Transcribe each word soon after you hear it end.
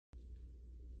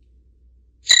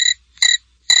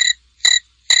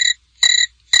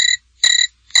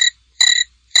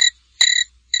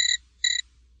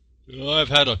I've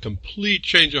had a complete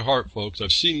change of heart, folks.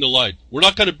 I've seen the light. We're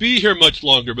not going to be here much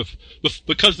longer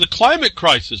because the climate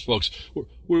crisis, folks.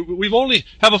 We've only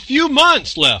have a few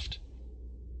months left.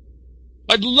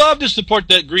 I'd love to support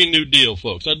that Green New Deal,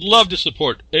 folks. I'd love to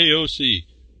support AOC.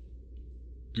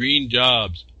 Green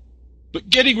jobs. But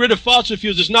getting rid of fossil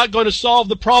fuels is not going to solve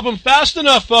the problem fast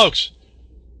enough, folks.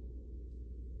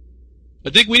 I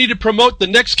think we need to promote the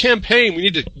next campaign. We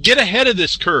need to get ahead of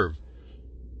this curve.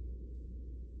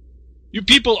 You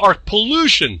people are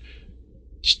pollution.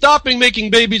 Stopping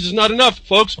making babies is not enough,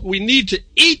 folks. We need to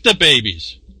eat the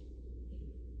babies.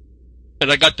 And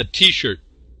I got the t-shirt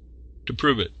to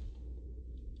prove it.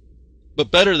 But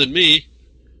better than me,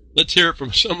 let's hear it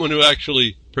from someone who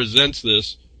actually presents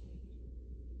this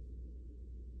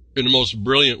in the most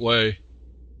brilliant way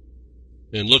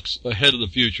and looks ahead of the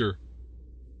future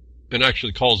and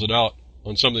actually calls it out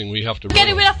on something we have to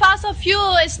Getting rid of fossil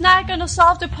fuel is not going to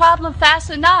solve the problem fast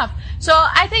enough. So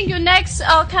I think your next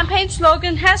campaign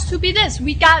slogan has to be this: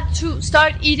 we got to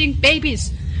start eating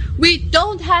babies. We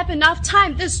don't have enough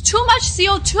time. There's too much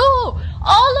CO2.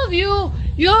 All of you,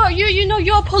 you're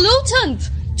a pollutant.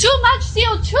 Too much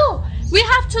CO2. We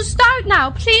have to start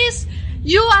now, please.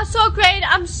 You are so great.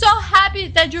 I'm so happy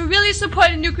that you're really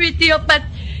supporting the Green Deal, but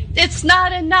it's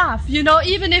not enough. You know,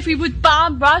 even if we would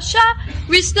bomb Russia,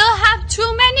 we still have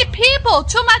too many people,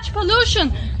 too much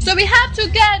pollution. So we have to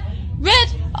get rid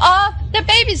of the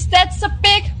babies. That's a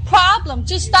big problem.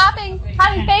 Just stopping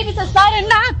having babies is not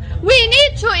enough. We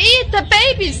need to eat the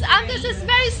babies. And this is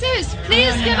very serious.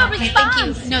 Please give a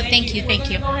response. Thank you. No, thank you. Thank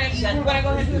you.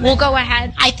 We'll go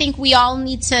ahead. I think we all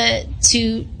need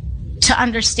to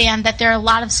understand that there are a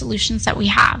lot of solutions that we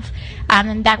have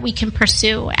and that we can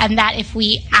pursue, and that if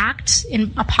we act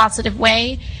in a positive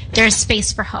way, there's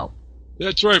space for hope.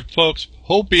 That's right, folks.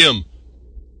 Hopium.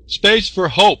 Space for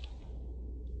hope.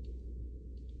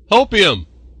 Hopium.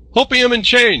 Hopium and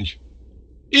change.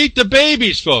 Eat the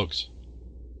babies, folks.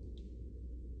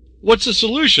 What's the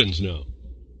solutions now?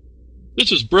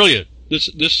 This is brilliant.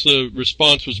 This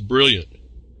response was brilliant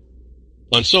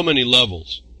on so many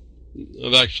levels.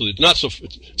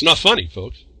 It's not funny,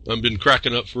 folks. I've been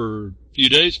cracking up for a few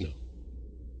days now.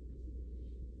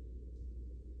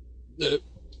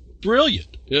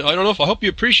 Brilliant. I don't know I hope you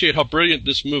appreciate how brilliant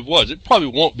this move was. It probably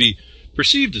won't be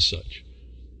perceived as such,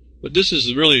 but this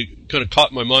has really kind of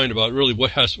caught my mind about really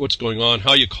what's going on,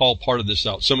 how you call part of this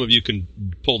out. Some of you can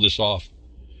pull this off,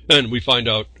 and we find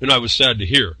out. And I was sad to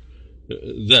hear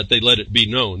that they let it be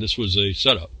known this was a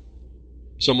setup.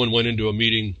 Someone went into a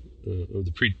meeting of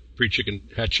the pre-chicken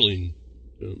hatchling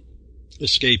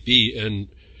escapee and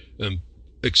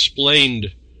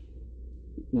explained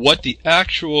what the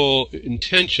actual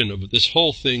intention of this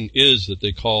whole thing is that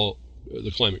they call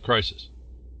the climate crisis.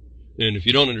 And if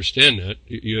you don't understand that,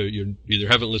 you either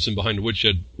haven't listened behind the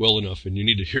woodshed well enough and you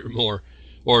need to hear more,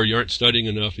 or you aren't studying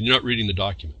enough and you're not reading the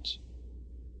documents.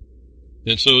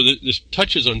 And so this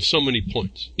touches on so many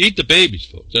points. Eat the babies,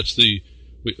 folks. That's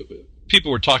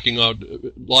people were talking out,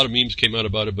 a lot of memes came out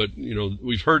about it, but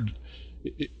we've heard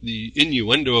the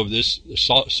innuendo of this.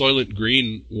 Soylent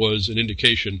Green was an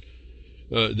indication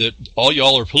that all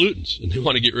y'all are pollutants and they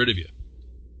want to get rid of you.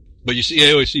 But you see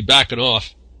AOC backing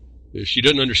off. She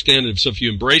didn't understand it. So if you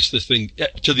embrace this thing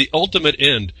to the ultimate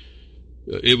end,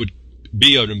 it would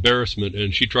be an embarrassment.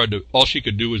 And all she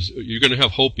could do was, you're going to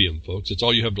have hopium, folks. That's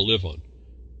all you have to live on.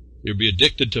 You'll be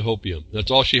addicted to hopium.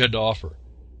 That's all she had to offer.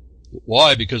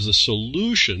 Why? Because the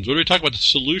solutions, what do we talk about? The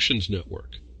solutions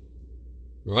network.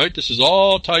 All right? This is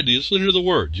all tied to, listen to the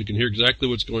words. You can hear exactly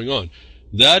what's going on.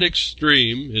 That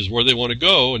extreme is where they want to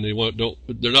go, and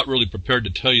they're not really prepared to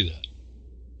tell you that.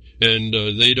 And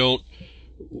they don't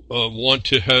want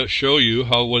to show you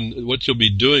how what you'll be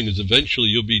doing is eventually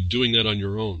you'll be doing that on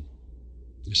your own.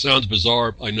 It sounds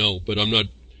bizarre, I know, but I'm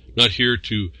not here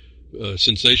to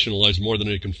sensationalize more than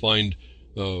I can find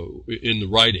in the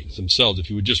writings themselves, if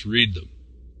you would just read them.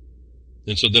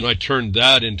 And so then I turned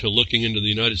that into looking into the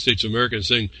United States of America and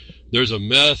saying there's a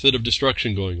method of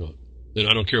destruction going on. And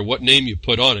I don't care what name you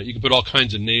put on it. You can put all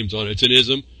kinds of names on it. It's an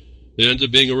ism. It ends up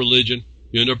being a religion.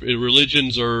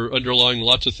 Religions are underlying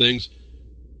lots of things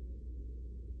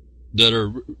that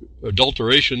are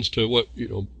adulterations to what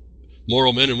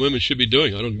moral men and women should be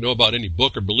doing. I don't know about any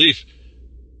book or belief.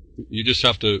 You just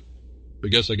have to, I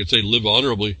guess I could say, live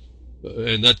honorably,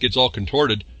 and that gets all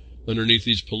contorted underneath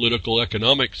these political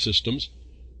economic systems,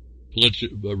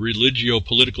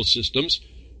 religio-political systems.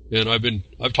 And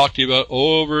I've talked to you about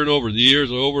over and over the years,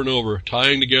 over and over,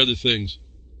 tying together things.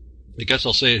 I guess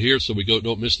I'll say it here so we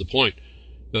don't miss the point.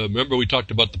 Remember we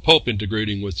talked about the Pope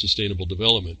integrating with sustainable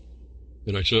development.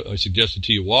 And I suggested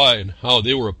to you why and how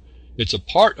they were It's a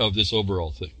part of this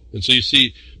overall thing. And so you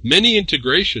see many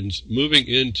integrations moving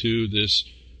into this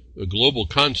global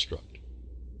construct,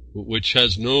 which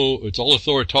has no, it's all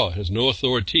authorita, has no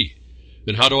authority.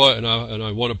 And how do I, and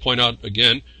I want to point out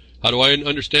again, how do I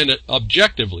understand it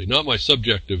objectively, not my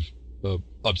subjective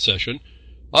obsession.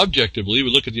 Objectively, we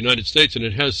look at the United States and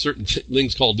it has certain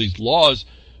things called these laws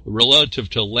relative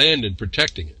to land and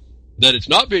protecting it. That it's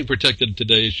not being protected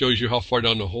today shows you how far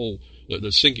down the hole,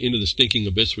 into the stinking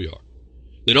abyss we are.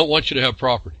 They don't want you to have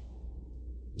property.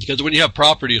 Because when you have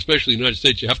property, especially in the United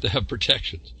States, you have to have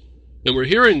protections. And we're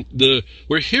hearing that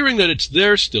it's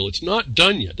there still. It's not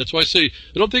done yet. That's why I say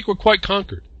I don't think we're quite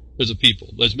conquered as a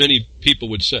people, as many people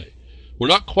would say. We're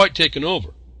not quite taken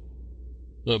over.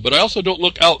 But I also don't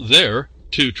look out there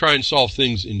to try and solve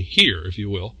things in here, if you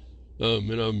will.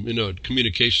 And I'm in a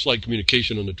slight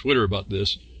communication on the Twitter about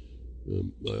this.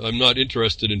 I'm not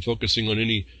interested in focusing on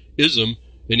any ism,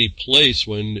 any place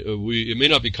when it may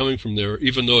not be coming from there,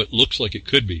 even though it looks like it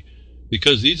could be.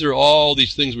 Because these are all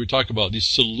these things we talk about. These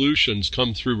solutions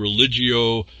come through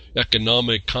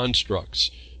religio-economic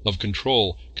constructs of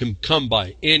control, can come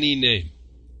by any name.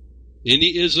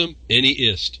 Any ism, any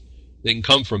ist. They can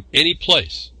come from any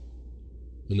place.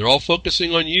 And they're all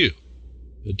focusing on you,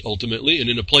 ultimately, and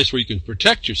in a place where you can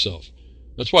protect yourself.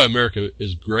 That's why America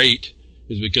is great,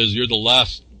 is because you're the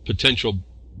last potential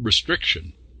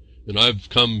restriction. And I've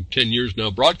come 10 years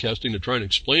now broadcasting to try and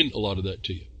explain a lot of that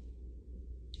to you.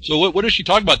 So what does she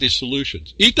talk about, these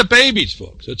solutions? Eat the babies,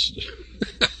 folks. That's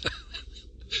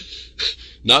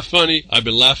not funny. I've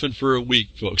been laughing for a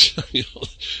week, folks.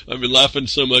 I've been laughing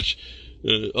so much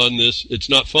on this. It's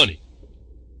not funny.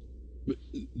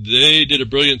 They did a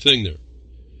brilliant thing there.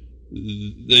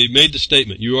 They made the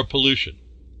statement, you are pollution.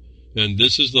 And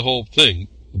this is the whole thing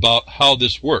about how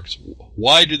this works.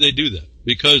 Why do they do that?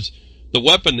 Because the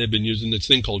weapon they've been using, this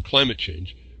thing called climate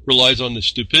change, relies on the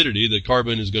stupidity that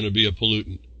carbon is going to be a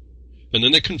pollutant. And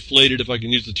then they conflated, if I can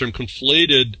use the term,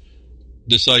 conflated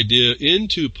this idea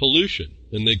into pollution.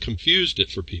 And they confused it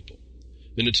for people.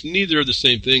 And it's neither the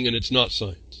same thing, and it's not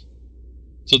science.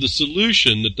 So the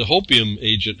solution that the hopium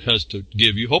agent has to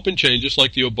give you, hope and change, just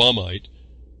like the Obamaite,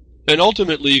 and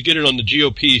ultimately you get it on the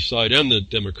GOP side and the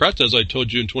Democrats, as I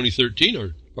told you in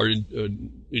 2013, our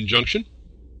injunction.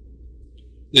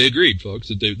 They agreed, folks,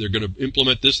 that they're going to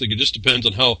implement this. It just depends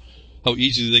on how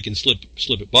easily they can slip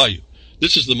it by you.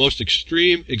 This is the most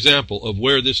extreme example of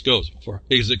where this goes. For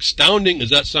as astounding as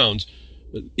that sounds,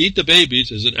 eat the babies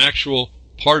is an actual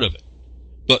part of it.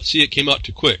 But see, it came out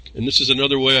too quick. And this is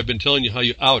another way I've been telling you how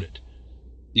you out it.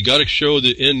 You got to show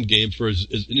the end game for as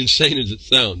insane as it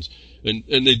sounds.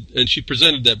 And she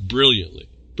presented that brilliantly.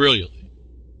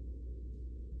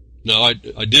 Now, I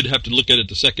did have to look at it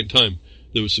the second time.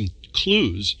 There was some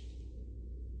clues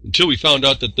until we found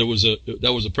out that that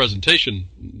was a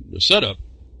presentation, a setup.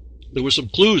 There were some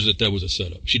clues that was a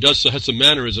setup. She has some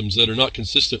mannerisms that are not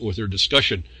consistent with her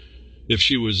discussion if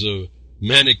she was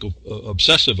manic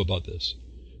obsessive about this.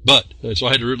 But so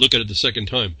I had to look at it the second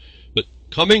time. But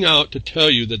coming out to tell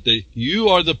you that you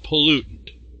are the pollutant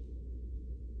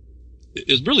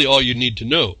is really all you need to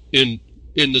know. In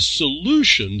the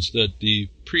solutions that the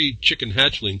pre-chicken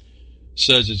hatchling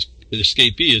says is the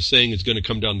escapee is saying is going to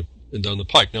come down the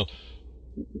pike. Now,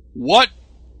 what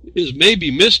is maybe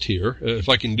missed here, if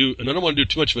I can do, and I don't want to do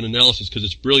too much of an analysis because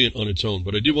it's brilliant on its own,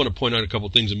 but I do want to point out a couple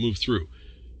things and move through.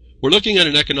 We're looking at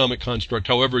an economic construct,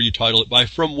 however you title it, by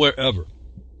from wherever.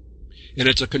 And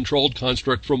it's a controlled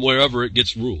construct from wherever it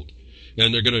gets ruled.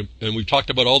 And and we've talked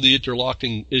about all the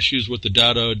interlocking issues with the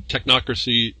data,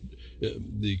 technocracy,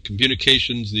 the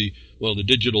communications, the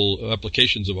digital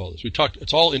applications of all this.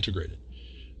 It's all integrated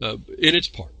in its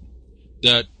part.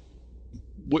 That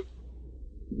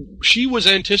she was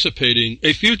anticipating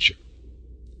a future.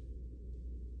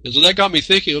 And so that got me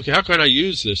thinking, okay, how can I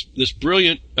use this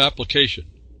brilliant application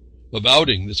of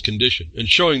outing this condition and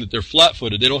showing that they're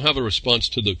flat-footed, they don't have a response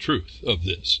to the truth of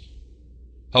this,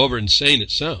 however insane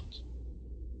it sounds.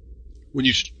 When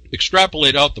you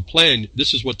extrapolate out the plan,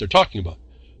 this is what they're talking about.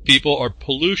 People are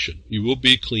pollution. You will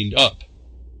be cleaned up.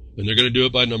 And they're going to do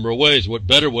it by a number of ways. What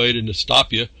better way than to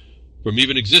stop you from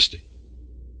even existing?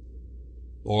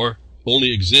 Or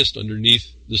only exist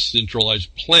underneath the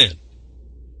centralized plan.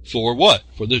 For what?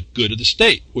 For the good of the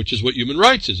state, which is what human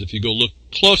rights is, if you go look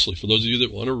closely, for those of you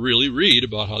that want to really read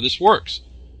about how this works.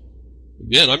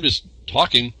 Again, I'm just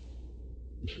talking,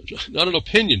 not an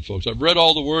opinion, folks. I've read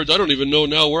all the words. I don't even know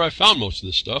now where I found most of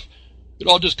this stuff. It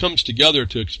all just comes together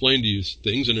to explain to you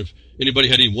things, and if anybody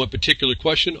had any one particular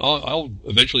question, I'll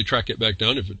eventually track it back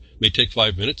down, if it may take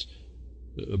 5 minutes.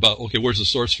 about, okay, where's the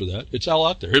source for that? It's all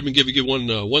out there. Let me give you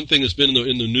one thing that's been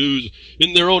in the news,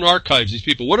 in their own archives, these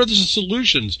people. What are the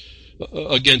solutions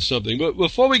against something? But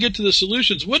before we get to the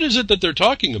solutions, what is it that they're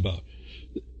talking about?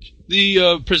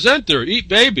 The presenter, Eat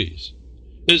Babies,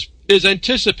 is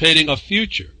anticipating a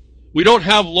future. We don't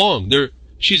have long.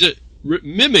 She's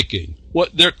mimicking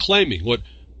what they're claiming, what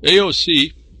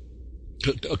AOC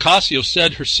Ocasio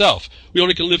said herself. We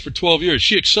only can live for 12 years.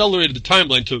 She accelerated the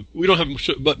timeline to, we don't have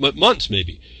but months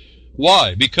maybe.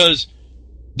 Why? Because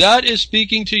that is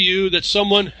speaking to you that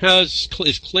someone is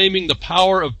claiming the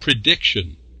power of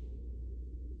prediction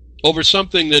over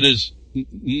something that is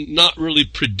not really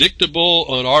predictable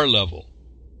on our level,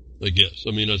 I guess.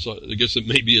 I mean, I guess it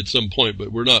may be at some point,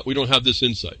 but we don't have this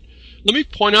insight. Let me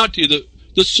point out to you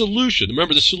the solution.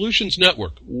 Remember, the solutions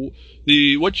network.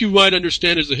 What you might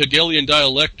understand is the Hegelian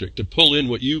dialectic, to pull in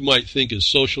what you might think is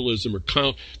socialism or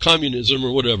communism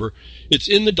or whatever. It's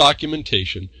in the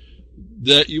documentation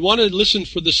that you want to listen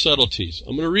for the subtleties.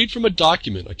 I'm going to read from a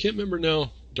document. I can't remember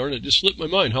now. Darn it, it just slipped my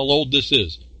mind how old this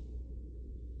is.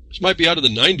 This might be out of the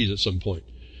 90s at some point.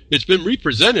 It's been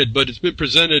represented, but it's been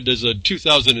presented as a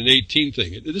 2018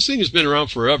 thing. This thing has been around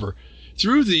forever.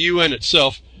 Through the UN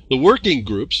itself, the working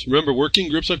groups, remember working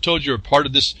groups I've told you are part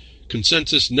of this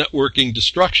consensus networking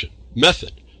destruction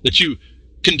method that you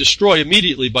can destroy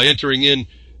immediately by entering in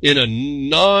a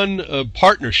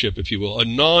non-partnership, if you will, a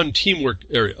non-teamwork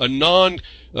area, a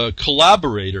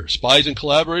non-collaborator. Spies and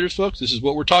collaborators, folks, this is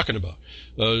what we're talking about.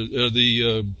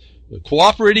 The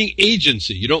cooperating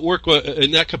agency. You don't work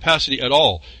in that capacity at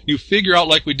all. You figure out,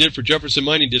 like we did for Jefferson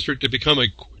Mining District,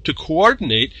 to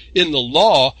coordinate in the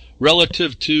law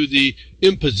relative to the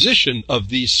imposition of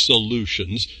these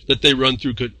solutions that they run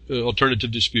through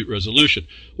alternative dispute resolution.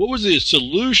 What was the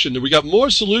solution? We got more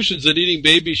solutions than eating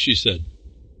babies, she said.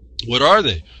 What are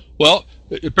they? Well,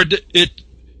 it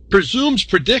presumes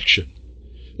prediction.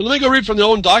 And let me go read from their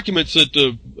own documents that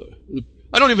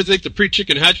I don't even think the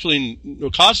pre-chicken hatchling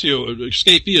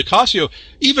escapee Ocasio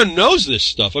even knows this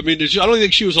stuff. I mean, I don't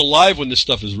think she was alive when this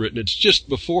stuff is written. It's just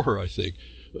before her, I think.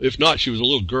 If not, she was a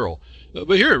little girl.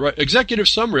 But here, right, executive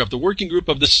summary of the working group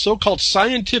of this so-called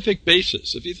scientific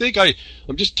basis. If you think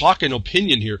I'm just talking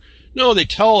opinion here, no, they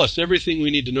tell us everything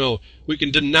we need to know. We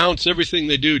can denounce everything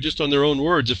they do just on their own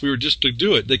words if we were just to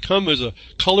do it. They come as a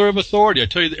color of authority. I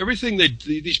tell you, that everything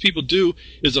these people do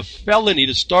is a felony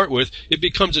to start with. It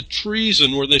becomes a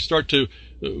treason where they start to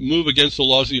move against the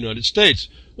laws of the United States,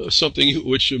 something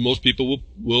which most people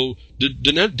will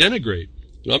denigrate.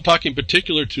 And I'm talking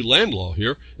particular to land law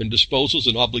here, and disposals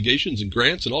and obligations and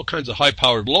grants and all kinds of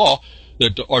high-powered law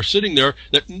that are sitting there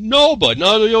that nobody,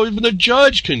 not even the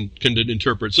judge can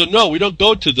interpret. So no, we don't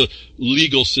go to the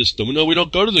legal system. No, we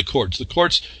don't go to the courts. The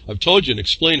courts, I've told you and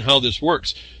explained how this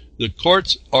works. The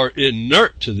courts are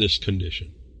inert to this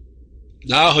condition.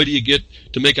 Now, how do you get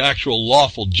to make actual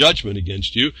lawful judgment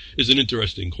against you is an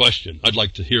interesting question. I'd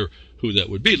like to hear who that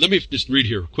would be. Let me just read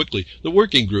here quickly. The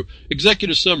working group,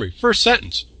 executive summary, first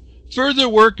sentence. Further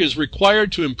work is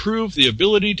required to improve the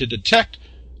ability to detect,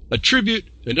 attribute,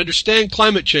 and understand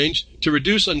climate change, to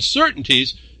reduce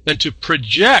uncertainties, and to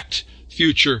project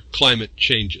future climate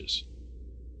changes.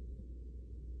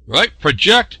 Right?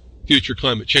 Project future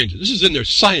climate changes. This is in their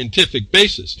scientific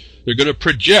basis. They're going to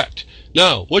project.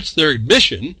 Now, what's their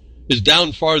mission is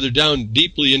farther down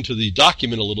deeply into the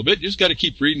document a little bit. You just got to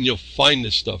keep reading. You'll find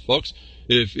this stuff, folks.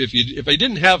 If I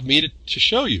didn't have me to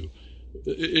show you,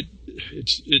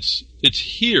 it's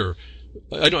here.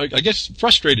 I guess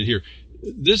frustrated here.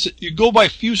 You go by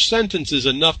few sentences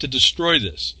enough to destroy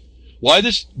this. Why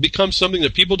this becomes something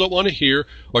that people don't want to hear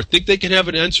or think they can have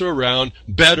an answer around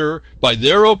better by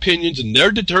their opinions and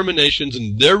their determinations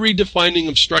and their redefining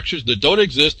of structures that don't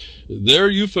exist, their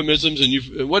euphemisms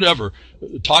and whatever,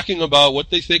 talking about what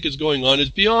they think is going on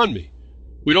is beyond me.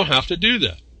 We don't have to do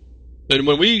that. And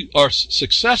when we are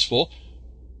successful,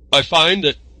 I find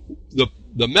that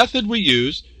the method we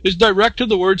use is direct to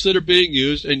the words that are being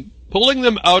used and pulling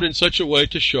them out in such a way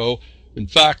to show, in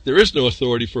fact, there is no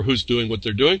authority for who's doing what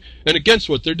they're doing and against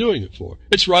what they're doing it for.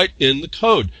 It's right in the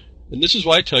code. And this is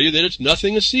why I tell you that it's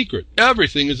nothing a secret.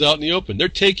 Everything is out in the open. They're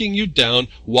taking you down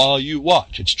while you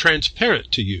watch. It's transparent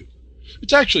to you.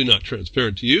 It's actually not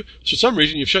transparent to you. For some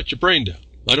reason, you've shut your brain down.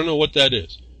 I don't know what that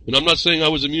is. And I'm not saying I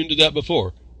was immune to that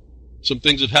before. Some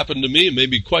things have happened to me and made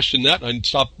me question that.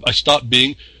 I stopped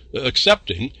being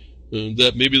accepting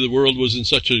that maybe the world was in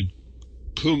such a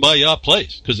kumbaya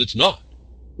place, because it's not.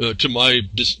 To my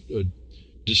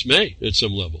dismay at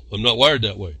some level. I'm not wired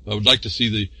that way. I would like to see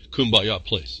the kumbaya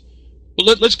place.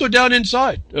 But let's go down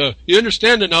inside. You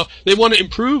understand it now. They want to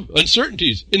improve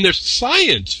uncertainties in their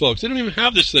science, folks. They don't even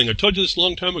have this thing. I told you this a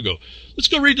long time ago. Let's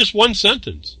go read this one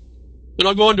sentence. And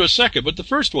I'll go on to a second. But the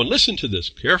first one, listen to this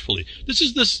carefully. This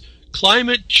is this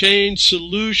climate change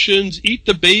solutions, eat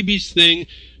the babies thing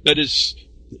that is,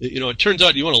 it turns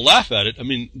out you want to laugh at it.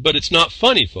 But it's not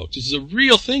funny, folks. This is a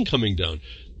real thing coming down.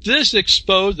 This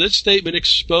statement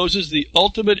exposes the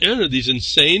ultimate end of these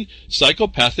insane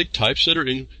psychopathic types that are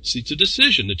in seats of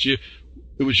decision.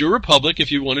 It was your republic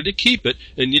if you wanted to keep it,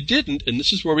 and you didn't, and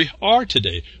this is where we are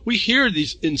today. We hear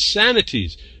these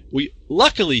insanities.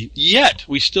 Luckily, yet,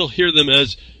 we still hear them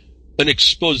as an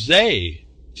expose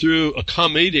through a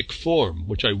comedic form,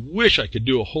 which I wish I could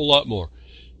do a whole lot more.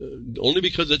 Only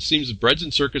because it seems breads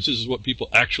and circuses is what people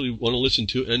actually want to listen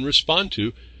to and respond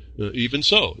to. Even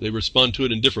so, they respond to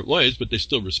it in different ways, but they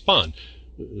still respond.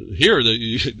 Here,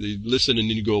 they listen and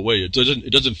then you go away. It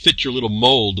doesn't fit your little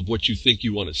mold of what you think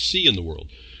you want to see in the world.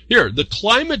 Here, the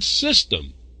climate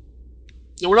system.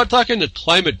 Now, we're not talking the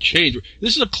climate change.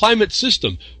 This is a climate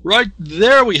system. Right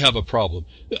there we have a problem.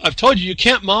 I've told you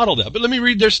can't model that, but let me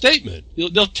read their statement.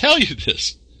 They'll tell you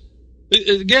this.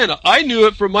 Again, I knew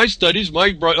it from my studies,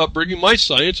 my upbringing, my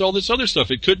science, all this other stuff.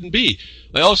 It couldn't be.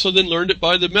 I also then learned it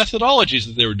by the methodologies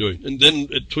that they were doing. And then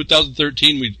in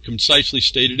 2013, we concisely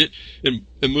stated it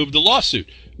and moved the lawsuit.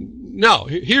 Now,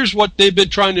 here's what they've been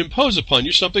trying to impose upon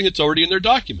you, something that's already in their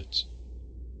documents.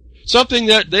 Something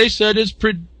that they said is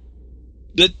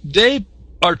that they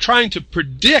are trying to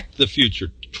predict the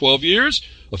future. 12 years,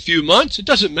 a few months, it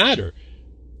doesn't matter.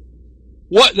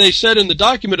 What they said in the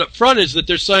document up front is that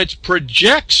their science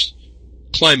projects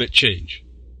climate change.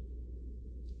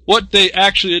 What they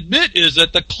actually admit is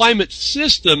that the climate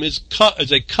system is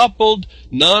a coupled,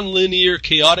 nonlinear,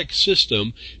 chaotic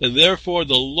system, and therefore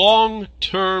the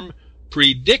long-term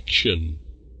prediction,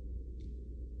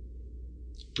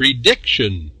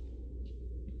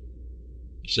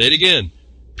 say it again,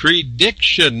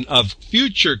 prediction of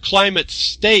future climate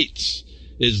states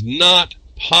is not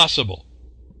possible.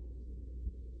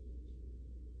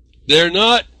 They're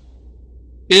not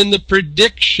in the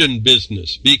prediction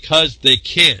business because they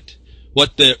can't.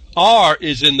 What they are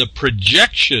is in the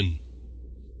projection.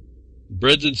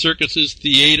 Breads and circuses,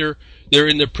 theater, they're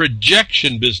in the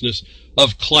projection business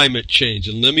of climate change.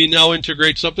 And let me now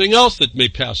integrate something else that may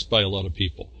pass by a lot of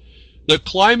people. The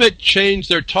climate change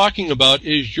they're talking about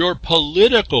is your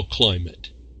political climate.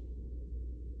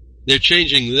 They're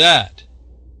changing that.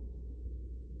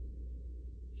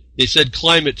 They said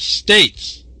climate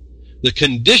states. The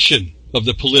condition of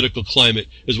the political climate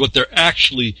is what they're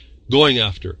actually going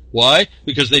after. Why?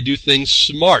 Because they do things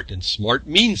smart, and smart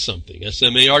means something.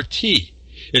 S-M-A-R-T.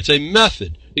 It's a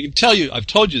method. They can tell you, I've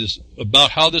told you this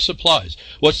about how this applies.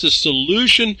 What's the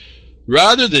solution?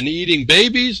 Rather than eating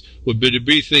babies, would be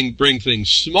to bring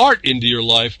things smart into your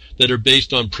life that are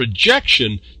based on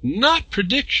projection, not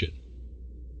prediction.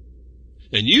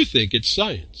 And you think it's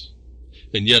science.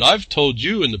 And yet I've told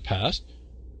you in the past,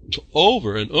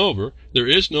 over and over, there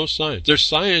is no science. Their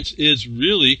science is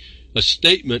really a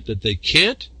statement that they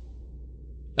can't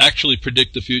actually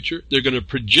predict the future. They're going to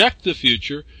project the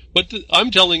future, but I'm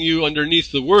telling you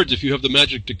underneath the words, if you have the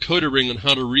magic decoder ring on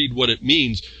how to read what it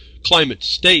means, climate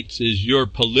states is your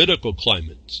political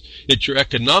climates. It's your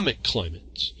economic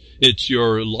climates. It's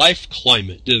your life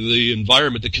climate, the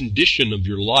environment, the condition of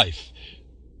your life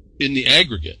in the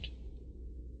aggregate.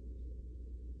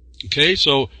 Okay,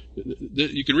 so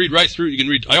you can read right through. You can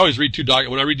read. I always read two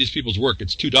documents. When I read these people's work,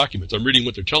 it's two documents. I'm reading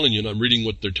what they're telling you, and I'm reading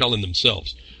what they're telling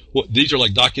themselves. These are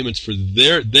like documents for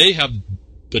they have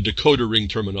the decoder ring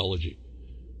terminology.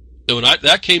 And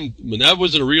when that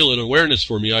wasn't a real awareness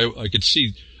for me, I could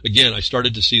see, again, I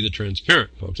started to see the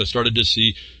transparent folks. I started to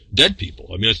see dead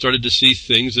people. I started to see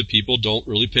things that people don't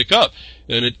really pick up.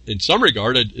 And in some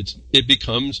regard, it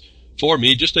becomes, for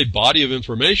me, just a body of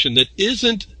information that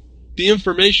isn't the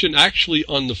information actually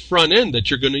on the front end that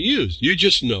you're going to use. You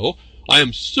just know, I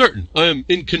am certain, I am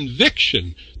in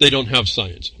conviction they don't have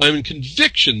science. I'm in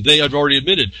conviction they have already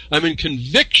admitted. I'm in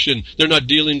conviction they're not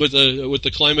dealing with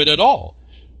the climate at all.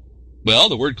 Well,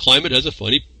 the word climate has a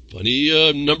funny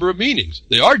number of meanings.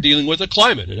 They are dealing with a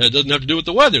climate. It doesn't have to do with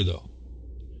the weather, though.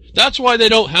 That's why they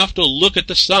don't have to look at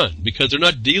the sun, because they're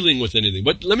not dealing with anything.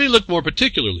 But let me look more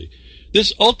particularly.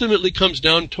 This ultimately comes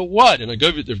down to what? And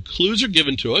the clues are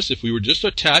given to us if we were just to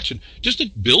attach and just to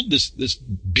build this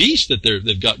beast that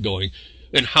they've got going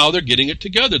and how they're getting it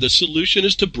together. The solution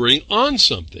is to bring on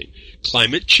something.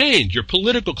 Climate change, your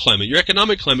political climate, your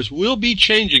economic climates will be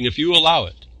changing if you allow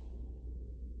it.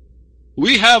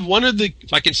 We have one of the,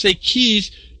 if I can say, keys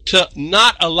to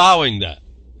not allowing that.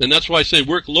 And that's why I say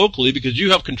work locally, because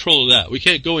you have control of that. We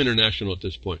can't go international at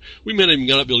this point. We may not even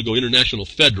be able to go international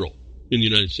federal in the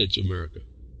United States of America.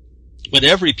 But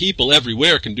every people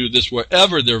everywhere can do this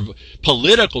wherever their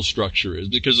political structure is,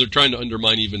 because they're trying to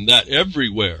undermine even that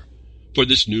everywhere for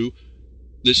this new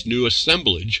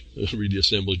assemblage. Read the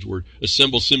assemblage word.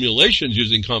 Assemble simulations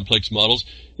using complex models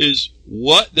is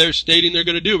what they're stating they're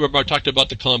going to do. Remember, I talked about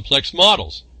the complex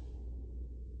models.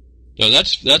 Now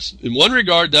that's in one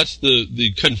regard, that's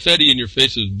the confetti in your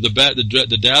face,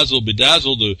 the dazzle,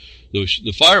 bedazzle,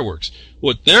 the fireworks.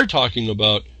 What they're talking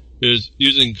about is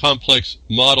using complex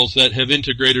models that have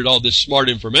integrated all this smart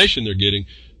information they're getting,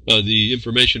 the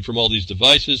information from all these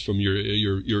devices, from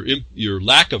your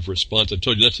lack of response. I've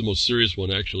told you that's the most serious one,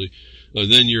 actually.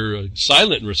 Then your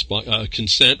silent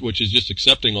consent, which is just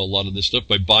accepting a lot of this stuff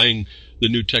by buying the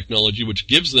new technology, which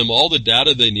gives them all the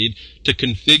data they need to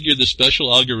configure the special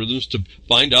algorithms to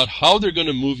find out how they're going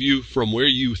to move you from where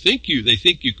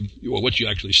what you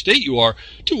actually state you are,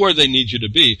 to where they need you to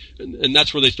be. And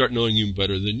that's where they start knowing you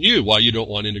better than you, why you don't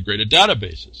want integrated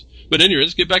databases. But anyway,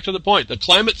 let's get back to the point. The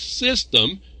climate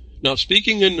system, now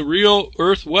speaking in the real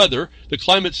Earth weather, the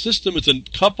climate system is a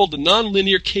coupled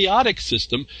nonlinear chaotic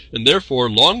system, and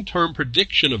therefore long-term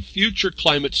prediction of future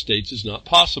climate states is not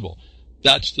possible.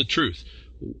 That's the truth.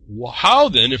 How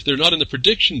then, if they're not in the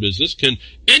prediction business, can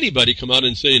anybody come out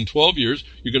and say in 12 years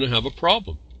you're going to have a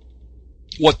problem?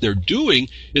 What they're doing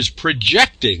is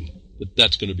projecting that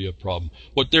that's going to be a problem.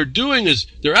 What they're doing is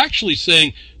they're actually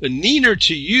saying, Neener,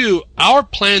 to you, our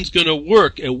plan's going to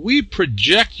work, and we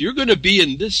project you're going to be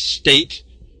in this state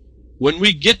when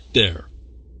we get there.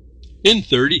 In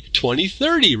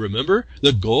 2030, remember?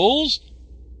 The goals?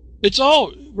 It's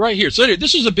all right here. So anyway,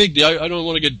 this is a big deal. I don't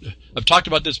want to I've talked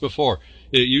about this before.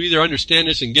 You either understand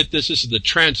this and get this. This is the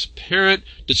transparent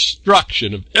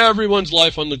destruction of everyone's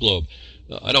life on the globe.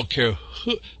 I don't care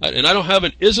who, and I don't have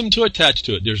an ism to attach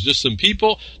to it. There's just some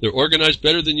people, they're organized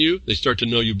better than you. They start to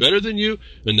know you better than you,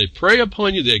 and they prey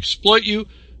upon you. They exploit you.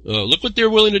 Look what they're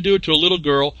willing to do to a little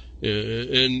girl,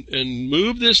 and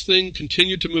move this thing,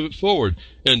 continue to move it forward.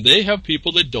 And they have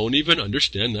people that don't even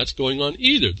understand that's going on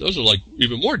either. Those are like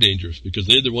even more dangerous, because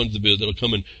they're the ones that'll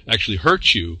come and actually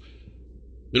hurt you.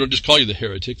 They don't just call you the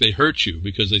heretic, they hurt you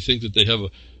because they think that they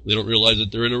don't realize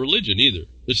that they're in a religion either.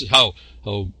 This is how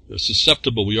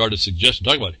susceptible we are to suggestion.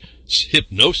 Talk about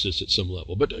hypnosis at some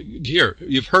level. But here,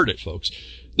 you've heard it, folks.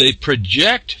 They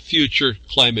project future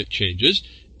climate changes,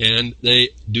 and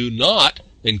they do not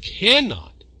and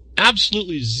cannot,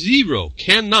 absolutely zero,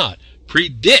 cannot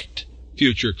predict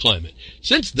future climate.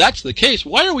 Since that's the case,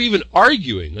 why are we even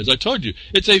arguing? As I told you,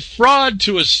 it's a fraud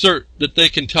to assert that they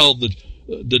can tell the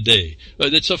day.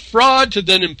 It's a fraud to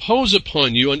then impose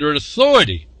upon you under an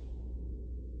authority.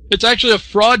 It's actually a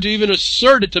fraud to even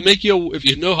assert it, to make you, if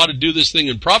you know how to do this thing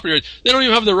in property, they don't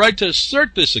even have the right to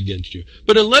assert this against you.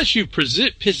 But unless you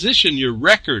position your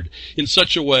record in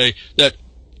such a way that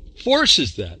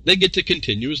forces that, they get to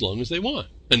continue as long as they want.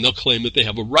 And they'll claim that they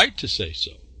have a right to say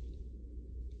so.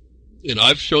 And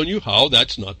I've shown you how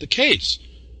that's not the case.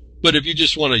 But if you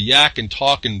just want to yak and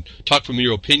talk from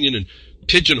your opinion and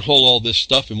pigeonhole all this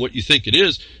stuff and what you think it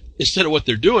is, instead of what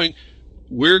they're doing,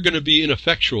 we're going to be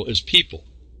ineffectual as people.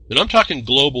 And I'm talking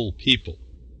global people.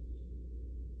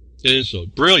 And so,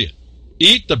 brilliant.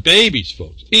 Eat the babies,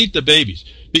 folks. Eat the babies.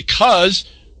 Because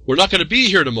we're not going to be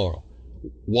here tomorrow.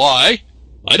 Why?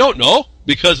 I don't know.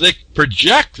 Because they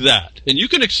project that. And you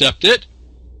can accept it.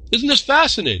 Isn't this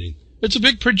fascinating? It's a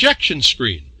big projection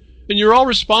screen. And you're all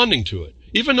responding to it.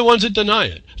 Even the ones that deny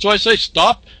it. So I say,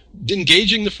 stop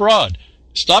engaging the fraud.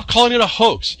 Stop calling it a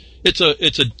hoax. It's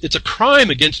a crime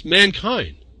against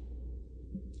mankind.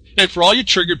 And for all you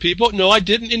triggered people, no, I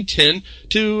didn't intend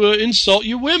to insult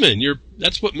you women.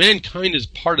 That's what mankind is,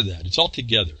 part of that. It's all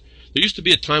together. There used to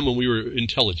be a time when we were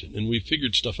intelligent and we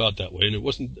figured stuff out that way, and it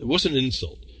wasn't an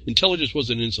insult. Intelligence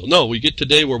wasn't an insult. No, we get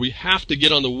today where we have to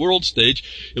get on the world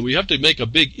stage and we have to make a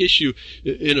big issue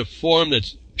in a form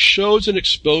that shows and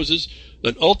exposes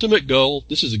an ultimate goal.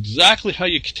 This is exactly how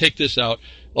you take this out.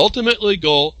 Ultimately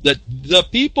goal that the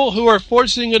people who are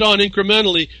forcing it on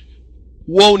incrementally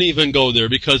won't even go there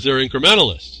because they're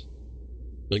incrementalists.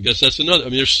 I guess that's another. I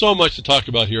mean, there's so much to talk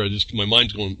about here. My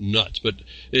mind's going nuts. But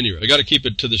anyway, I got to keep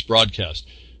it to this broadcast.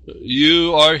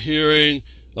 You are hearing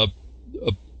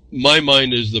my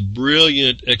mind is the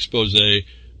brilliant expose,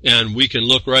 and we can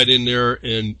look right in there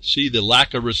and see the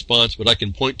lack of response, but I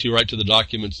can point to right to the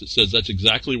documents that says that's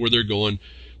exactly where they're going.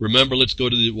 Remember, let's go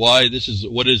to the why.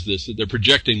 What is this? They're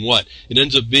projecting what? It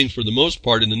ends up being, for the most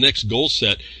part, in the next goal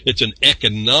set, it's an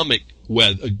economic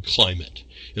climate.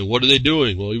 And what are they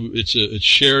doing? Well, it's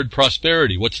shared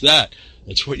prosperity. What's that?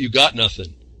 That's what you got,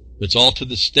 nothing. It's all to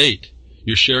the state.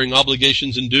 You're sharing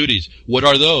obligations and duties. What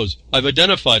are those? I've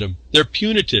identified them. They're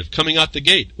punitive, coming out the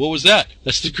gate. What was that?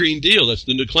 That's the Green Deal. That's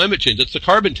the new climate change. That's the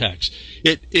carbon tax.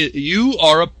 You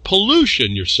are a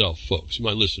pollution yourself, folks,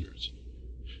 my listeners.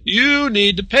 You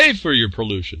need to pay for your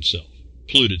polluted self.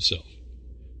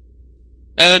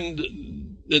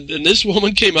 And this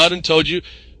woman came out and told you,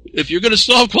 if you're going to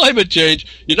solve climate change,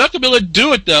 you're not going to be able to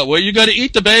do it that way. You got to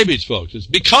eat the babies, folks. It's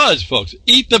because, folks,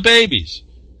 eat the babies.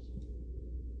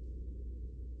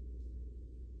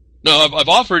 Now, I've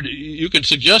offered, you can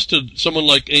suggest to someone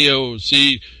like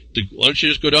AOC, why don't you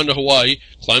just go down to Hawaii,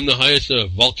 climb the highest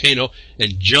volcano,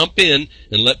 and jump in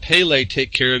and let Pele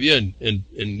take care of you, and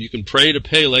you can pray to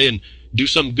Pele and do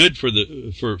some good for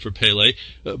Pele,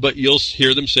 but you'll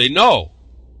hear them say no.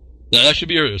 Now, that should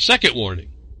be a second warning.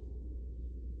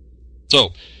 So,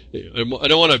 I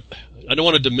don't want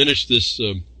to diminish this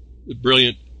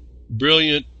brilliant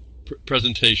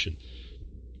presentation.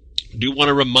 I do want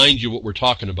to remind you what we're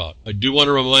talking about. I do want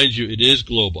to remind you it is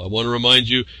global. I want to remind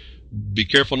you, be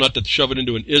careful not to shove it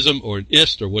into an ism or an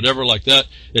ist or whatever like that.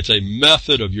 It's a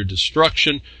method of your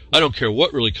destruction. I don't care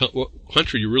what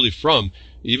country you're really from,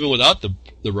 even without the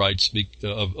rights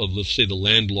of let's say, the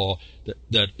land law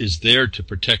that is there to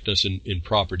protect us in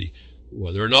property.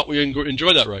 Whether or not we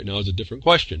enjoy that right now is a different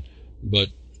question. But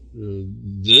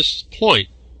this point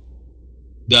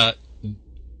that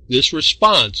this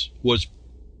response was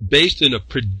based in a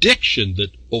prediction that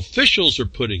officials are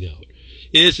putting out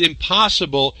is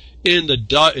impossible in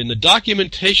the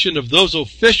documentation of those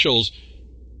officials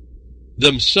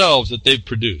themselves that they've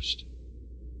produced.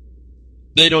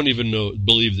 They don't even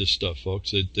believe this stuff,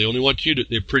 folks. They only want you to.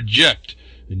 They project,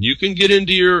 and you can get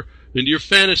into your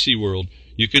fantasy world.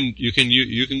 You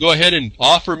can go ahead and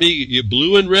offer me your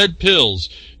blue and red pills.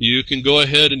 You can go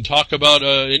ahead and talk about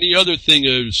any other thing,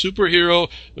 a superhero,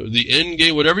 the end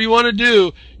game, whatever you want to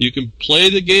do. You can play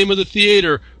the game of the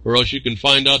theater, or else you can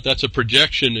find out that's a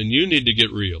projection and you need to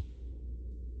get real.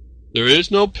 There is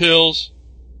no pills.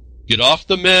 Get off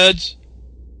the meds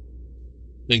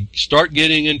and start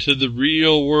getting into the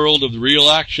real world of the real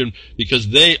action, because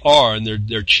they are, and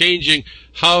they're changing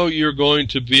how you're going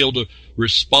to be able to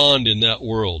respond in that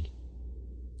world.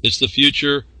 It's the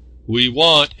future we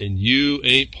want, and you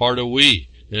ain't part of we.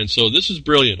 And so this is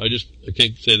brilliant. I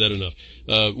can't say that enough.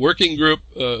 Working group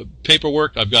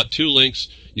paperwork, I've got 2 links.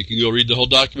 You can go read the whole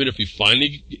document if you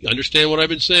finally understand what I've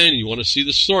been saying and you want to see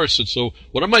the source. And so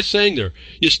what am I saying there?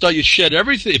 You shed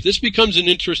everything. If this becomes an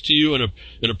interest to you and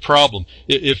a problem,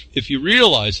 if you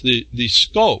realize the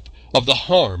scope of the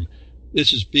harm,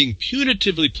 this is being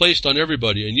punitively placed on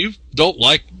everybody, and you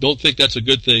don't think that's a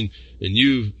good thing, and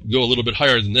you go a little bit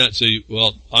higher than that, say,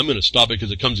 well, I'm going to stop it because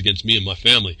it comes against me and my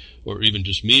family, or even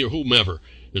just me or whomever,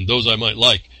 and those I might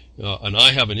like, and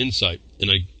I have an insight, and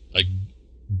I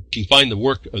can find the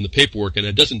work and the paperwork, and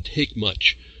it doesn't take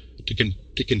much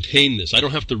to contain this. I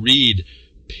don't have to read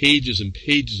pages and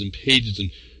pages and pages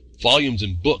and volumes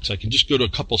and books. I can just go to a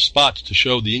couple spots to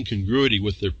show the incongruity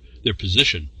with their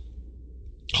position.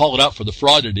 Call it out for the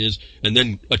fraud it is, and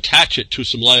then attach it to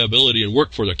some liability and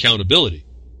work for the accountability.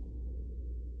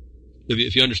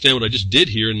 If you understand what I just did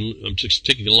here, and I'm just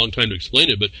taking a long time to explain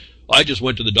it, but I just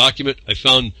went to the document. I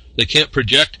found they can't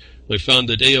project. I found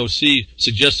that AOC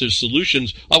suggests there's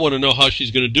solutions. I want to know how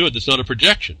she's going to do it. That's not a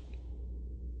projection.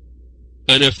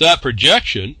 And if that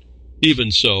projection, even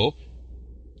so,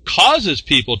 causes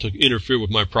people to interfere with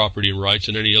my property and rights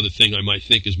and any other thing I might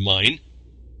think is mine,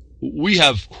 we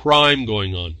have crime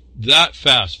going on that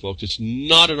fast, folks. It's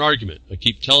not an argument. I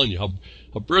keep telling you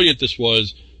how brilliant this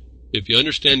was. If you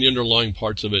understand the underlying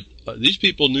parts of it, these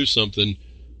people knew something,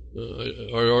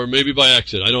 or maybe by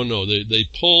accident. I don't know. They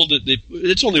pulled it.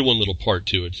 It's only one little part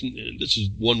to it. This is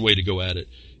one way to go at it.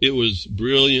 It was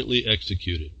brilliantly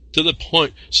executed to the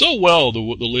point so well. The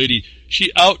lady,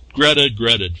 she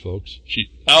out-Greta-Greted, folks. She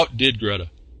outdid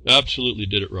Greta. Absolutely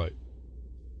did it right.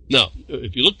 Now,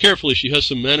 if you look carefully, she has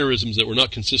some mannerisms that were not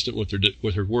consistent with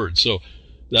her words. So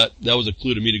that was a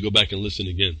clue to me to go back and listen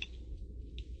again.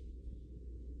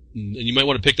 And you might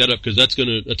want to pick that up, because that's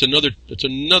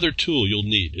another tool you'll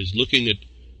need, is looking at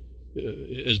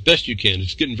as best you can.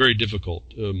 It's getting very difficult.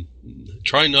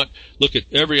 Try not look at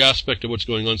every aspect of what's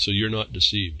going on so you're not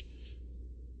deceived.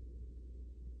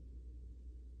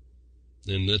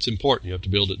 And that's important. You have to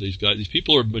be able to. These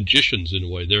people are magicians in a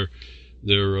way.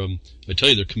 I tell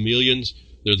you, they're chameleons.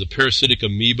 They're the parasitic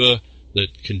amoeba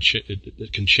that can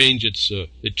change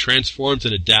it transforms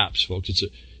and adapts, folks.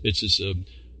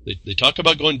 They talk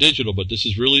about going digital, but this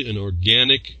is really an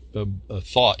organic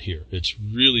thought here. It's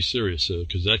really serious,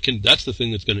 because that's the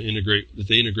thing that's going to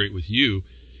integrate with you,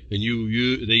 and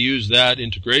they use that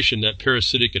integration, that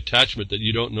parasitic attachment that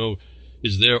you don't know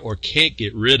is there or can't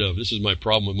get rid of. This is my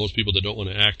problem with most people that don't want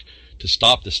to act to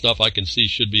stop the stuff I can see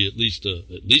should be at least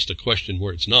a question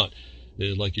where it's not.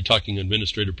 Like you're talking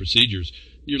administrative procedures.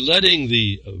 You're letting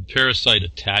the parasite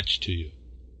attach to you.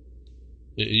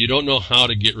 You don't know how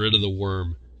to get rid of the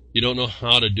worm. You don't know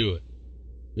how to do it.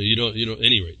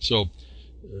 Any rate. So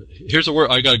here's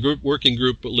I got a working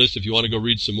group list if you want to go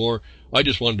read some more. I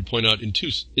just wanted to point out in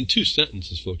two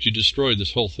sentences, folks, you destroyed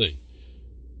this whole thing.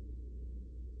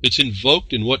 It's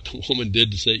invoked in what the woman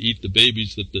did to say eat the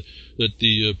babies, that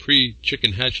the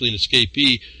pre-chicken hatchling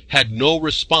escapee had no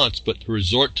response but to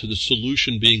resort to the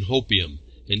solution being hopium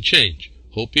and change.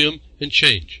 Hopium and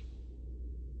change.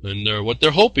 And what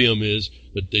their hopium is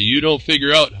that you don't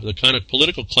figure out the kind of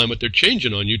political climate they're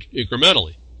changing on you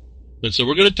incrementally. And so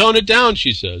we're going to tone it down,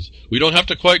 she says. We don't have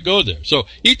to quite go there. So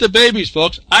eat the babies,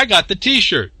 folks. I got the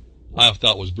T-shirt. I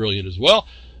thought was brilliant as well.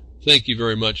 Thank you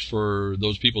very much for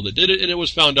those people that did it. And it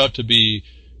was found out to be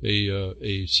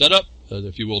a setup,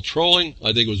 if you will, trolling.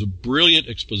 I think it was a brilliant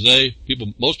expose.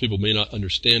 Most people may not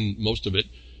understand most of it.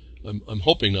 I'm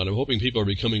hoping not. I'm hoping people are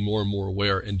becoming more and more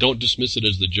aware and don't dismiss it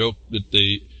as the joke that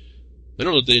I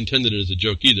don't know if they intended it as a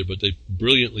joke either, but they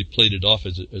brilliantly played it off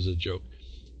as a joke.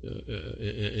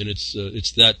 And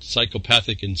it's that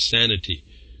psychopathic insanity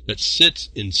that sits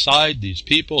inside these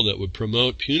people that would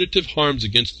promote punitive harms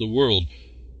against the world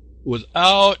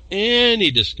without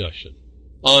any discussion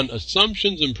on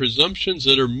assumptions and presumptions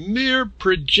that are mere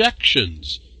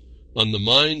projections on the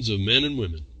minds of men and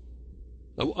women.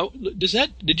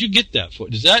 Did you get that?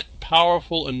 Is that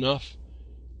powerful enough?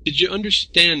 Did you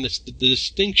understand this? The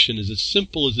distinction is as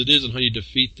simple as it is on how you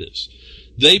defeat this.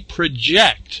 They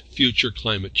project future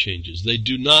climate changes. They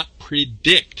do not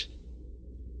predict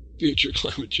future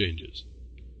climate changes.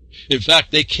 In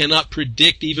fact, they cannot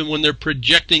predict even when they're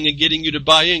projecting and getting you to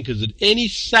buy in, because at any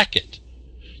second,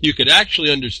 you could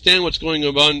actually understand what's going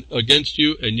on against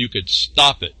you, and you could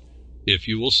stop it, if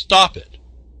you will stop it.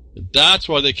 And that's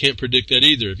why they can't predict that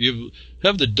either. If you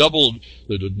have the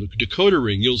decoder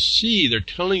ring, you'll see they're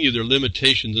telling you their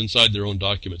limitations inside their own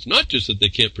documents. Not just that they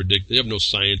can't predict, they have no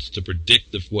science to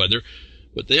predict the weather,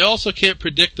 but they also can't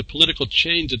predict the political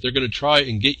change that they're going to try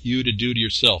and get you to do to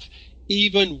yourself,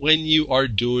 even when you are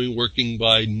working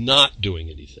by not doing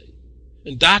anything.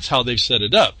 And that's how they've set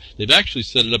it up. They've actually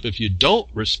set it up if you don't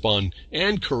respond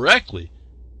and correctly.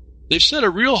 They've set a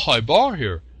real high bar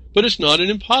here. But it's not an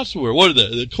impossible. What are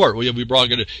the court? Well, we brought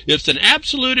it. It's an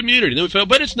absolute immunity. Then we found,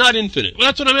 but it's not infinite. Well,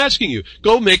 that's what I'm asking you.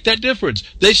 Go make that difference.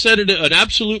 They set it an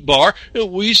absolute bar,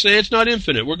 and we say it's not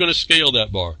infinite. We're going to scale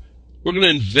that bar. We're going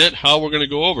to invent how we're going to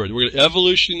go over it. We're going to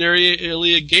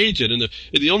evolutionarily engage it, and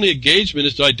the only engagement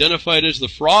is to identify it as the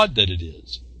fraud that it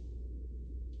is.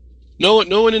 No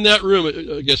one in that room.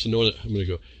 I guess I'm going to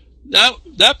go.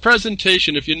 That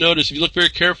presentation, if you notice, if you look very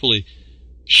carefully.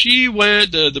 She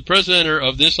went, the presenter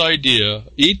of this idea,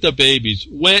 Eat the Babies,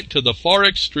 went to the far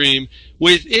extreme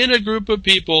within a group of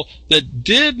people that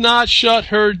did not shut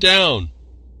her down.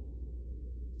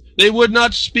 They would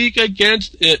not speak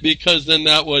against it because then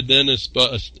that would then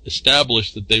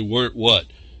establish that they weren't what?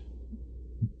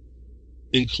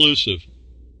 Inclusive.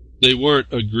 They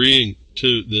weren't agreeing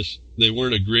to this. They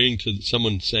weren't agreeing to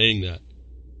someone saying that.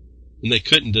 And they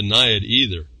couldn't deny it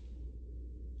either.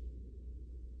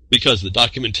 Because the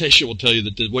documentation will tell you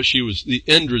that the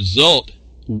end result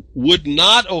would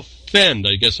not offend,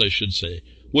 I guess I should say,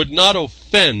 would not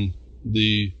offend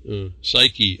the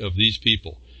psyche of these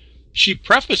people. She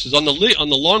prefaces on the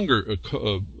longer,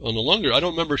 I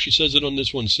don't remember if she says it on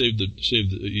this one, Save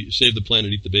the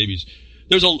Planet, Eat the Babies.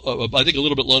 There's I think a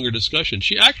little bit longer discussion.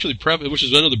 She actually which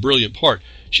is another brilliant part.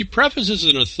 She prefaces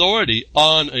an authority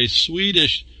on a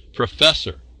Swedish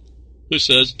professor who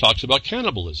talks about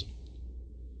cannibalism.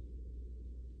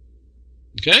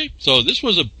 Okay, so this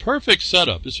was a perfect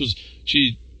setup.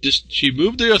 She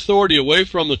moved the authority away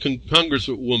from the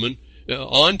congresswoman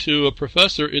onto a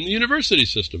professor in the university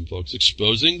system, folks,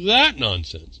 exposing that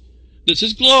nonsense. This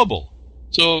is global.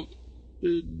 So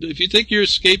if you think you're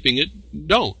escaping it,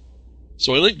 don't.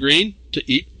 Soylent Green to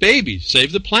eat babies,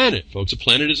 save the planet, folks. The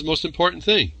planet is the most important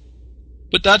thing.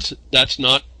 But that's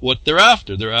not what they're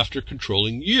after. They're after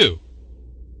controlling you.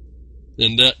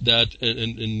 And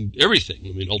and everything.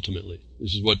 I mean, ultimately,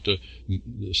 this is what the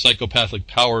psychopathic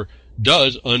power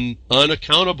does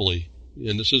unaccountably.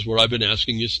 And this is where I've been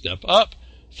asking you, step up,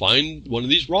 find one of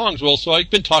these wrongs. Well, so I've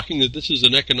been talking that this is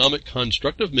an economic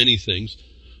construct of many things.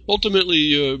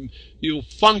 Ultimately, you'll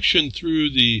function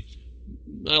through the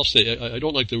I'll say, I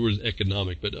don't like the word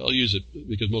economic, but I'll use it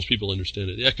because most people understand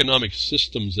it. The economic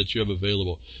systems that you have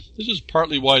available. This is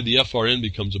partly why the FRN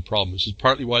becomes a problem. This is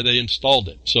partly why they installed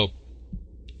it. So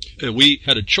we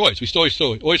had a choice. We still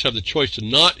always have the choice to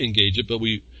not engage it, but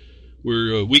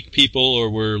we're weak people, or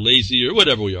we're lazy, or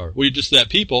whatever we are. We're just that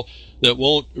people that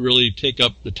won't really take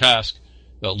up the task,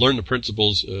 learn the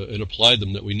principles, and apply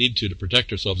them that we need to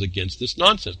protect ourselves against this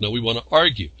nonsense. Now we want to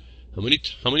argue. How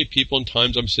many people and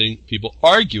times I'm seeing people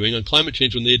arguing on climate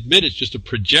change when they admit it's just a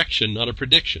projection, not a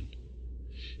prediction.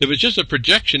 If it's just a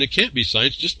projection, it can't be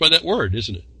science just by that word,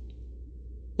 isn't it?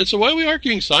 And so why are we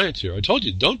arguing science here? I told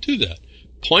you, don't do that.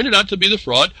 Point it out to be the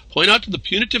fraud, point out to the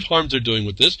punitive harms they're doing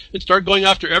with this, and start going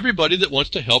after everybody that wants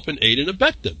to help and aid and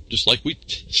abet them, just like we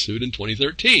sued in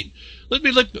 2013. Let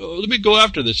me go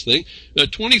after this thing.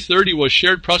 2030 was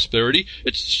shared prosperity.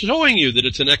 It's showing you that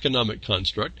it's an economic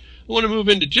construct. I want to move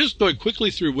into just going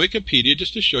quickly through Wikipedia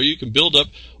just to show you can build up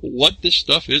what this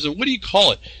stuff is. And what do you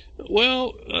call it?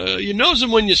 Well, you knows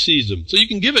them when you sees them. So you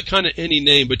can give it kind of any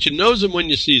name, but you knows them when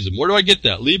you sees them. Where do I get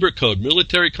that? Libre Code,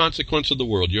 military consequence of the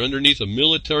world. You're underneath a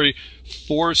military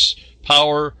force,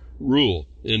 power, rule.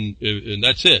 And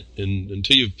that's it. And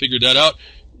until you've figured that out,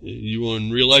 you will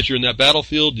realize you're in that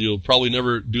battlefield. You'll probably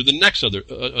never do the next other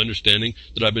understanding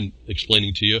that I've been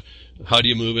explaining to you. How do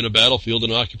you move in a battlefield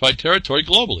in occupied territory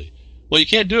globally? Well, you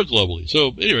can't do it globally. So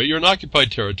anyway, you're in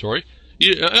occupied territory.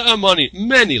 I'm on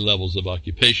many levels of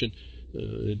occupation.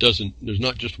 There's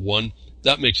not just one.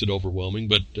 That makes it overwhelming.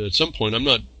 But at some point,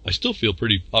 I still feel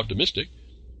pretty optimistic.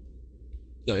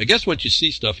 I guess once you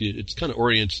see stuff, it kind of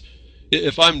orients.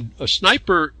 If I'm a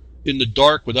sniper in the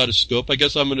dark without a scope, I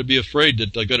guess I'm going to be afraid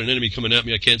that I got an enemy coming at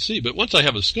me I can't see. But once I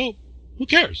have a scope, who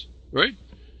cares, right?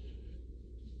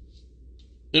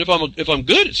 And if I'm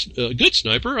good, a good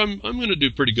sniper, I'm going to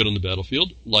do pretty good on the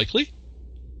battlefield, likely.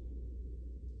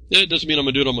 It doesn't mean I'm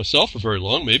going to do it on myself for very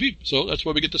long, maybe. So that's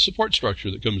why we get the support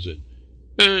structure that comes in.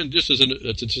 And just it's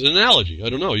an analogy. I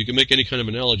don't know. You can make any kind of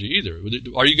analogy either.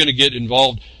 Are you going to get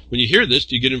involved when you hear this?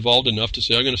 Do you get involved enough to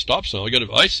say, "I'm going to stop some"?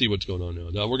 I see what's going on now.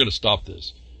 Now we're going to stop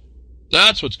this.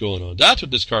 That's what's going on. That's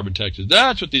what this carbon tax is.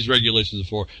 That's what these regulations are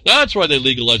for. That's why they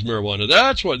legalize marijuana.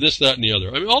 That's why this, that, and the other.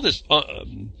 I mean, all this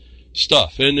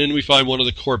stuff. And then we find one of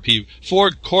the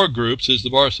four core groups is the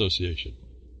Bar Association,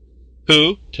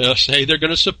 who say they're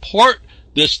going to support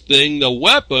this thing, the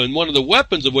weapon, one of the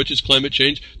weapons of which is climate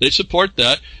change. They support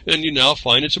that, and you now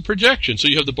find it's a projection. So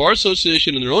you have the Bar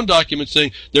Association in their own documents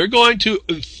saying they're going to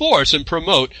enforce and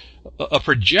promote a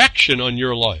projection on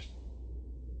your life.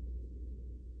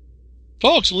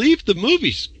 Folks, leave the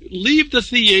movies. Leave the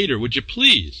theater, would you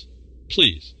please?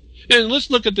 Please. And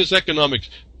let's look at this economic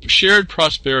shared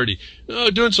prosperity.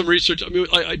 Doing some research. I mean,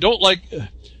 I don't like...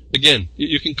 Again,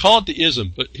 you can call it the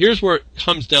ism, but here's where it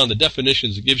comes down, the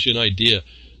definitions. It gives you an idea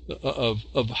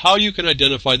of how you can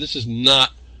identify this is not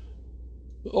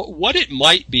what it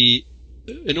might be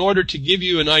in order to give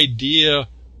you an idea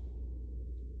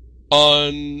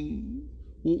on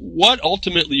what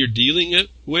ultimately you're dealing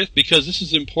with, because this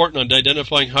is important on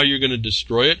identifying how you're going to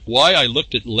destroy it. Why I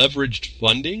looked at leveraged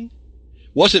funding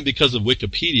wasn't because of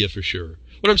Wikipedia for sure.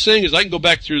 What I'm saying is I can go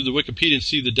back through the Wikipedia and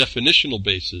see the definitional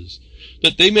bases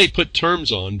that they may put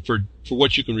terms on for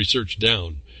what you can research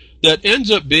down that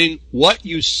ends up being what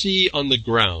you see on the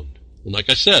ground. And like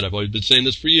I said, I've always been saying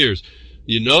this for years.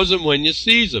 You knows them when you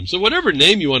sees them. So whatever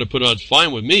name you want to put on is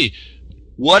fine with me.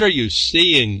 What are you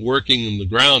seeing working on the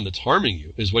ground that's harming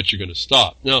you is what you're going to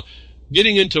stop. Now,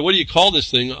 getting into what do you call this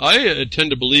thing, I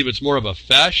tend to believe it's more of a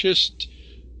fascist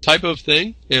type of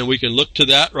thing, and we can look to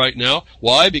that right now.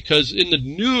 Why? Because in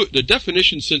the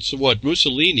definition since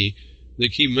Mussolini,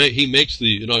 like he makes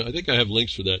the, I think I have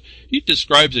links for that. He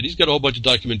describes it. He's got a whole bunch of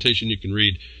documentation you can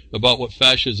read about what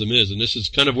fascism is, and this is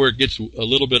kind of where it gets a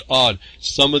little bit odd.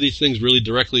 Some of these things really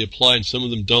directly apply, and some of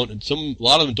them don't, and a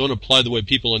lot of them don't apply the way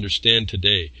people understand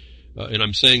today. And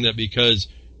I'm saying that because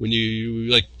when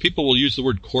people will use the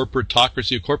word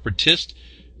corporatocracy, a corporatist,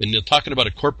 and they're talking about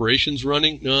a corporation's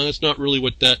running. No, that's not really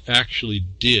what that actually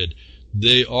did.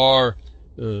 They're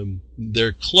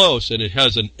close, and it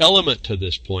has an element to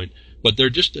this point, but they're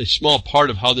just a small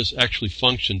part of how this actually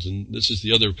functions, and this is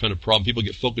the other kind of problem. People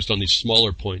get focused on these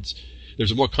smaller points.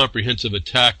 There's a more comprehensive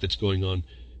attack that's going on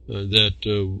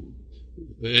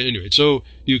anyway, so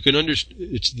you can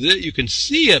you can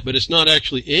see it, but it's not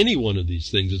actually any one of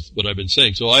these things, is what I've been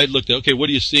saying. So I looked at, okay,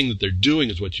 what are you seeing that they're doing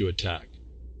is what you attack.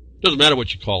 Doesn't matter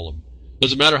what you call them.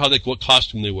 Doesn't matter what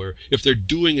costume they wear. If they're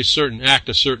doing a certain act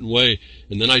a certain way,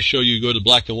 and then I show you go to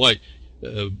black and white,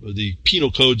 the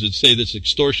penal codes that say this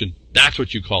extortion, that's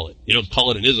what you call it. You don't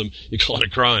call it an ism, you call it a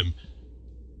crime.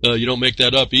 You don't make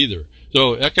that up either.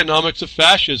 So economics of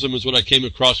fascism is what I came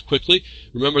across quickly.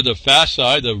 Remember the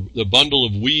FASI, the bundle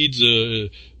of weeds,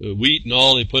 wheat and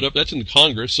all they put up, that's in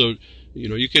Congress. So, you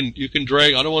know, you can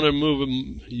drag, I don't want to move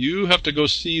them. You have to go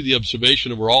see the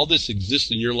observation of where all this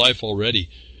exists in your life already.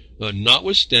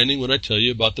 Notwithstanding what I tell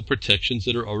you about the protections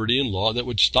that are already in law that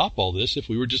would stop all this if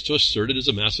we were just to assert it as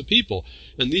a mass of people.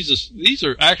 And these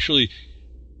are actually,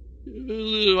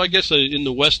 I guess in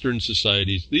the Western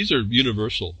societies, these are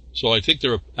universal. So I think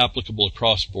they're applicable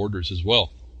across borders as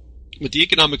well. But the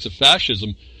economics of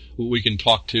fascism, we can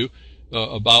talk to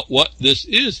about what this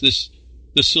is.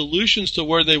 The solutions to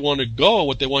where they want to go,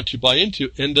 what they want to buy into,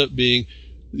 end up being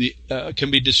can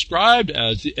be described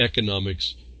as the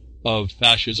economics of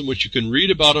fascism, which you can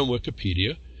read about on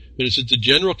Wikipedia. And it's the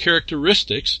general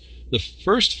characteristics. The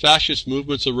first fascist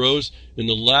movements arose in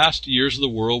the last years of the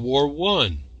World War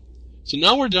I. So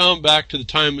now we're down back to the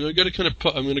time. I'm going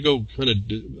to go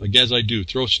as I do,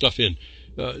 throw stuff in.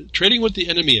 Trading with the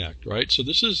Enemy Act, right? So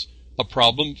this is a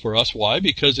problem for us. Why?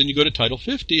 Because then you go to Title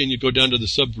 50 and you go down to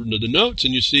the notes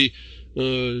and you see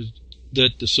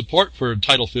that the support for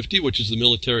Title 50, which is the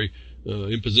military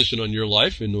imposition on your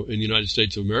life in the United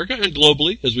States of America and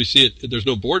globally, as we see it, there's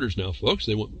no borders now, folks.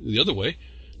 They want the other way.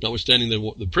 Notwithstanding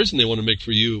the prison they want to make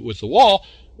for you with the wall,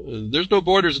 there's no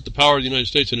borders at the power of the United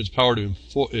States and its power to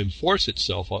impose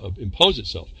itself.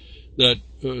 That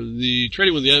the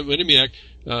Trading with the Enemy Act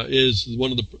is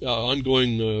one of the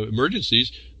ongoing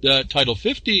emergencies that Title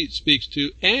 50 speaks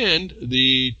to, and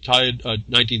the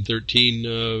 1913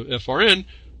 FRN,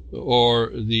 or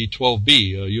the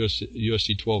 12B,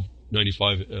 USC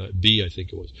 1295B, I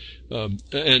think it was.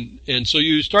 And so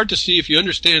you start to see, if you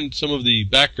understand some of the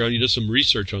background, you do some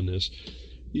research on this.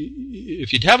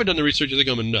 If you haven't done the research, you think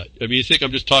I'm a nut. I mean, you think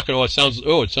I'm just talking,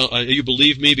 you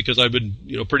believe me because I've been,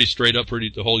 pretty straight up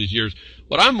the whole these years.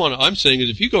 What I'm saying is,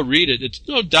 if you go read it, it's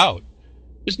no doubt.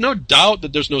 It's no doubt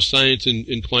that there's no science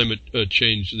in climate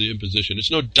change, the imposition.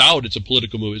 It's no doubt it's a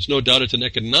political movement. It's no doubt it's an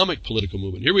economic political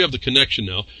movement. Here we have the connection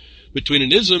now between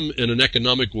an ism and an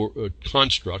economic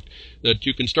construct that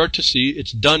you can start to see.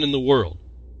 It's done in the world.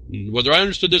 Whether I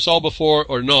understood this all before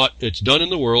or not, it's done in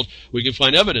the world. We can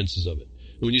find evidences of it.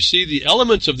 And when you see the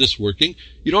elements of this working,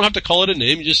 you don't have to call it a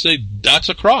name. You just say, that's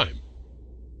a crime.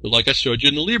 Like I showed you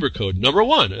in the Lieber Code. Number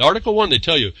 1, Article 1, they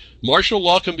tell you, martial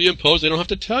law can be imposed. They don't have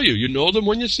to tell you. You know them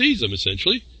when you see them,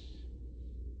 essentially.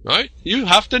 Right? You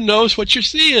have to know what you're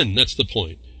seeing. That's the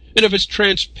point. And if it's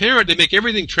transparent, they make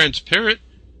everything transparent.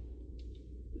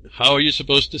 How are you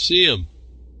supposed to see them?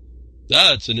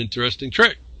 That's an interesting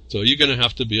trick. So you're going to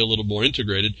have to be a little more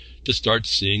integrated to start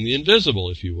seeing the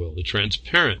invisible, if you will, the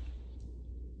transparent.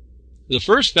 The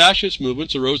first fascist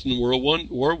movements arose in World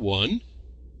War I.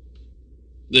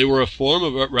 They were a form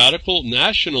of radical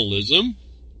nationalism.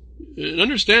 And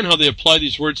understand how they apply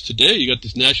these words today. You got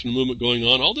this national movement going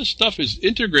on. All this stuff is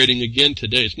integrating again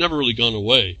today. It's never really gone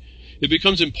away. It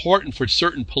becomes important for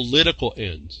certain political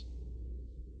ends.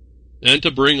 And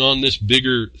to bring on this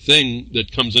bigger thing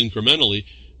that comes incrementally.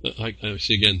 I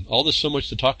see again, all this so much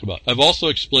to talk about. I've also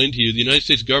explained to you the United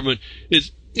States government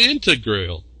is integrated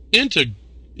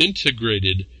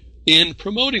in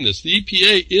promoting this. The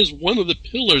EPA is one of the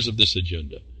pillars of this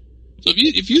agenda. So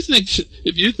if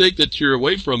you think that you're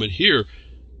away from it here,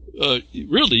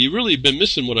 you've really been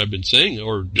missing what I've been saying,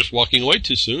 or just walking away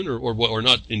too soon, or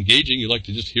not engaging. You like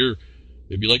to just hear,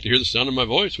 maybe you like to hear the sound of my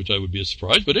voice, which I would be a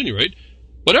surprise. But at any rate,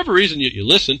 whatever reason you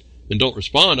listen and don't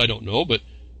respond, I don't know, but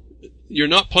you're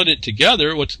not putting it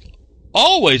together. What's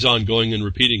always ongoing and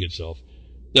repeating itself,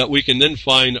 that we can then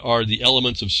find are the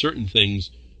elements of certain things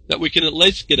that we can at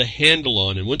least get a handle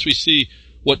on. And once we see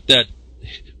what that,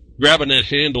 grabbing that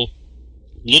handle,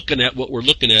 looking at what we're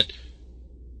looking at,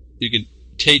 you can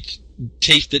taste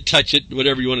it, touch it,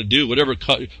 whatever you want to do, whatever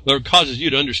causes you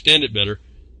to understand it better.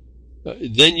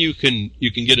 Then you can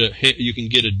get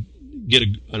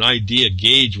an idea,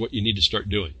 gauge what you need to start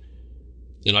doing.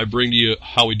 And I bring to you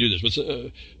how we do this.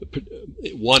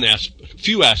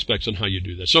 Few aspects on how you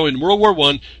do that. So in World War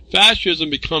I, fascism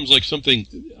becomes like something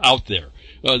out there.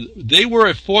 They were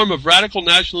a form of radical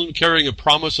nationalism carrying a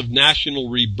promise of national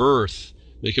rebirth.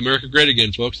 Make America great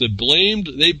again, folks. They blamed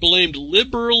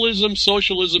liberalism,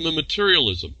 socialism, and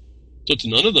materialism. So it's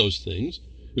none of those things.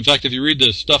 In fact, if you read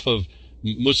the stuff of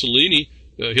Mussolini,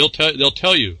 they'll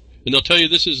tell you. And they'll tell you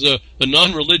this is a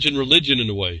non-religion religion in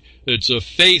a way. It's a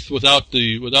faith without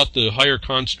the higher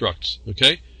constructs.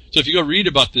 Okay? So if you go read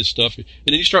about this stuff, and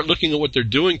then you start looking at what they're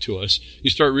doing to us, you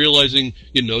start realizing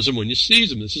you know them when you see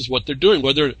them. This is what they're doing.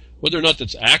 Whether or not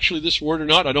that's actually this word or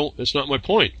not, it's not my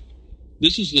point.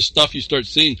 This is the stuff you start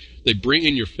seeing they bring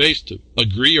in your face to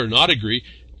agree or not agree,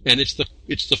 And it's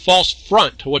the false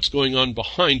front to what's going on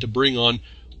behind to bring on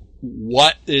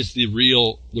what is the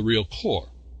real core.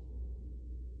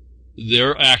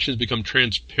 Their actions become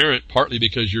transparent partly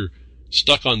because you're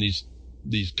stuck on these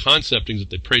conceptings that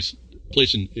they place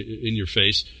in your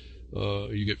face.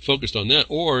 You get focused on that,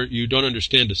 or you don't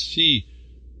understand to see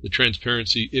the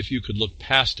transparency if you could look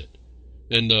past it.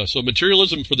 And so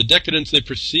materialism for the decadence they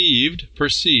perceived,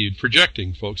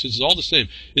 projecting, folks, this is all the same.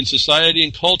 In society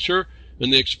and culture,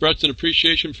 and they expressed an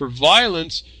appreciation for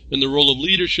violence and the role of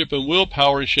leadership and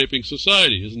willpower in shaping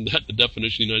society. Isn't that the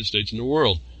definition of the United States and the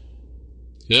world?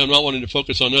 Yeah, I'm not wanting to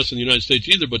focus on us in the United States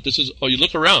either, but this is, you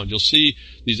look around, you'll see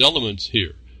these elements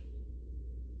here.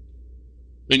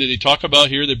 I mean, they talk about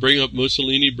here, they bring up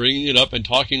Mussolini, bringing it up and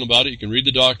talking about it. You can read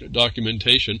the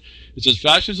documentation. It says,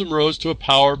 fascism rose to a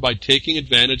power by taking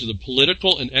advantage of the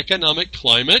political and economic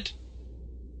climate.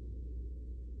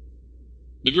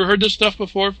 Have you ever heard this stuff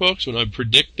before, folks? When I'm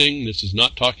predicting, this is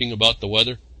not talking about the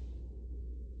weather.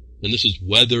 And this is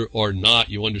whether or not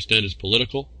you understand it's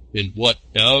political in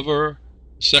whatever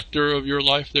sector of your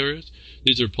life there is.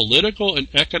 These are political and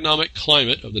economic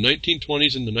climate of the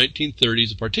 1920s and the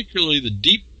 1930s, particularly the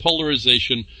deep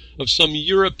polarization of some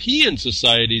European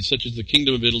societies such as the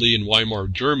Kingdom of Italy and Weimar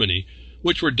Germany,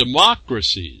 which were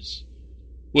democracies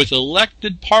with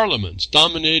elected parliaments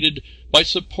dominated by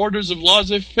supporters of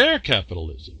laissez-faire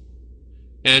capitalism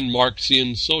and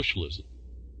Marxian socialism,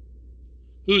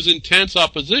 whose intense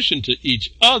opposition to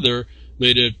each other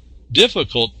made it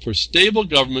difficult for stable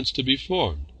governments to be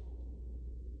formed.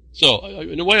 So,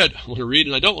 in a way, I want to read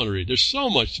and I don't want to read. There's so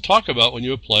much to talk about when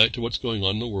you apply it to what's going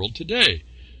on in the world today.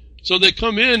 So they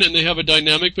come in and they have a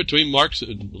dynamic between Marx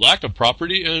and lack of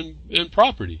property and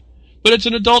property. But it's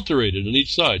an adulterated on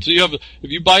each side. So you have,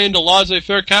 if you buy into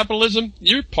laissez-faire capitalism,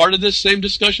 you're part of this same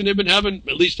discussion they've been having,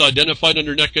 at least identified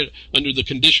under the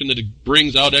condition that it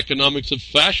brings out economics of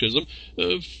fascism.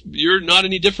 You're not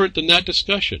any different than that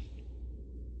discussion.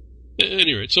 At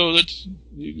any rate, so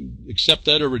you can accept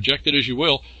that or reject it as you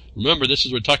will. Remember,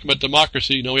 we're talking about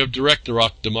democracy. Now we have direct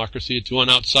democracy. It's going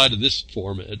outside of this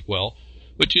form as well.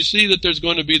 But you see that there's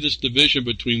going to be this division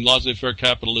between laissez-faire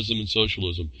capitalism and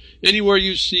socialism. Anywhere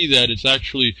you see that, it's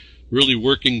actually really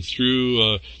working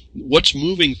through, what's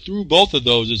moving through both of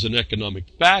those is an economic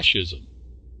fascism.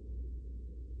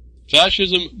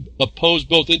 Fascism opposed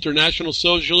both international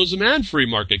socialism and free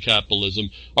market capitalism,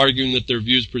 arguing that their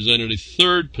views presented a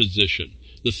third position.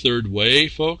 The third way,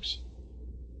 folks?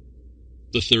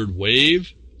 The third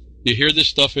wave? You hear this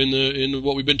stuff in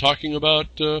what we've been talking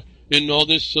about in all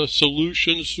this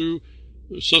solutions through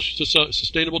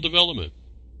sustainable development.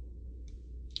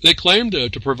 They claim to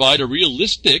provide a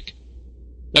realistic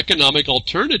economic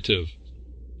alternative.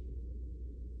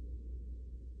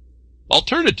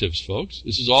 Alternatives, folks.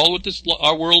 This is all what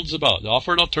our world's about.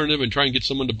 Offer an alternative and try and get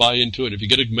someone to buy into it. If you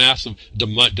get a massive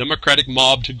democratic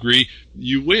mob to agree,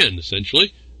 you win,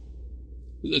 essentially.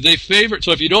 They favor,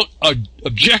 so if you don't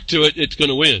object to it, it's going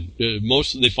to win.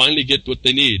 They finally get what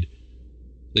they need.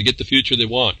 They get the future they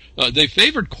want. They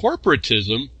favored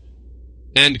corporatism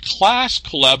and class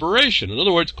collaboration. In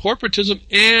other words, corporatism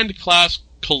and class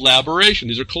collaboration.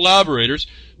 These are collaborators.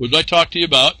 What did I talk to you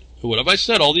about? What have I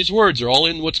said? All these words are all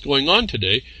in what's going on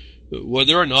today.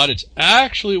 Whether or not it's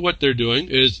actually what they're doing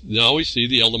is, now we see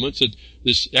the elements that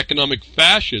this economic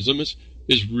fascism is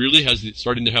really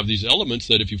starting to have these elements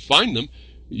that if you find them,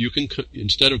 you can,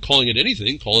 instead of calling it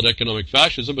anything, call it economic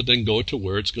fascism, but then go to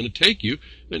where it's going to take you,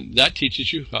 and that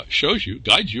teaches you, shows you,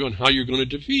 guides you on how you're going to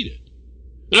defeat it.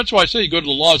 And that's why I say you go to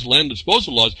the laws, land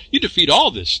disposal laws, you defeat all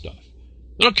this stuff.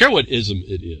 I don't care what ism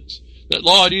it is. That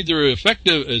law is either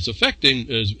is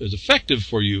effective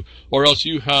for you, or else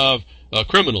you have a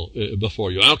criminal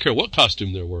before you. I don't care what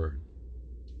costume they're wearing.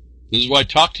 This is why I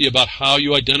talk to you about how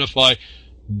you identify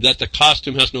that the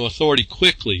costume has no authority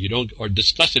quickly. You don't or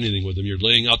discuss anything with them. You're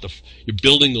laying out you're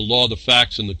building the law, the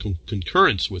facts, and the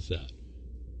concurrence with that.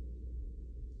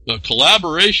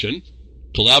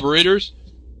 Collaborators,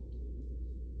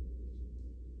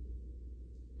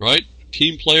 right?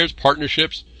 Team players,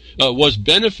 partnerships, was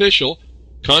beneficial,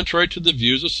 contrary to the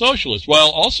views of socialists, while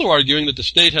also arguing that the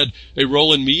state had a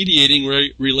role in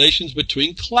mediating relations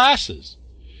between classes.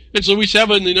 And so we have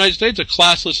in the United States a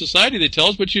classless society, they tell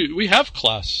us, but we have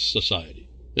class society.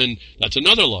 And that's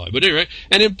another lie. But anyway,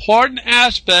 an important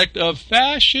aspect of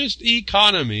fascist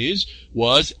economies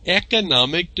was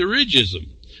economic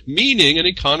dirigism, meaning an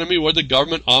economy where the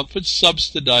government often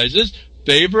subsidizes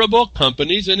favorable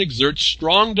companies and exerts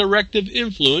strong directive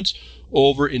influence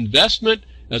over investment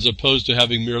as opposed to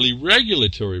having merely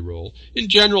regulatory role. In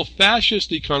general,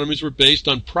 fascist economies were based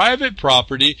on private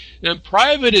property and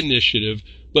private initiative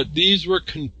but these were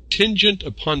contingent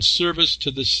upon service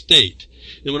to the state.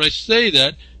 And when I say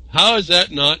that, how is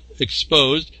that not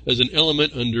exposed as an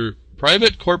element under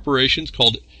private corporations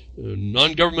called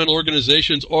non-governmental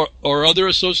organizations or other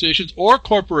associations or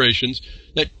corporations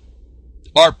that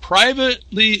are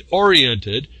privately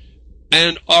oriented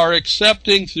and are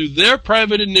accepting through their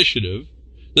private initiative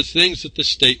the things that the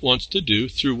state wants to do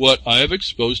through what I have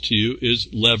exposed to you is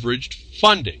leveraged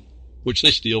funding, which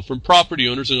they steal from property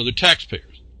owners and other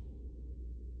taxpayers.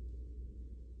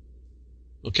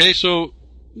 Okay, so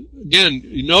again,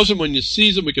 you know them when you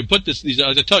see them. We can put these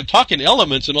as I talk in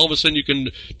elements, and all of a sudden you can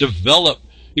develop.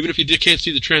 Even if you can't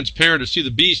see the transparent or see the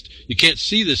beast, you can't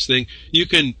see this thing. You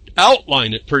can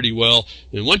outline it pretty well,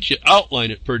 and once you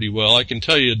outline it pretty well, I can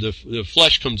tell you the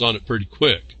flesh comes on it pretty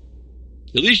quick.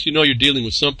 At least you know you're dealing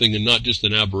with something and not just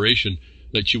an aberration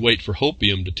that you wait for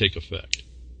hopium to take effect.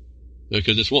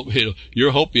 Because this won't,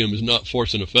 your hopium is not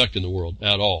force and effect in the world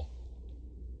at all.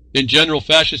 In general,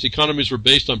 fascist economies were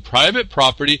based on private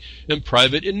property and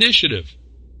private initiative.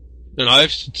 And I'm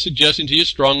suggesting to you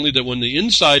strongly that when the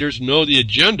insiders know the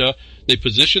agenda, they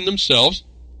position themselves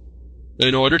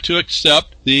in order to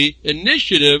accept the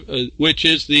initiative, which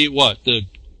is the what? The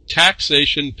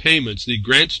taxation payments, the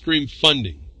grant stream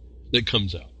funding that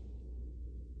comes out.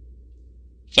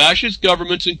 Fascist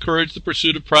governments encouraged the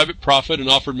pursuit of private profit and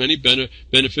offered many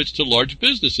benefits to large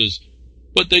businesses,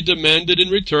 but they demanded in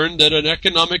return that an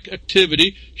economic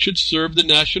activity should serve the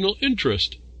national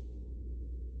interest.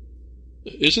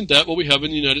 Isn't that what we have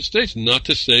in the United States? Not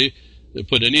to say,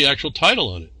 put any actual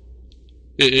title on it.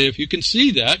 If you can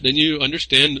see that, then you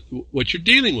understand what you're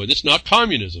dealing with. It's not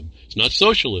communism. It's not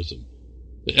socialism.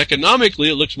 Economically,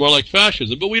 it looks more like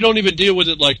fascism, but we don't even deal with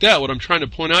it like that. What I'm trying to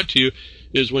point out to you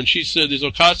is when she said, this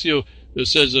Ocasio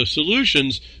says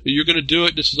solutions, you're going to do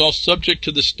it, this is all subject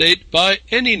to the state by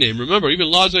any name. Remember,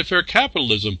 even laissez-faire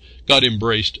capitalism got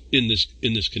embraced in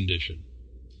this condition.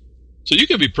 So you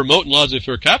could be promoting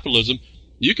laissez-faire capitalism.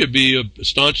 You could be a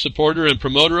staunch supporter and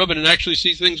promoter of it and actually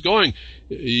see things going.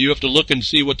 You have to look and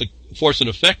see what the force and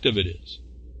effect of it is.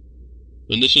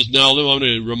 And this is now, I'm going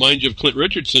to remind you of Clint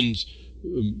Richardson's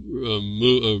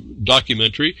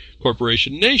documentary,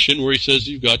 Corporation Nation, where he says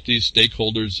you've got these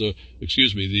stakeholders,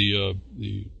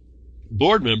 the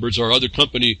board members are other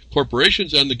company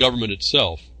corporations and the government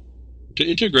itself to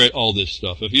integrate all this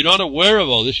stuff. If you're not aware of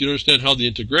all this, you don't understand how the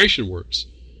integration works.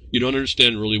 You don't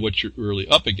understand really what you're really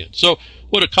up against. So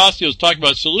what Ocasio is talking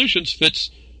about, solutions,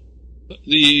 fits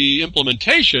the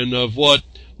implementation of what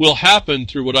will happen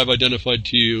through what I've identified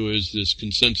to you as this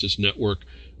consensus network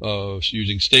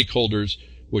using stakeholders,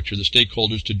 which are the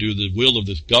stakeholders to do the will of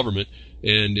this government,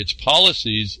 and its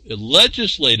policies, the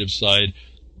legislative side,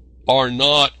 are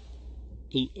not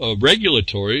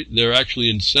regulatory. They're actually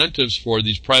incentives for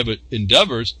these private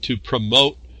endeavors to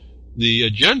promote the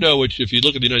agenda, which if you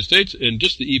look at the United States and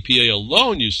just the EPA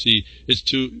alone, you see is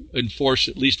to enforce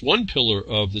at least one pillar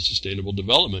of the sustainable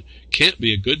development. Can't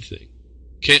be a good thing.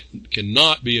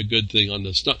 Cannot be a good thing on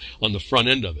the front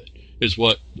end of it, is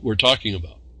what we're talking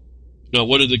about. Now,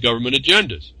 what are the government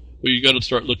agendas? Well, you got to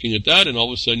start looking at that, and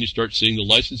all of a sudden you start seeing the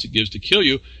license it gives to kill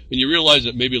you, and you realize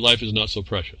that maybe life is not so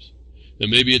precious. And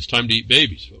maybe it's time to eat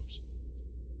babies, folks.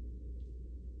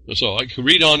 So I can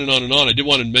read on and on and on. I did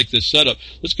want to make this setup.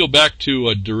 Let's go back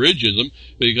to dirigism,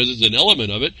 because it's an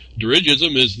element of it.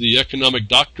 Dirigism is the economic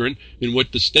doctrine in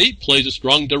which the state plays a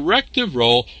strong directive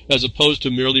role as opposed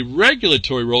to merely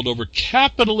regulatory role over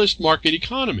capitalist market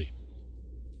economy.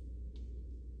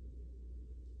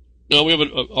 Now, we have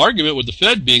an argument with the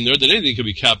Fed being there that anything can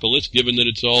be capitalist, given that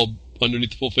it's all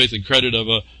underneath the full faith and credit of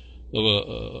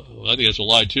I think that's a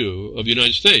lie too, of the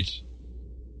United States.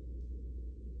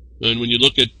 And when you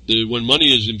look at when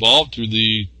money is involved through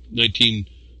the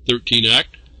 1913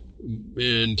 Act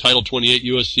in Title 28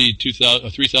 U.S.C.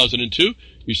 3002,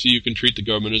 you see you can treat the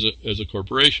government as a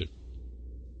corporation.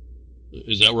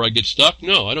 Is that where I get stuck?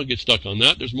 No, I don't get stuck on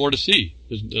that. There's more to see.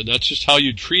 That's just how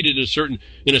you treat it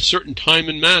in a certain time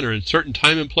and manner, in a certain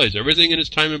time and place. Everything in its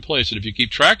time and place. And if you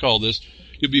keep track of all this,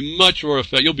 you'll be much more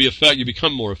effective. You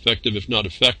become more effective, if not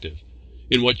effective,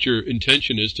 in what your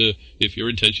intention is to. If your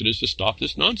intention is to stop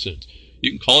this nonsense,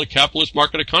 you can call it capitalist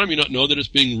market economy, not know that it's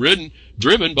being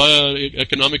driven by an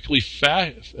economic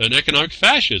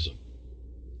fascism.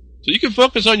 So you can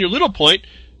focus on your little point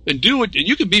and do it, and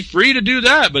you can be free to do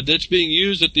that, but that's being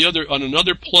used on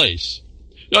another place.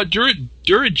 Now,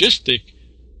 juridiste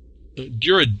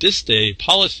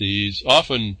policies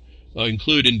often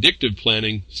include indicative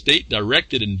planning,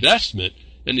 state-directed investment,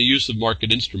 and the use of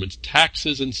market instruments,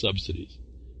 taxes, and subsidies.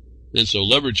 And so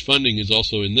leverage funding is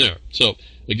also in there. So,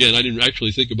 again, I didn't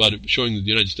actually think about it showing that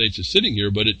the United States is sitting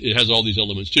here, but it has all these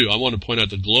elements too. I want to point out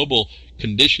the global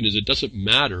condition is it doesn't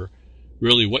matter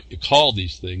really what you call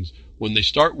these things. When they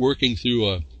start working through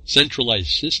a centralized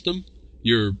system,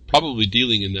 you're probably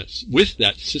dealing with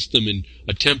that system in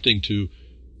attempting to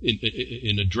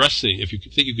in addressing, if you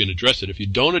think you can address it. If you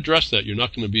don't address that, you're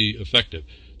not going to be effective.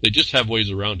 They just have ways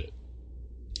around it.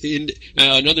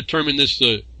 Another term in this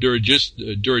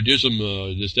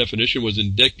Duragism, this definition was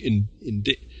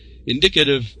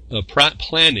indicative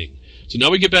planning. So now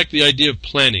we get back to the idea of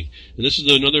planning. And this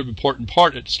is another important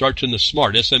part. It starts in the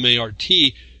SMART,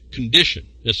 S-M-A-R-T, condition.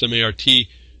 S-M-A-R-T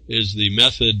is the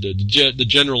method, the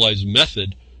generalized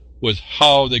method with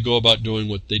how they go about doing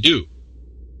what they do.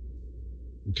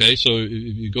 Okay, so if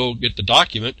you go get the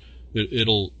document,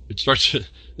 it starts to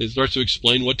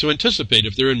explain what to anticipate.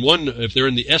 If they're in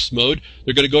the S mode,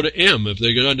 they're going to go to M. If they're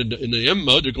in the M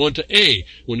mode, they're going to A.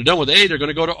 When they're done with A, they're going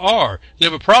to go to R. If they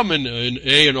have a problem in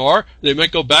A and R, they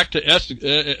might go back to S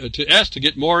to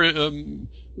get more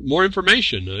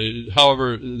information,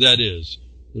 however that is.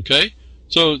 Okay.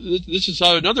 So this is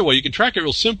another way you can track it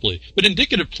real simply. But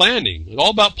indicative planning, all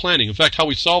about planning. In fact, how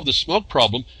we solved the smoke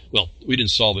problem, well, we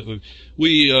didn't solve it.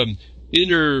 We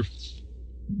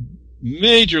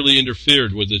majorly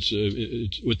interfered with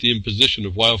with the imposition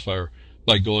of wildfire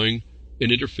by going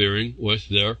and interfering with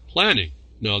their planning.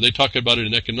 Now, they talk about it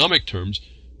in economic terms.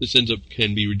 This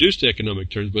can be reduced to economic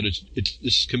terms, but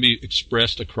this can be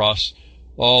expressed across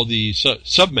all the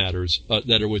submatters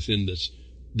that are within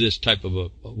this type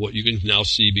of what you can now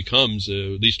see becomes,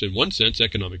 at least in one sense,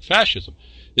 economic fascism.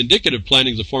 Indicative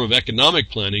planning is a form of economic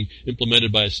planning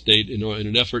implemented by a state in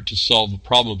an effort to solve the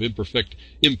problem of imperfect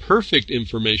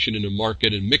information in a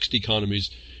market and mixed economies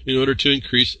in order to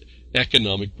increase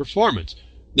economic performance.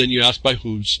 Then you ask by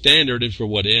whose standard and for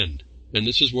what end. And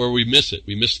this is where we miss it.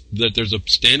 We miss that there's a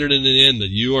standard and an end that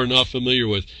you are not familiar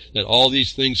with, that all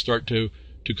these things start to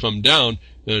come down,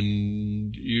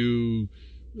 and again,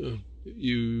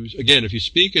 if you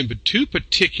speak in too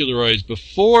particularized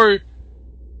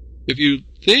if you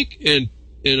think and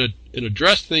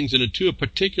address things in a too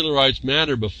particularized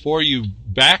manner before you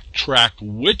backtrack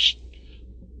which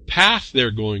path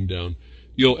they're going down,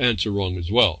 you'll answer wrong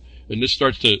as well. And this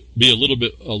starts to be a little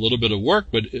bit of work,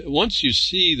 but once you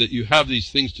see that you have these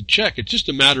things to check, it's just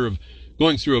a matter of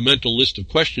going through a mental list of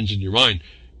questions in your mind.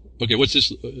 Okay, what's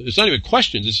this? It's not even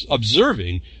questions, it's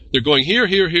observing. They're going here,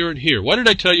 here, here, and here. What did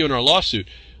I tell you in our lawsuit?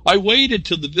 I waited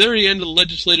till the very end of the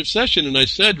legislative session, and I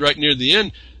said right near the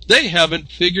end, they haven't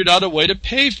figured out a way to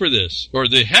pay for this. Or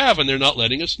they have, and they're not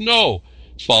letting us know.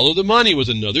 Follow the money was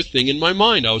another thing in my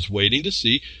mind. I was waiting to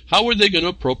see how were they going to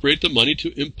appropriate the money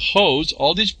to impose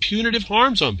all these punitive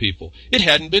harms on people. It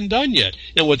hadn't been done yet.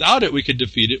 And without it, we could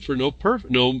defeat it for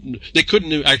they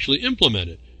couldn't actually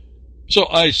implement it. So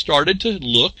I started to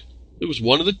look. It was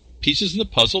one of the pieces of the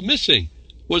puzzle missing,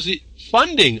 was the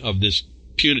funding of this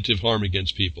punitive harm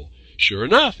against people. Sure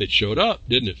enough, it showed up,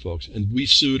 didn't it, folks? And we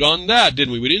sued on that,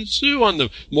 didn't we? We didn't sue on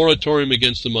the moratorium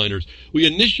against the miners. We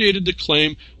initiated the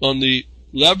claim on the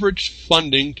leveraged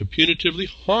funding to punitively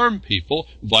harm people,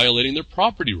 violating their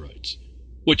property rights,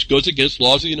 which goes against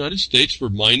laws of the United States for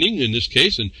mining, in this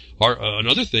case, and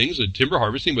other things, and timber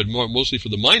harvesting, but mostly for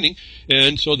the mining.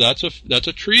 And so that's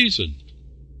a treason.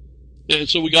 And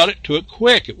so we got to it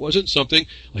quick. It wasn't something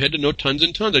I had to know tons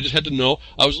and tons. I just had to know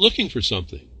I was looking for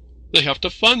something. They have to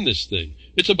fund this thing.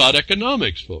 It's about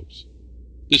economics, folks.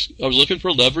 I was looking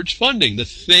for leverage funding. The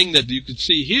thing that you can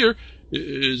see here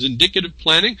is indicative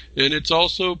planning, and it's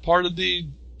also part of the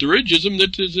dirigism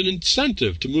that is an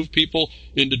incentive to move people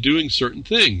into doing certain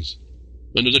things.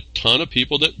 And there's a ton of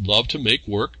people that love to make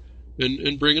work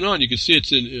and bring it on. You can see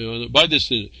it's by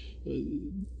this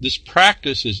this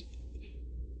practice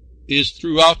is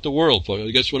throughout the world.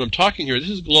 I guess when I'm talking here, this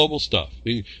is global stuff. I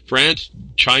mean, France,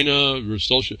 China,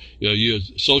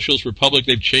 Socialist Republic,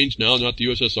 they've changed now, not the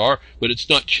USSR, but it's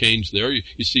not changed there.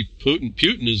 You see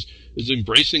Putin is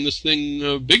embracing this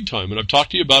thing big time. And I've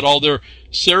talked to you about all their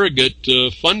surrogate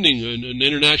funding and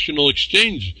international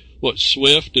exchange,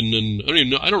 SWIFT,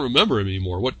 and I don't remember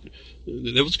anymore.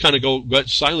 That was kind of got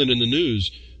silent in the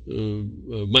news.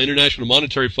 My International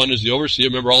Monetary Fund is the overseer.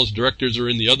 Remember, all his directors are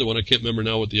in the other one. I can't remember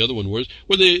now what the other one was.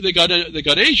 Where they got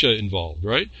Asia involved,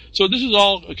 right? So this is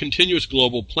all a continuous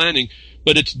global planning,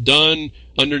 but it's done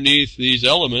underneath these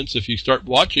elements. If you start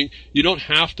watching, you don't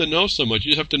have to know so much.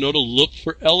 You just have to know to look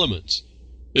for elements.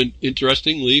 And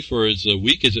interestingly, for as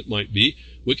weak as it might be,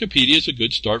 Wikipedia is a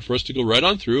good start for us to go right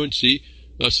on through and see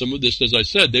some of this. As I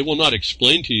said, they will not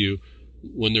explain to you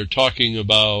when they're talking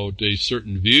about a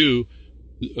certain view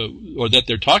or that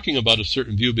they're talking about a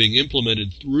certain view being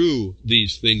implemented through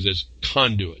these things as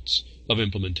conduits of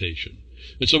implementation.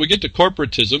 And so we get to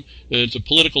corporatism, and it's a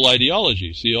political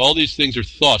ideology. See, all these things are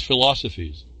thoughts,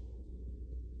 philosophies.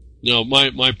 Now,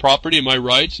 my property and my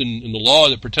rights and the law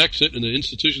that protects it and the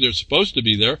institutions that are supposed to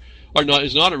be there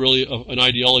is not really an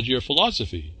ideology or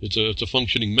philosophy. It's a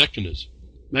functioning mechanism.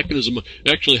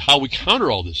 Actually how we counter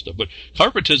all this stuff. But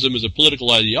corporatism is a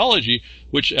political ideology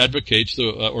which advocates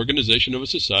the organization of a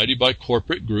society by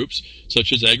corporate groups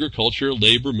such as agriculture,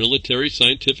 labor, military,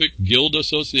 scientific, guild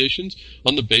associations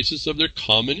on the basis of their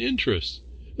common interests.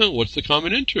 Now, what's the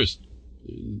common interest?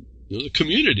 The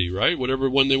community, right? Whatever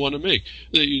one they want to make.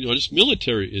 This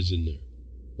military is in there.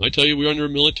 I tell you, we're under a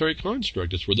military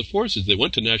construct. It's where the forces. They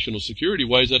went to national security.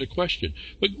 Why is that a question?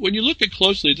 But when you look at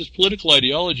closely, this political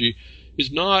ideology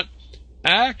is not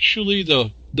actually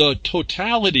the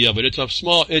totality of it.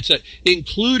 It's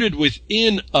included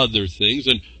within other things,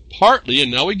 and partly, and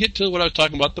now we get to what I was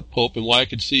talking about, the Pope, and why I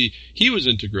could see he was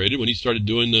integrated when he started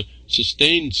doing the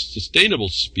sustainable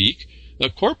speak.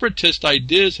 Corporatist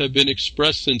ideas have been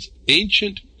expressed since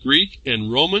ancient Greek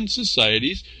and Roman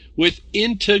societies with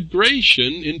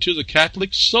integration into the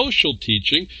Catholic social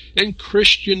teaching and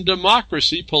Christian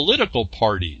democracy political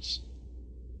parties.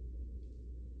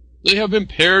 They have been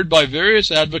paired by various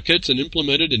advocates and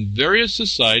implemented in various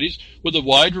societies with a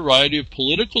wide variety of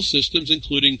political systems,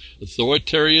 including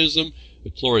authoritarianism,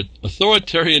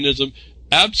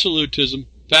 absolutism,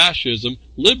 fascism,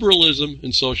 liberalism,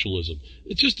 and socialism.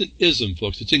 It's just an ism,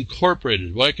 folks. It's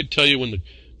incorporated. Well, I could tell you when the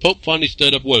Pope finally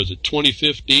stood up,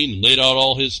 2015, and laid out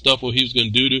all his stuff, what he was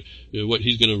going to do to, what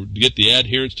he's going to get the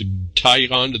adherents to tie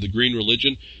on to the green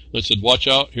religion. I said, watch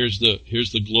out, here's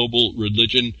the global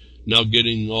religion now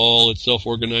getting all itself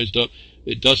organized up.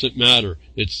 It doesn't matter.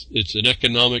 It's an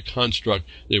economic construct.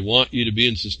 They want you to be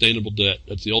in sustainable debt.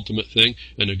 That's the ultimate thing,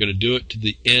 and they're going to do it to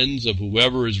the ends of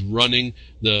whoever is running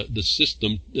the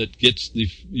system that gets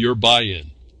your buy-in.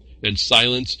 And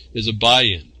silence is a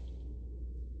buy-in.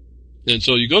 And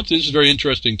so you go through, this is very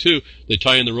interesting too, they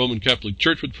tie in the Roman Catholic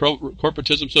Church with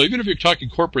corporatism. So even if you're talking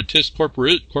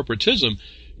corporatism,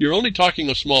 you're only talking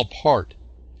a small part.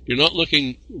 You're not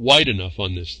looking wide enough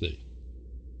on this thing.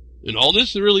 And all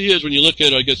this really is, when you look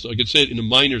at it, I guess I could say it in a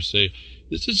minor say,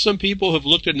 this is some people have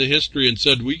looked at the history and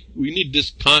said, we need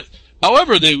this,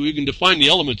 however we can define the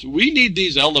elements, we need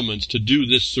these elements to do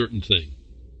this certain thing.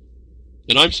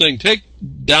 And I'm saying take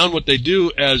down what they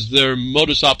do as their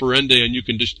modus operandi, and you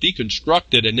can just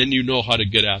deconstruct it, and then you know how to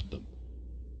get at them.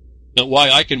 Now,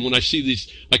 when I see these,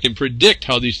 I can predict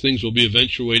how these things will be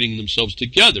eventuating themselves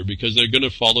together, because they're going to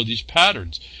follow these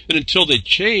patterns. And until they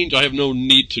change, I have no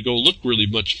need to go look really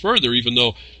much further, even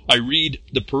though I read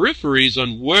the peripheries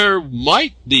on where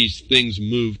might these things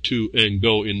move to and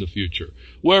go in the future.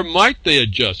 Where might they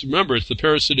adjust? Remember, it's the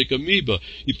parasitic amoeba.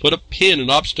 You put a pin, an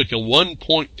obstacle,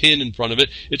 1-point pin in front of it,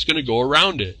 it's going to go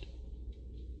around it.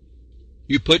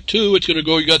 You put 2, it's going to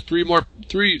go, you got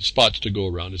 3 spots to go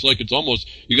around. It's like it's almost,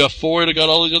 you got 4, it got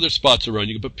all these other spots around.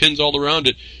 You can put pins all around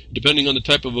it. Depending on the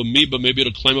type of amoeba, maybe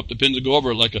it'll climb up the pins and go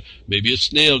over it like maybe a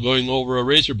snail going over a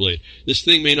razor blade. This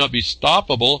thing may not be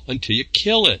stoppable until you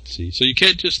kill it, see? So you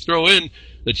can't just throw in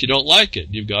that you don't like it.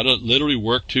 You've got to literally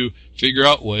work to figure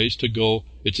out ways to go.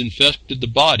 It's infected the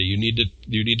body. You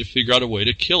need to figure out a way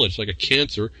to kill it. It's like a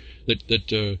cancer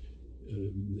that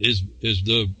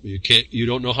you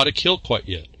don't know how to kill quite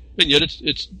yet, and yet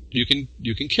you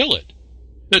can kill it.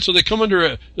 And so they come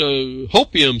under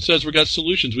hopium says we got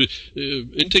solutions. We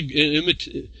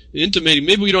intimating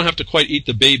maybe we don't have to quite eat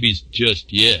the babies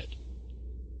just yet.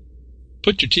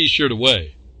 Put your T-shirt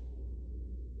away.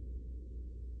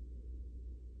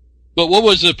 But what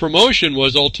was the promotion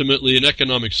was ultimately an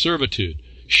economic servitude.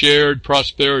 Shared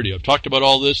prosperity. I've talked about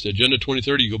all this, Agenda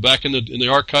 2030. You go back in the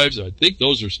archives. I think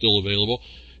those are still available.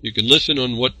 You can listen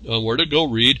on where to go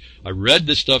read. I read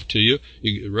this stuff to you.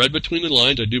 You read between the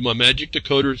lines. I do my magic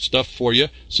decoder stuff for you,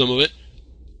 some of it.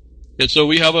 And so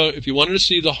we have if you wanted to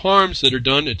see the harms that are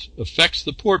done, it affects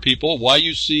the poor people. Why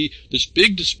you see this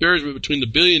big disparagement between the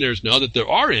billionaires now, that there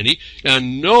are any,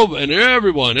 and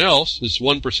everyone else, this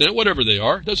 1%, whatever they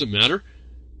are, doesn't matter.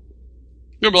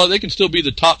 Remember, they can still be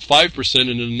the top 5%. In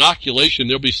an inoculation,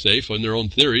 they'll be safe on their own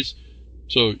theories.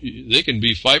 So they can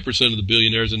be 5% of the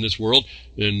billionaires in this world,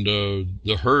 and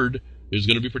the herd is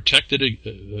going to be protected,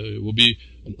 will be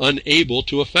unable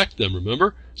to affect them,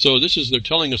 remember? So they're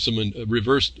telling us some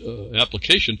reversed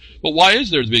application. But why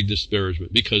is there a big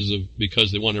disparagement?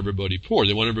 Because they want everybody poor.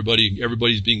 They want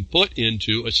everybody's being put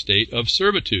into a state of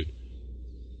servitude.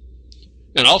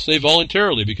 And I'll say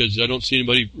voluntarily, because I don't see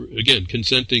anybody, again,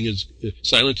 consenting is,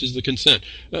 silence is the consent.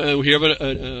 We have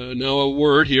now a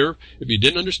word here. If you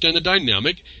didn't understand the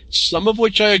dynamic, some of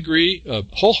which I agree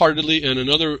wholeheartedly, and in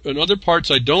other parts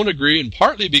I don't agree, and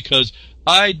partly because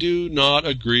I do not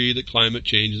agree that climate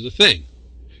change is a thing.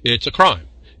 It's a crime.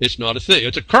 It's not a thing.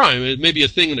 It's a crime. It may be a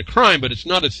thing and a crime, but it's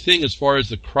not a thing as far as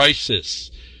the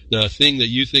crisis, the thing that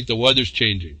you think the weather's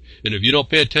changing. And if you don't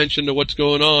pay attention to what's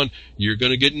going on, you're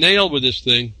going to get nailed with this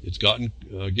thing. It's gotten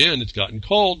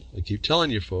cold. I keep telling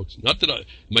you, folks. Not that am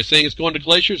I saying it's going to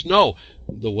glaciers? No.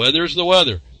 The weather's the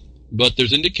weather. But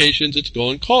there's indications it's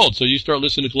going cold. So you start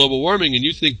listening to global warming and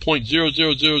you think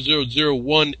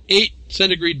 0.000018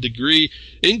 centigrade degree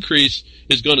increase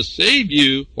is going to save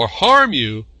you or harm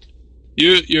you.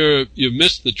 You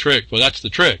missed the trick. Well, that's the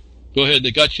trick. Go ahead.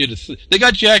 They got you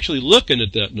actually looking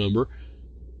at that number.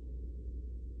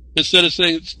 Instead of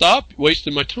saying, stop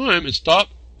wasting my time and stop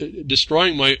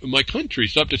destroying my country,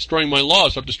 stop destroying my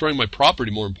laws, stop destroying my property,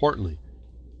 more importantly.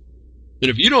 And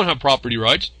if you don't have property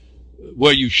rights,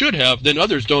 well, you should have, then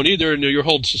others don't either, and your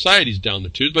whole society's down the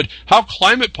tubes. But how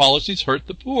climate policies hurt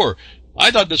the poor.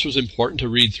 I thought this was important to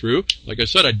read through. Like I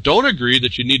said, I don't agree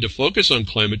that you need to focus on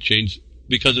climate change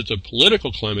because it's a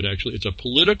political climate, actually. It's a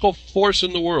political force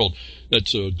in the world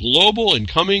that's global and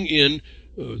coming in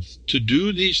to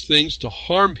do these things to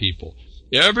harm people.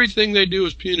 Everything they do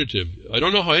is punitive. I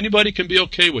don't know how anybody can be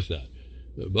okay with that.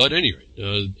 But anyway,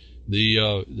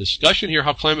 the discussion here,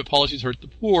 how climate policies hurt the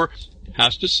poor,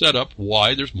 has to set up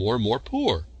why there's more and more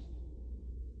poor.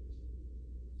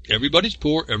 Everybody's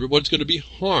poor. Everyone's going to be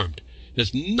harmed. It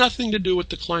has nothing to do with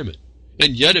the climate.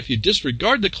 And yet, if you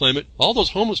disregard the climate, all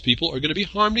those homeless people are going to be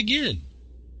harmed again.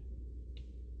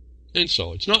 And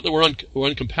so, it's not that we're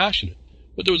uncompassionate.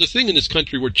 But there was a thing in this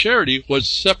country where charity was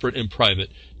separate and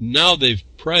private. Now they've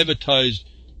publicized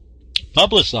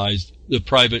the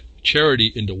private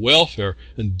charity into welfare,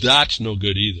 and that's no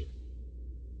good either.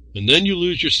 And then you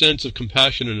lose your sense of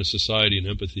compassion in a society and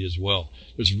empathy as well.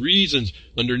 There's reasons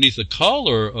underneath the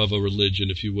collar of a religion,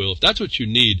 if you will, if that's what you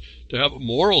need, to have a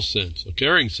moral sense, a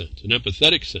caring sense, an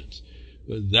empathetic sense.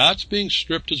 That's being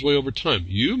stripped its way over time.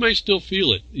 You may still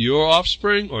feel it. Your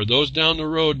offspring or those down the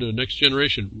road, the next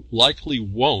generation, likely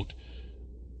won't,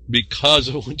 because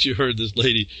of what you heard this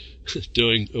lady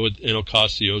doing with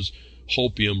Ocasio's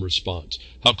hopium response.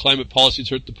 How climate policies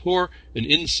hurt the poor, an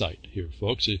insight here,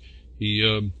 folks.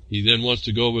 He then wants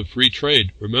to go with free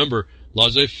trade. Remember,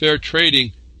 laissez-faire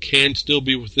trading can still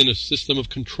be within a system of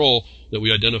control that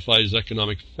we identify as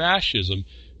economic fascism.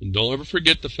 And don't ever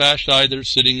forget the fasci that are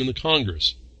sitting in the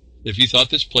Congress. If you thought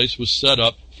this place was set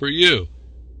up for you,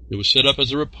 it was set up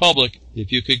as a republic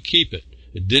if you could keep it.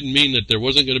 It didn't mean that there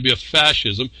wasn't going to be a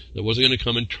fascism that wasn't going to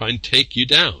come and try and take you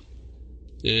down.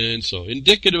 And so,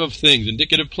 indicative of things,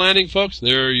 indicative planning, folks,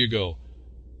 there you go.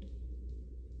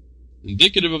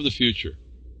 Indicative of the future.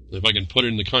 If I can put it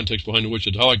in the context behind which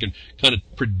it's how I can kind of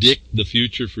predict the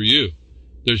future for you.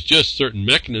 There's just certain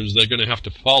mechanisms they're going to have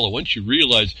to follow. Once you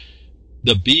realize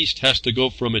the beast has to go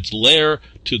from its lair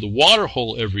to the water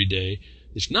hole every day,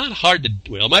 it's not hard to,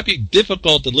 well, it might be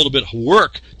difficult, a little bit of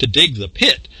work to dig the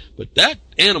pit, but that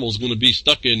animal's going to be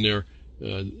stuck in there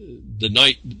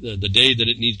the day that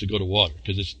it needs to go to water,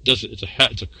 because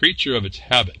it's a creature of its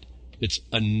habit. It's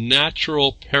a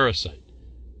natural parasite.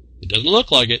 It doesn't look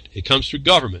like it. It comes through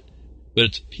government. But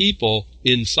it's people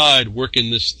inside working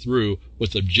this through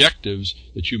with objectives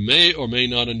that you may or may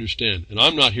not understand. And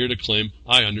I'm not here to claim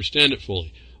I understand it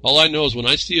fully. All I know is when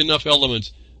I see enough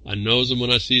elements, I know them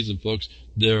when I see them, folks.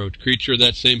 They're a creature of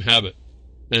that same habit.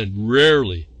 And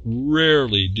rarely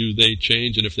do they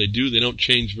change. And if they do, they don't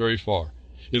change very far.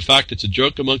 In fact, it's a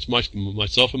joke amongst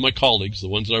myself and my colleagues, the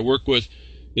ones that I work with,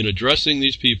 in addressing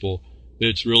these people.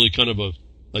 It's really kind of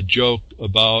a joke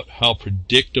about how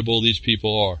predictable these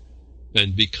people are.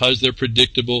 And because they're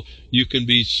predictable, you can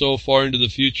be so far into the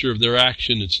future of their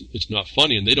action, it's not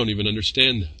funny, and they don't even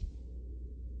understand that.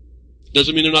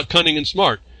 Doesn't mean they're not cunning and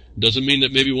smart. Doesn't mean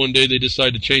that maybe one day they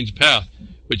decide to change path,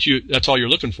 but that's all you're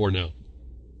looking for now.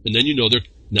 And then you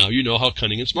know how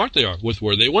cunning and smart they are with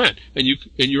where they went, and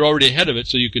you're already ahead of it,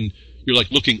 so you're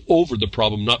like looking over the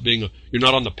problem, you're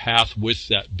not on the path with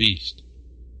that beast.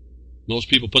 Most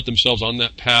people put themselves on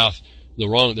that path.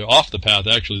 They're off the path,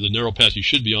 actually, the narrow path you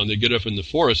should be on. They get up in the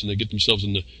forest and they get themselves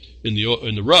in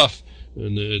the rough,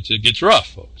 and it gets rough,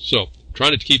 folks. So,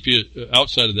 trying to keep you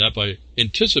outside of that by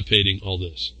anticipating all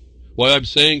this. Why I'm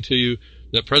saying to you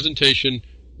that presentation,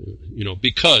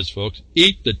 because, folks,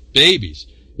 Eat the Babies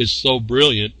is so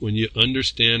brilliant when you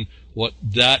understand what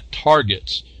that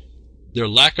targets. their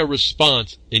lack of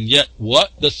response, and yet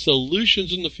what the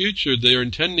solutions in the future they're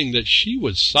intending that she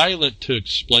was silent to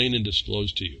explain and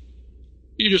disclose to you.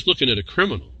 You're just looking at a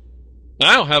criminal.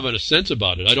 I don't have a sense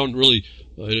about it. I don't really,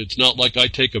 it's not like I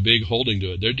take a big holding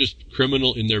to it. They're just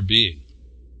criminal in their being.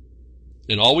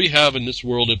 And all we have in this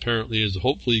world apparently is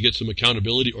hopefully you get some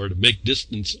accountability or to make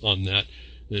distance on that,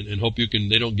 and hope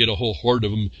they don't get a whole horde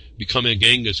of them become a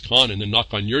Genghis Khan and then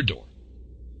knock on your door.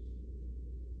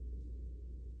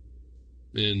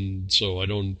 And so I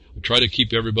try to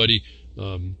keep everybody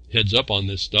heads up on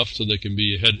this stuff so they can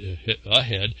be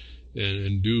ahead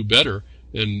and do better.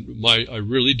 And I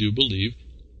really do believe,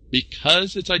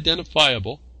 because it's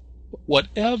identifiable,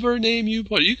 whatever name you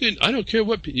put, I don't care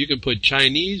what, you can put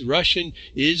Chinese, Russian,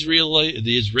 the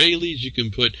Israelis, you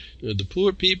can put the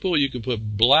poor people, you can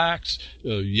put blacks,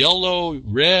 yellow,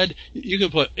 red, you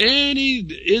can put any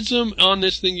ism on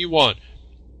this thing you want.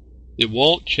 It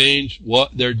won't change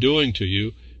what they're doing to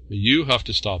you. You have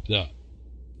to stop that.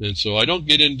 And so I don't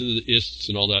get into the ists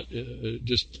and all that.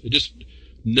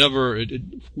 It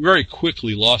very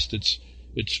quickly lost its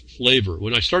flavor.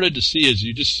 When I started to see, as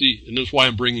you just see, and that's why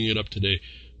I'm bringing it up today,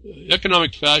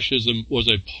 economic fascism was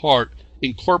a part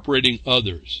incorporating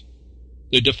others.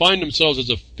 They defined themselves as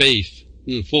a faith,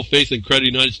 full faith and credit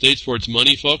the United States for its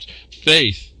money, folks.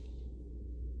 Faith.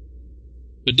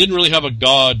 But didn't really have a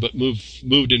God, but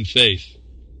moved in faith.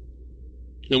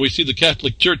 And we see the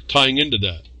Catholic Church tying into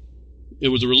that. It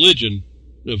was a religion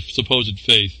of supposed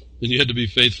faith, and you had to be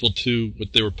faithful to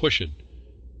what they were pushing.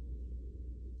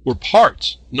 We're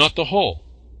parts, not the whole.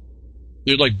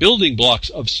 They're like building blocks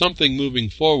of something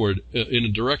moving forward in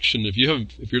a direction. If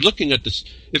you're looking at this,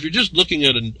 if you're just looking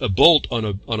at a bolt on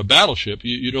a battleship,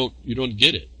 you don't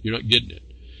get it. You're not getting it.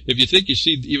 If you think you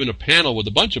see even a panel with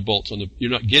a bunch of bolts on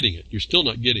you're not getting it. You're still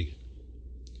not getting it.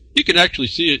 You can actually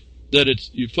see it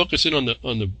that you focus in on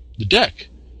the deck.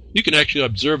 You can actually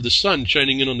observe the sun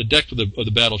shining in on the deck of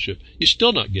the battleship. You're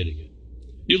still not getting it.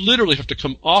 You literally have to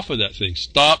come off of that thing.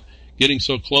 Stop getting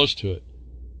so close to it.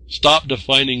 Stop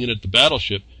defining it at the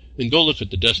battleship and go look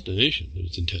at the destination that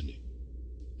it's intending.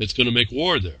 It's going to make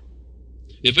war there,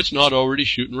 if it's not already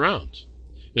shooting rounds.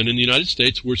 And in the United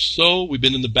States, we've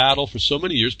been in the battle for so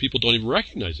many years, people don't even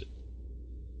recognize it.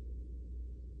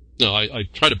 Now, I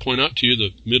try to point out to you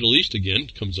the Middle East again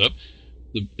comes up.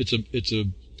 It's a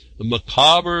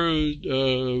macabre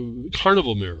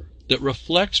carnival mirror that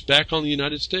reflects back on the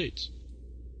United States.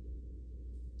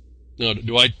 Now,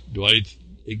 do I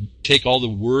take all the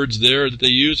words there that they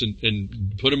use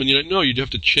and put them in the United States? No, you'd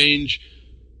have to change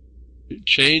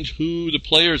who the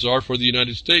players are for the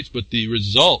United States, but the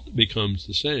result becomes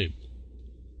the same.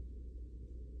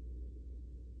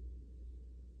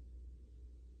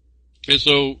 And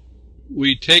so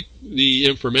we take the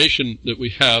information that we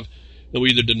have and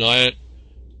we either deny it,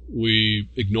 we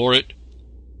ignore it,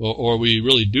 or we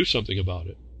really do something about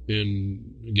it.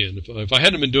 And again, if I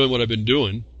hadn't been doing what I've been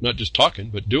doing, not just talking,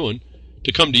 but doing,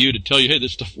 to come to you to tell you, hey,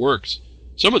 this stuff works.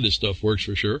 Some of this stuff works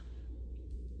for sure.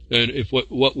 And if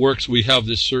what works, we have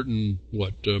this certain,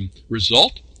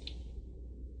 result.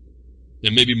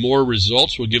 And maybe more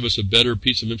results will give us a better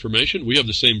piece of information. We have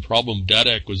the same problem,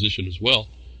 data acquisition as well.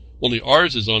 Only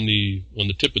ours is on the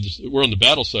tip of this. We're on the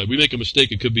battle side. We make a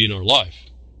mistake, it could be in our life.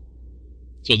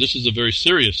 So this is a very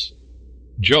serious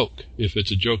joke, if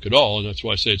it's a joke at all. And that's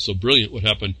why I say it's so brilliant what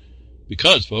happened.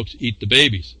 Because, folks, eat the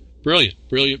babies. Brilliant,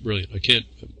 brilliant, brilliant.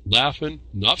 I'm laughing,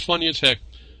 not funny as heck,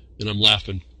 and I'm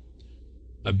laughing.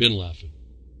 I've been laughing.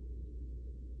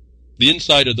 The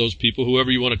inside of those people,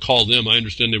 whoever you want to call them, I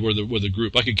understand they were the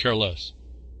group. I could care less.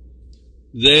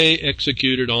 They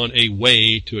executed on a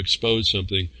way to expose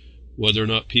something, whether or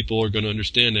not people are going to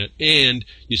understand that. And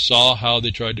you saw how they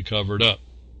tried to cover it up.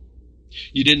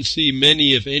 You didn't see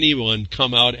many, if anyone,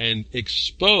 come out and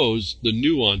expose the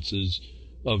nuances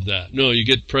of that. No, you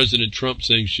get President Trump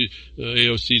saying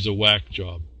AOC's a whack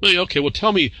job. Okay, well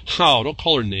tell me how. Don't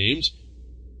call her names.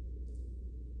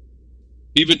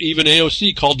 Even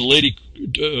AOC called the lady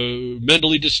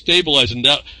mentally destabilized, and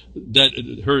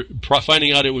that her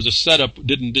finding out it was a setup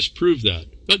didn't disprove that.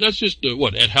 But that's just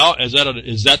what? Is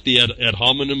that the ad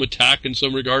hominem attack in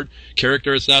some regard?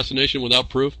 Character assassination without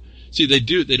proof? See, they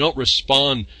don't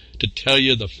respond to tell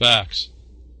you the facts.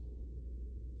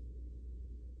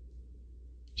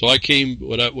 So I came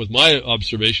with my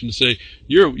observation to say,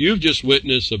 you've just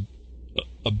witnessed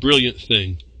a brilliant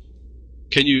thing.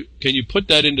 Can you put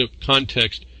that into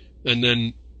context and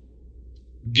then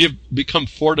become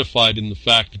fortified in the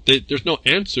fact that there's no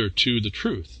answer to the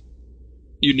truth.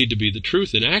 You need to be the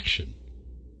truth in action.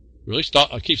 Really,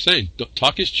 stop. I keep saying,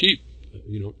 talk is cheap.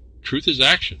 Truth is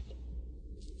action.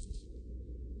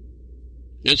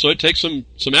 And so it takes some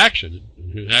action.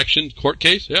 Action, court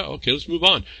case? Yeah, okay, let's move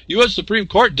on. U.S. Supreme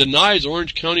Court denies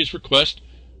Orange County's request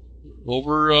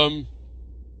over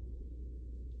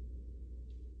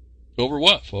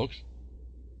what, folks?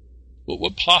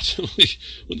 What possibly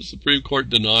would the Supreme Court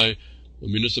deny a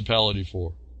municipality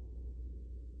for?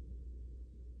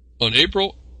 On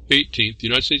April 18th, the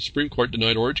United States Supreme Court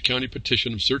denied Orange County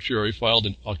petition of certiorari filed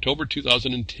in October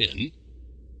 2010.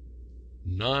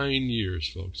 9 years,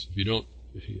 folks. If you don't,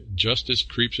 justice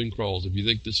creeps and crawls if you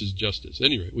think this is justice.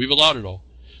 Anyway, we've allowed it all.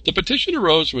 The petition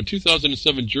arose from a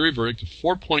 2007 jury verdict of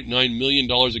 $4.9 million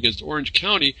against Orange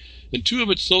County and two of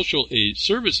its social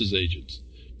services agents.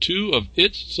 Two of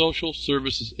its social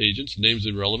services agents, names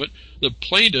irrelevant, the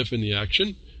plaintiff in the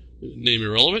action, name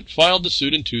irrelevant, filed the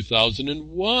suit in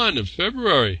 2001 of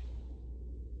February,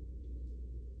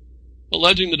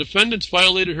 alleging the defendants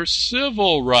violated her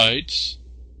civil rights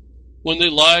when they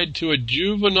lied to a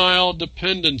juvenile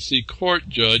dependency court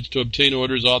judge to obtain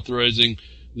orders authorizing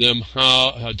them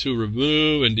how to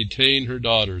remove and detain her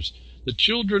daughters. The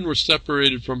children were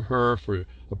separated from her for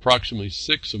approximately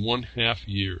 6.5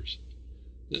 years.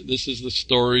 This is the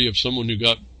story of someone who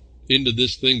got into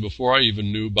this thing before I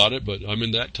even knew about it, but I'm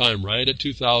in that time, right at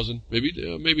 2000,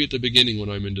 maybe at the beginning when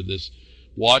I'm into this,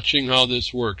 watching how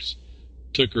this works.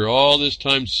 Took her all this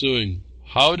time suing.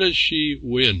 How does she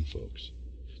win, folks?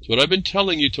 So what I've been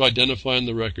telling you to identify on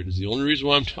the record is the only reason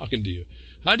why I'm talking to you.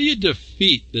 How do you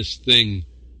defeat this thing?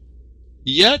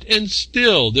 Yet and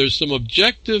still, there's some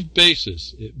objective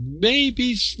basis. It may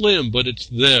be slim, but it's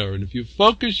there. And if you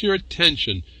focus your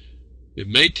attention, it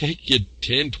may take you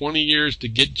 10, 20 years to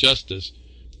get justice,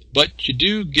 but you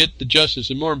do get the justice,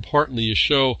 and more importantly, you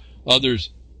show others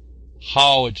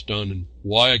how it's done and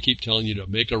why I keep telling you to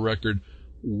make a record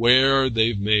where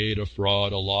they've made a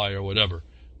fraud, a lie, or whatever.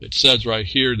 It says right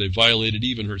here they violated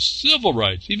even her civil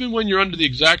rights, even when you're under the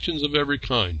exactions of every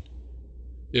kind.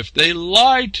 If they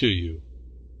lie to you,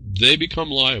 they become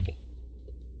liable.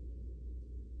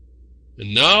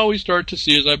 And now we start to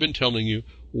see, as I've been telling you,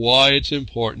 why it's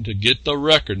important to get the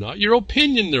record, not your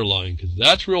opinion they're lying, because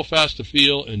that's real fast to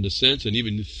feel and to sense and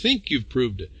even to think you've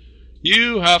proved it.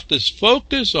 You have to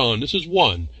focus on, this is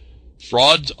one,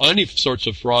 frauds, any sorts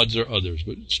of frauds or others,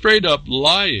 but straight up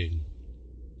lying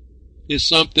is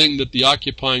something that the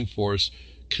occupying force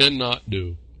cannot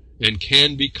do and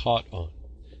can be caught on.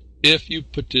 If you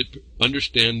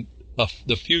understand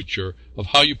the future of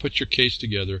how you put your case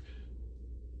together,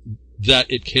 that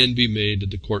it can be made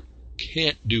that the court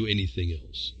can't do anything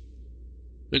else.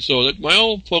 And so that my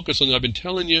whole focus on that, I've been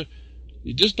telling you,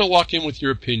 you just don't walk in with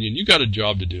your opinion. You got a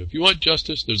job to do. If you want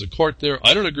justice, there's a court there.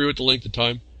 I don't agree with the length of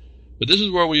time, but this is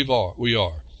where we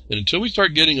are. And until we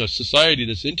start getting a society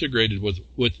that's integrated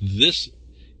with this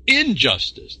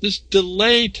injustice, this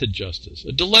delay to justice,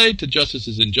 a delay to justice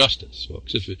is injustice,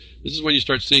 folks. This is when you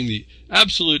start seeing the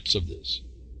absolutes of this.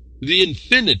 The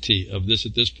infinity of this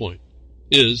at this point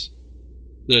is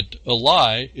that a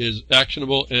lie is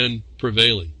actionable and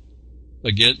prevailing.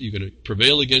 Again, you're going to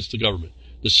prevail against the government.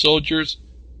 The soldiers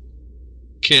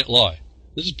can't lie.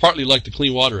 This is partly like the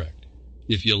Clean Water Act.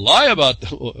 If you lie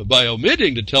by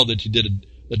omitting to tell that you did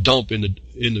a dump in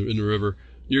the river,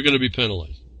 you're going to be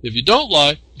penalized. If you don't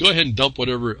lie, go ahead and dump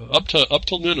whatever up till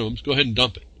minimums. Go ahead and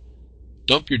dump it.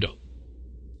 Dump your dump.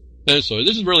 And so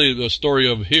this is really the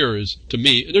story of here is, to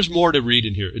me, there's more to read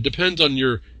in here. It depends on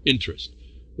your interest.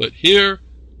 But here,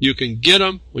 you can get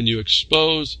them when you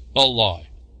expose a lie.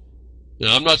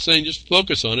 Now, I'm not saying just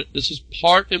focus on it. This is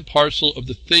part and parcel of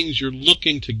the things you're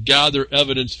looking to gather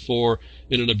evidence for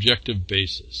in an objective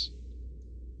basis.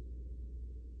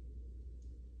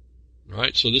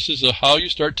 Right? So this is how you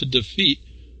start to defeat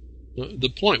the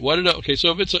point. Okay,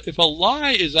 so if a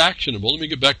lie is actionable, let me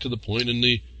get back to the point in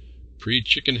the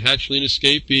pre-chicken hatchling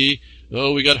escapee.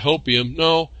 Oh, we got hopium.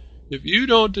 No. If you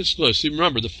don't disclose, see,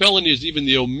 remember, the felony is even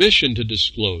the omission to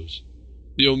disclose.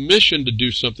 The omission to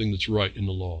do something that's right in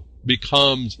the law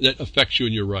that affects you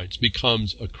and your rights,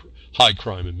 becomes a high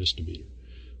crime and misdemeanor.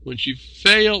 When she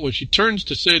turns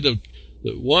to say the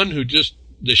one who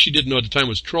that she didn't know at the time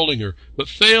was trolling her, but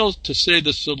fails to say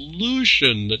the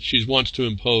solution that she wants to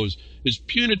impose is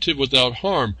punitive without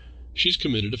harm, she's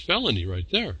committed a felony right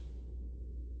there.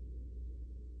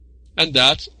 And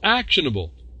that's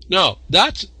actionable. Now,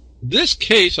 this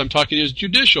case I'm talking is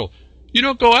judicial. You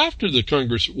don't go after the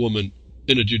congresswoman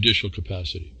in a judicial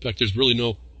capacity. In fact, there's really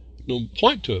no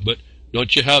point to it. But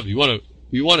don't you want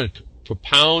to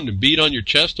propound and beat on your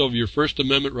chest over your First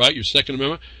Amendment right, your Second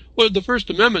Amendment? Well, the First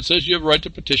Amendment says you have a right to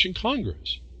petition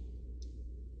Congress.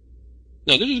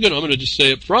 Now, I'm going to just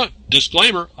say up front,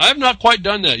 disclaimer, I have not quite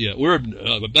done that yet. We're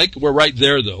right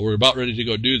there, though. We're about ready to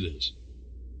go do this.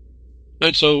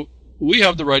 And so we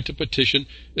have the right to petition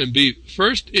and be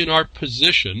first in our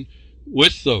position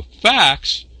with the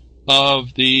facts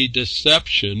of the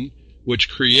deception, which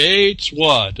creates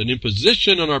what? An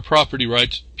imposition on our property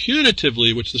rights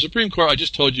punitively, which the Supreme Court, I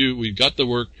just told you, we've got the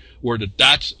word that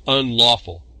that's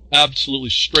unlawful. Absolutely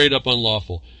straight up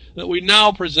unlawful. That we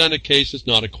now present a case that's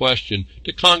not a question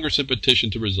to Congress and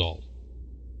petition to resolve.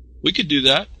 We could do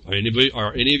that. Are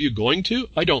any of you going to?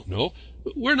 I don't know.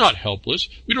 We're not helpless.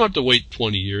 We don't have to wait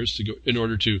 20 years in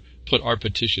order to put our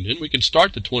petition in. We can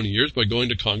start the 20 years by going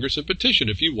to Congress and petition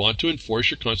if you want to enforce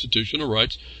your constitutional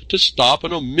rights to stop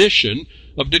an omission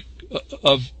of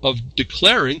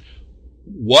declaring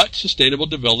what sustainable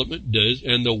development does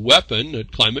and the weapon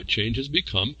that climate change has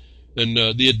become, and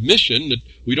the admission that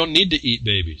we don't need to eat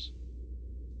babies.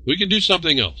 We can do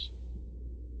something else.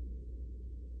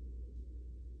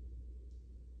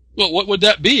 Well, what would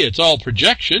that be? It's all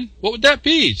projection. What would that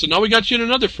be? So now we got you in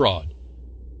another fraud.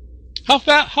 How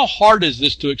hard is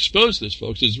this to expose this,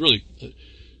 folks? It's really,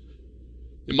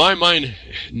 in my mind,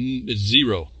 it's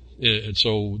zero. And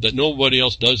so that nobody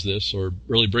else does this or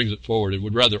really brings it forward and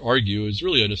would rather argue is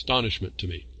really an astonishment to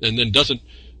me. And then doesn't,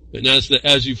 and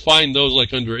as you find those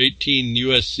like under 18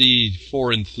 USC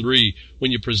 4 and 3, when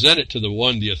you present it to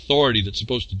the authority that's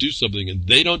supposed to do something and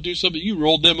they don't do something, you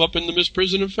rolled them up in the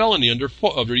misprision and felony under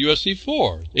USC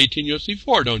 4, 18 USC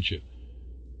 4, don't you?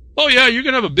 Oh yeah, you're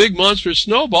going to have a big monstrous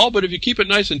snowball, but if you keep it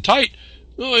nice and tight,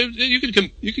 you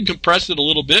can compress it a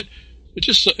little bit. It's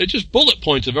just bullet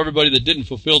points of everybody that didn't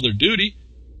fulfill their duty.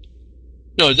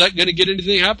 Now, is that going to get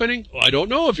anything happening? Well, I don't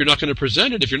know. If you're not going to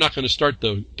present it, if you're not going to start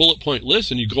the bullet point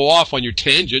list and you go off on your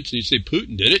tangents and you say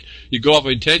Putin did it, you go off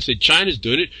on your tangents and say China's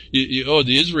doing it, the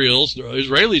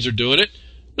Israelis are doing it.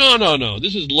 No.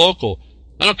 This is local.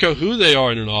 I don't care who they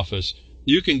are in an office.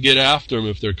 You can get after them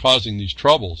if they're causing these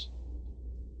troubles.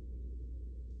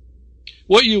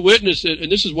 What you witness,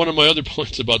 and this is one of my other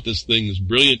points about this thing, this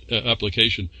brilliant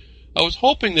application, I was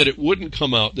hoping that it wouldn't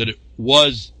come out that it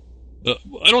was,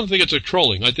 I don't think it's a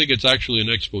trolling. I think it's actually an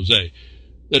expose.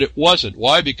 That it wasn't.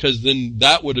 Why? Because then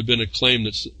that would have been a claim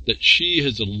that she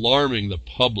is alarming the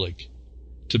public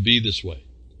to be this way.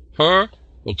 Her,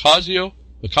 Ocasio,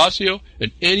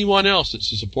 and anyone else that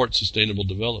supports sustainable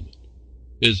development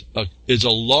is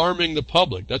alarming the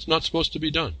public. That's not supposed to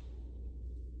be done.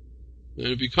 And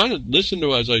if you kind of listen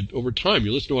to, over time,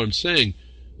 you listen to what I'm saying,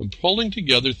 I'm pulling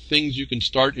together things you can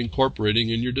start incorporating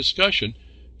in your discussion.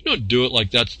 You don't do it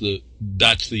like that's the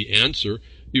answer.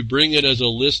 You bring it as a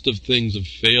list of things, of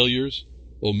failures,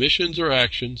 omissions, or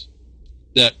actions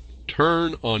that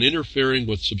turn on interfering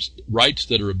with rights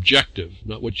that are objective,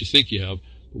 not what you think you have,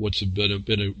 but what's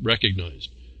been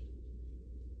recognized.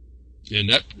 And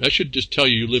that should just tell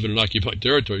you live in an occupied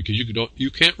territory, because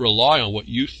you can't rely on what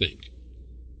you think.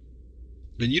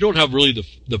 And you don't have really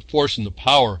the force and the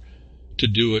power to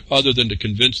do it, other than to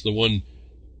convince the one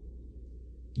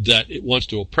that it wants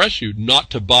to oppress you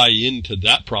not to buy into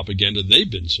that propaganda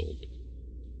they've been sold.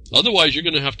 Otherwise, you're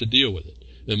going to have to deal with it.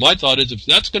 And my thought is, if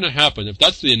that's going to happen, if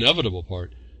that's the inevitable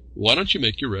part, why don't you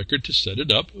make your record to set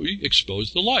it up? We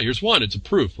expose the lie. Here's one. It's a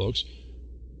proof, folks.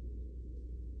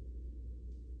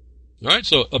 All right,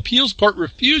 so appeals court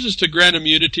refuses to grant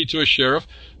immunity to a sheriff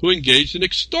who engaged in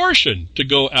extortion to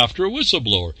go after a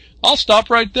whistleblower. I'll stop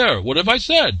right there. What have I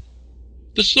said?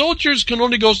 The soldiers can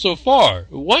only go so far.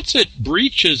 Once it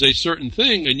breaches a certain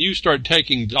thing and you start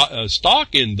taking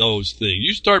stock in those things,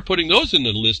 you start putting those in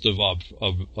the list of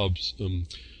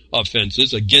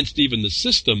offenses against even the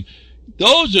system,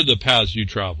 those are the paths you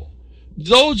travel.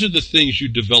 Those are the things you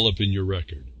develop in your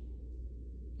record.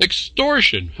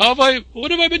 Extortion.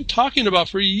 What have I been talking about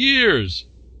for years?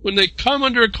 When they come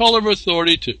under a color of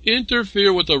authority to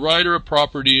interfere with the right or a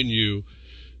property in you,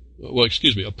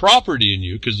 a property in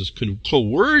you, because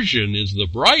coercion is the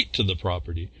right to the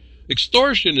property.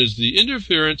 Extortion is the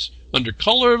interference under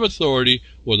color of authority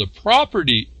with a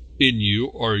property in you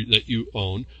or that you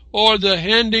own, or the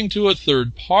handing to a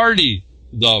third party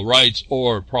the rights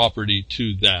or property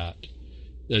to that.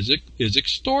 Is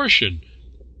extortion.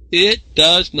 It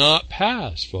does not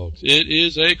pass, folks. It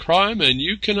is a crime, and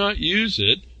you cannot use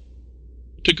it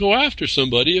to go after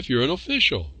somebody if you're an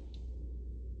official.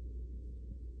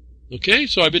 Okay,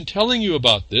 so I've been telling you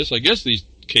about this. I guess these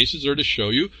cases are to show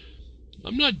you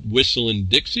I'm not whistling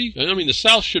Dixie. I mean, the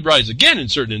South should rise again in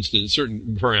certain instances,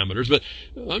 certain parameters, but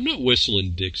I'm not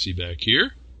whistling Dixie back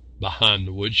here behind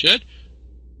the woodshed.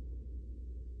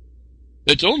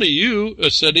 It's only you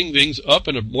setting things up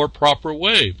in a more proper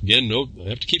way. Again, no, I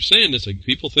have to keep saying this. Like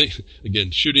people think, again,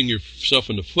 shooting yourself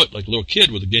in the foot like a little kid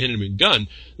with a hand gun.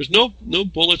 There's no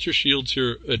bullets or shields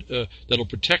here that'll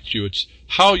protect you. It's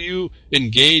how you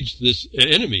engage this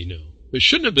enemy now. It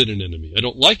shouldn't have been an enemy. I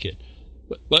don't like it.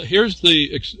 But here's the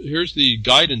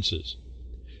guidances.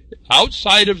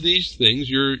 Outside of these things,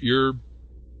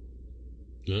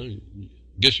 I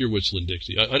guess you're whistling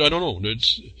Dixie. I don't know.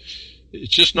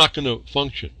 It's just not going to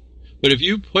function. But if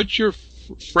you put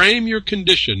frame your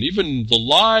condition, even the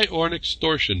lie or an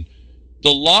extortion,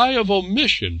 the lie of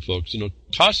omission, folks,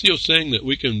 Cassio saying that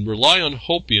we can rely on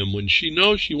hopium when she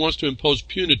knows she wants to impose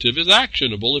punitive is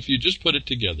actionable if you just put it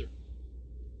together.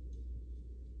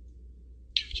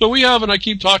 So we have, and I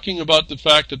keep talking about the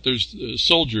fact that there's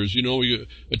soldiers,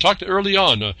 I talked early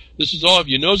on, this is all, if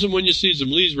you knows them when you sees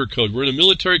them, Leesburg Code, we're in a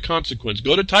military consequence.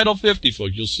 Go to Title 50,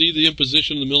 folks, you'll see the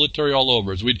imposition of the military all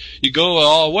over us. You go,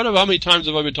 how many times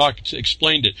have I been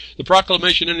explained it? The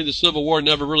proclamation ending the Civil War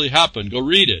never really happened. Go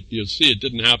read it. You'll see it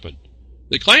didn't happen.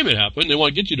 They claim it happened. They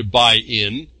want to get you to buy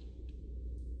in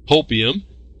hopium,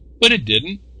 but it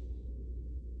didn't.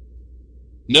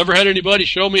 Never had anybody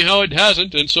show me how it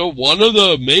hasn't, and so one of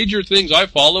the major things I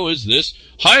follow is this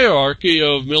hierarchy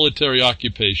of military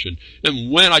occupation. And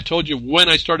when I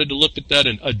started to look at that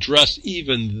and address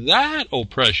even that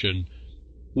oppression,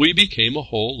 we became a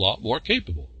whole lot more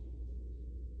capable.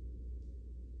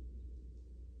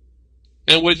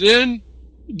 And within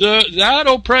that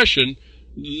oppression,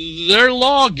 their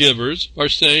lawgivers are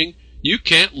saying, you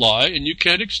can't lie and you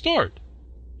can't extort.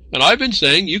 And I've been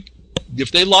saying, if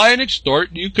they lie and extort,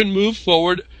 you can move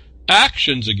forward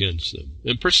actions against them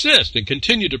and persist and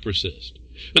continue to persist.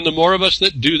 And the more of us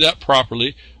that do that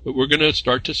properly, we're going to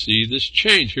start to see this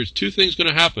change. Here's two things going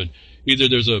to happen. Either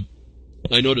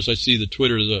I see the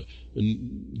Twitter,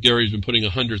 and Gary's been putting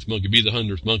 100th monkey, be the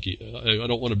 100th monkey. I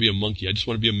don't want to be a monkey. I just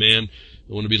want to be a man.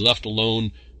 I want to be left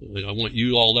alone. I want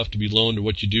you all left to be alone to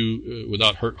what you do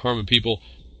without harming people.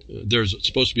 There's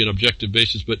supposed to be an objective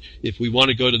basis, but if we want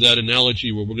to go to that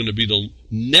analogy where we're going to be the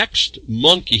next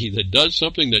monkey that does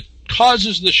something that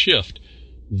causes the shift,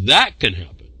 that can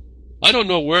happen. I don't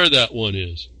know where that one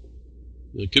is.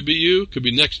 It could be you, could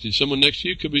be someone next to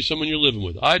you, could be someone you're living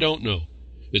with. I don't know.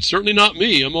 It's certainly not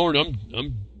me.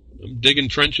 I'm digging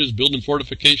trenches, building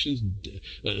fortifications,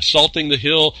 assaulting the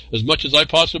hill as much as I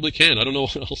possibly can. I don't know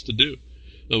what else to do.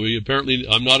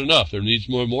 I'm not enough. There needs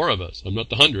more of us. I'm not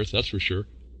the 100th, that's for sure.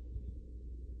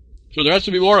 So there has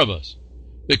to be more of us.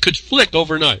 It could flick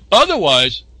overnight.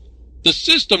 Otherwise, the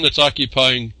system that's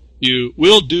occupying you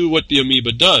will do what the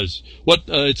amoeba does.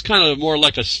 It's kind of more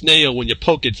like a snail when you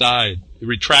poke its eye. It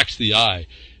retracts the eye.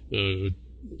 A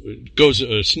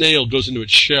snail goes into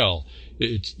its shell.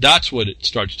 That's what it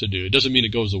starts to do. It doesn't mean it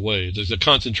goes away. There's a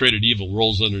concentrated evil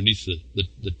rolls underneath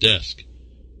the desk.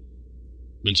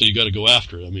 And so you got to go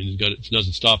after it. It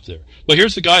doesn't stop there. But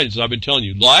here's the guidance that I've been telling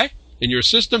you. Lie, and you're a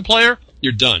system player,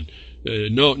 you're done.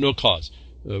 No cause.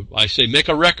 I say make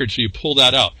a record so you pull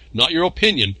that out. Not your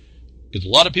opinion, because a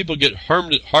lot of people get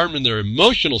harmed in their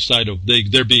emotional side of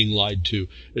they're being lied to.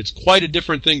 It's quite a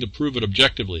different thing to prove it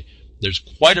objectively. There's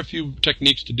quite a few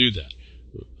techniques to do that.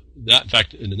 In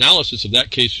fact, an analysis of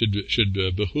that case should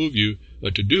behoove you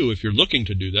to do if you're looking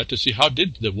to do that, to see how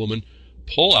did the woman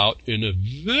pull out in a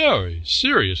very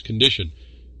serious condition.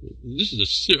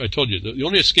 I told you, the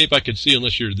only escape I could see,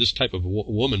 unless you're this type of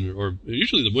woman, or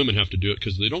usually the women have to do it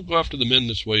because they don't go after the men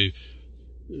this way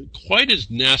quite as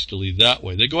nastily that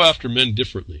way. They go after men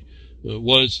differently.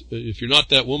 If you're not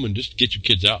that woman, just get your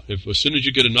kids out. As soon as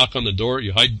you get a knock on the door,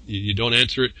 you hide, you don't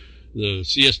answer it, the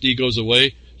CSD goes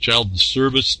away, child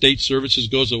service, state services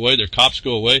goes away, their cops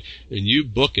go away, and you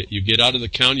book it. You get out of the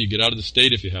county, you get out of the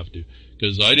state if you have to.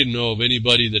 Because I didn't know of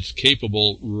anybody that's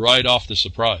capable right off the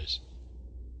surprise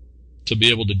to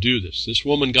be able to do this. This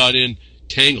woman got in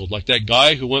tangled, like that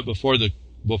guy who went before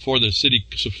the city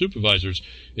supervisors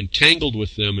and tangled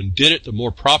with them and did it the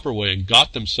more proper way and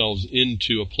got themselves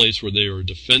into a place where they were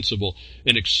defensible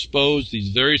and exposed these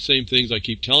very same things I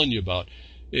keep telling you about.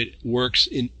 It works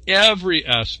in every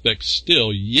aspect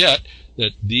still, yet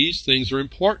that these things are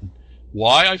important.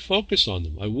 Why I focus on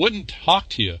them. I wouldn't talk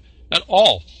to you at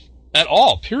all,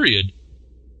 period,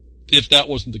 if that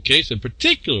wasn't the case, and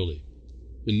particularly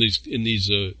in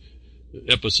these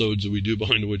episodes that we do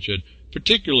behind the woodshed,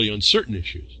 particularly on certain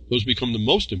issues. Those become the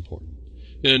most important.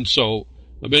 And so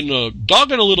I've been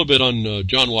dogging a little bit on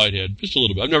John Whitehead, just a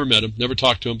little bit. I've never met him, never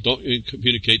talked to him, don't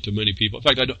communicate to many people. In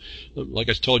fact, I don't, like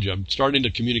I told you, I'm starting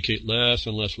to communicate less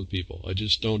and less with people. I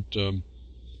just don't,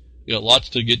 got lots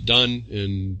to get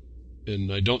done,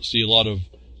 and I don't see a lot of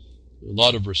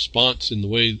lot of response in the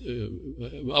way.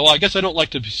 Well, I guess I don't like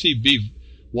to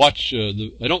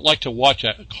I don't like to watch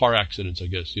car accidents. I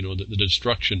guess the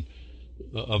destruction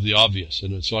of the obvious,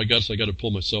 and so I guess I got to pull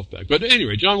myself back. But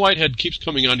anyway, John Whitehead keeps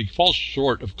coming on. He falls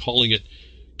short of calling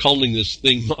this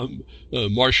thing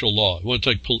martial law. I want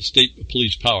to take state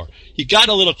police power. He got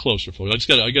a little closer, folks.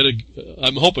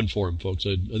 I'm hoping for him, folks.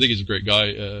 I think he's a great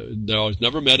guy. I've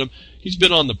never met him. He's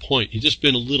been on the point. He's just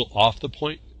been a little off the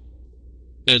point.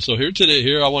 And so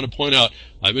here I want to point out,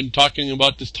 I've been talking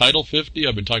about this Title 50.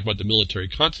 I've been talking about the military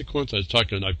consequence. I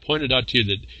pointed out to you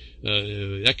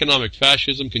that economic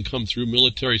fascism can come through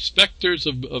military specters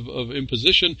of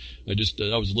imposition. I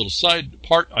that was a little side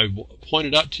part. I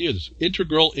pointed out to you this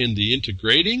integral in the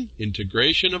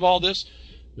integration of all this.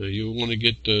 You want to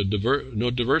get no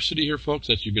diversity here, folks.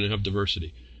 That's you're going to have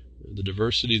diversity, the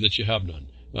diversity that you have none.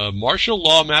 Martial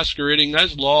law masquerading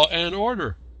as law and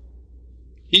order.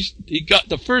 He got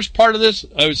the first part of this.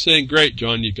 I was saying, great,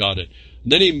 John, you got it.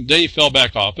 And then he fell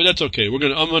back off, but that's okay. I'm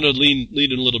gonna lean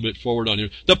in a little bit forward on here.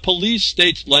 The police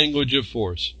state's language of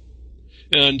force,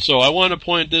 and so I want to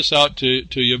point this out to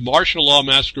you. Martial law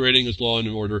masquerading as law and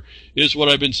order is what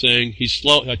I've been saying. He's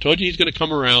slow. I told you he's going to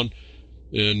come around,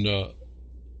 and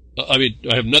I mean,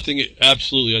 I have nothing.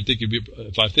 Absolutely, I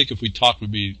think if we talk,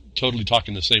 we'd be totally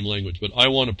talking the same language. But I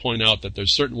want to point out that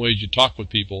there's certain ways you talk with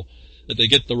people that they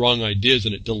get the wrong ideas,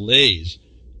 and it delays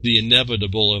the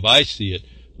inevitable. If I see it.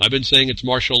 I've been saying it's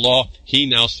martial law. He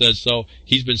now says so.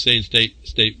 He's been saying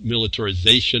state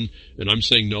militarization, and I'm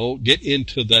saying no. Get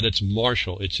into that. It's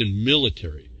martial. It's in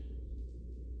military.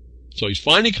 So he's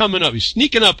finally coming up. He's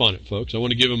sneaking up on it, folks. I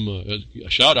want to give him a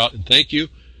shout out and thank you,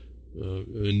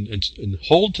 and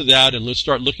hold to that. And let's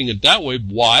start looking at that way.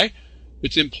 Why?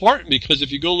 It's important because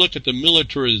if you go look at the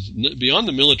beyond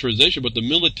the militarization, but the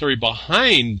military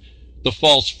behind the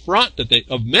false front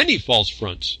of many false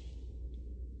fronts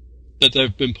that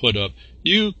have been put up,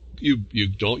 you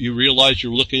realize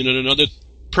you're looking at another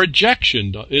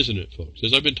projection, isn't it, folks?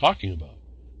 As I've been talking about,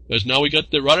 as now we got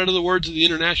right out of the words of the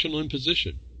international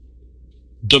imposition,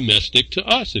 domestic to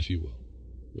us, if you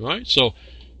will. All right, so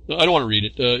I don't want to read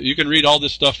it. You can read all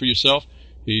this stuff for yourself.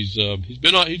 He's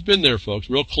been there, folks,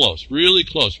 real close, really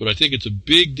close. But I think it's a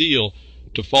big deal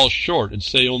to fall short and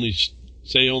say only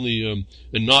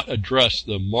and not address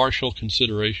the martial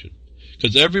consideration.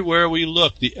 Because everywhere we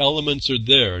look, the elements are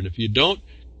there. And if you don't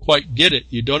quite get it,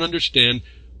 you don't understand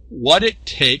what it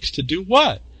takes to do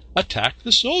what? Attack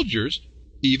the soldiers,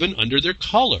 even under their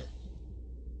color.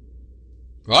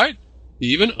 Right?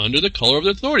 Even under the color of the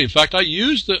authority. In fact, I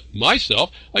use the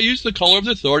color of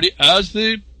the authority as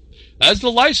the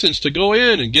license to go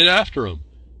in and get after them.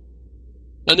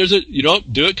 And you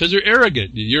don't do it because they're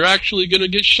arrogant. You're actually going to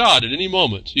get shot at any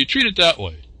moment. So you treat it that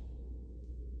way.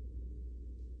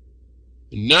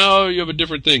 And now you have a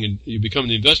different thing, and you become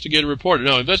the investigative reporter.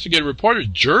 Now, investigative reporters,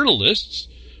 journalists,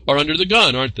 are under the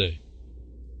gun, aren't they?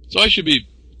 So I should be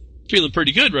feeling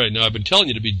pretty good right now. I've been telling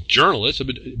you to be journalists,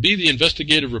 be the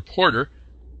investigative reporter.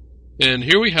 And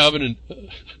here we have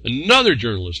another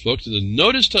journalist, folks. It's a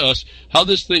notice to us how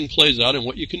this thing plays out and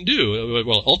what you can do.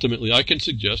 Well, ultimately, I can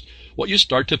suggest what you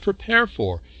start to prepare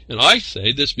for. And I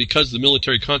say this because the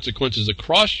military consequences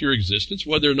across your existence,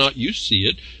 whether or not you see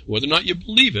it, whether or not you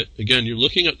believe it. Again,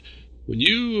 when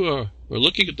you are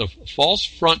looking at the false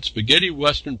front spaghetti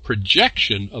western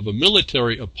projection of a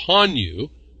military upon you,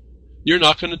 you're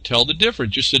not going to tell the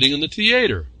difference. You're sitting in the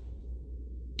theater.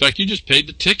 In fact, you just paid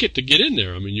the ticket to get in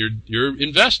there. I mean, you're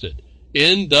invested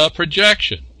in the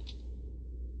projection.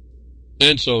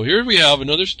 And so here we have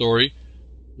another story.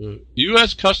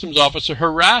 U.S. Customs officer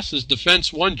harasses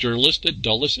Defense One journalist at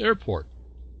Dulles Airport.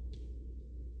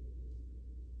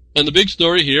 And the big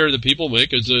story here that people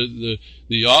make is the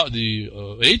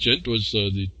agent was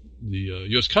the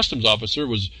U.S. Customs officer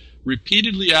was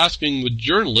repeatedly asking the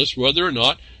journalist whether or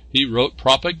not he wrote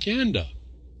propaganda.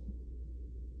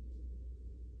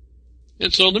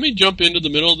 And so let me jump into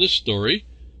the middle of this story.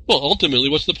 Well, ultimately,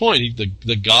 what's the point?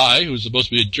 The guy who's supposed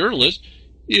to be a journalist,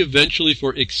 he eventually,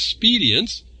 for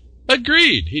expedience,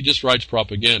 agreed. He just writes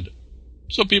propaganda.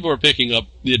 So people are picking up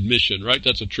the admission, right?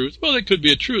 That's a truth. Well, it could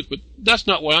be a truth, but that's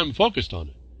not why I'm focused on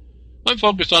it. I'm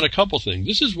focused on a couple things.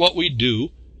 This is what we do.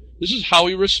 This is how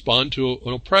we respond to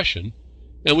an oppression,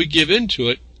 and we give in to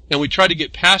it, and we try to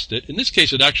get past it. In this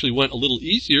case, it actually went a little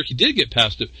easier. He did get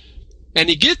past it. And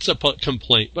he gets a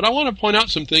complaint. But I want to point out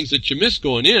some things that you miss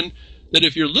going in, that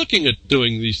if you're looking at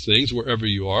doing these things wherever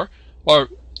you are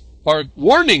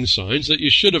warning signs that you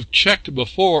should have checked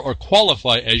before or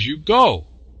qualify as you go.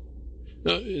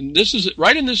 And this is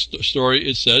right in this story.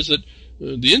 It says that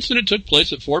the incident took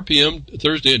place at 4 p.m.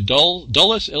 Thursday at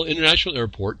Dulles International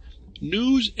Airport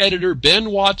news editor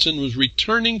Ben Watson was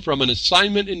returning from an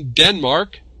assignment in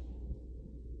Denmark,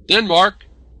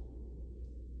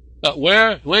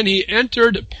 when he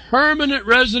entered permanent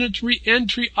residence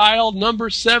re-entry aisle number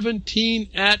 17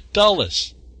 at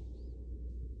Dulles.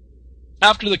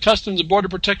 After the Customs and Border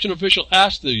Protection official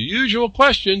asked the usual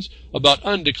questions about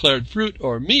undeclared fruit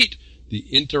or meat, the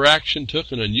interaction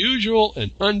took an unusual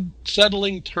and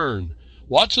unsettling turn.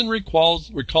 Watson recalls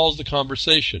the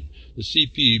conversation. The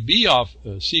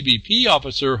CBP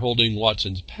officer holding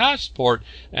Watson's passport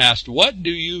asked, "What do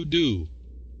you do?"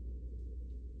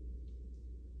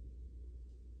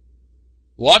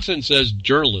 Watson says,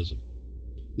 "Journalism."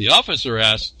 The officer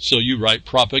asks, "So you write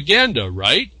propaganda,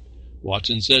 right?"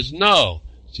 Watson says, "No."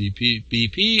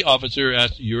 CBP officer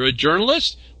asks, "You're a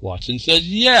journalist?" Watson says,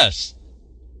 "Yes."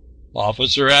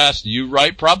 Officer asks, "You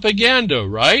write propaganda,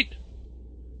 right?"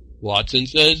 Watson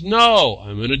says, "No,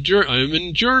 I'm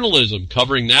in journalism,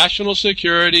 covering national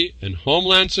security and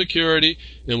homeland security,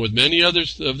 and with many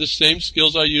others of the same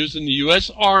skills I used in the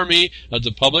U.S. Army as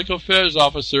a public affairs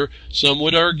officer. Some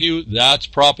would argue that's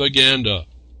propaganda."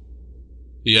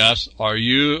 He asks,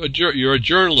 you're a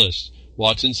journalist?"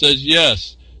 Watson says,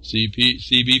 "Yes."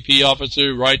 CBP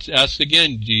officer asks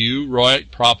again, "Do you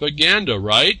write propaganda,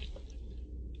 right?"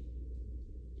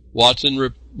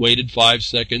 Watson waited 5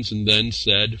 seconds and then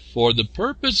said, "For the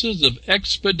purposes of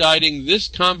expediting this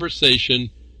conversation,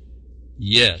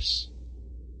 yes."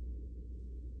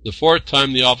 The fourth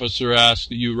time the officer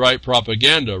asked, "You write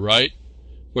propaganda, right?"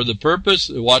 For the purpose,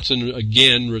 Watson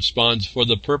again responds, "For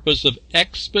the purpose of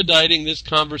expediting this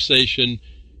conversation,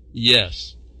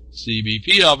 yes."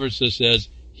 CBP officer says,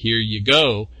 "Here you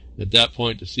go." At that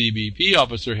point, the CBP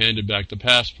officer handed back the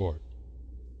passport.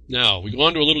 Now, we go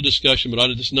on to a little discussion,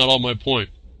 but this is not all my point.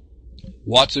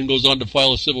 Watson goes on to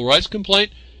file a civil rights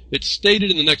complaint. It's stated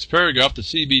in the next paragraph the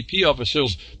CBP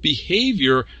officer's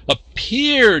behavior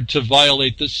appeared to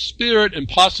violate the spirit and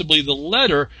possibly the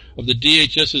letter of the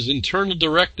DHS's internal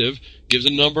directive, gives a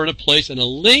number and a place and a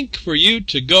link for you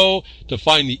to go to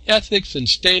find the ethics and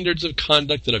standards of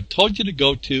conduct that I've told you to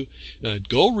go to.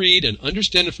 Go read and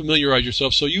understand and familiarize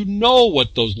yourself so you know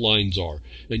what those lines are.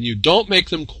 And you don't make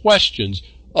them questions.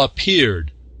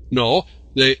 Appeared. No,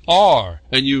 they are.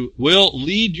 And you will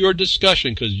lead your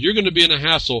discussion because you're going to be in a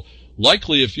hassle.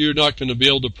 Likely if you're not going to be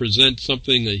able to present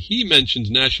something that he mentions,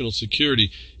 national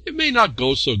security, it may not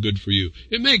go so good for you.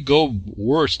 It may go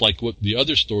worse like what the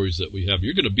other stories that we have.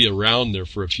 You're going to be around there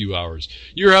for a few hours.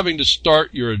 You're having to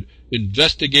start your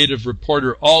investigative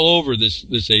reporter all over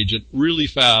this agent really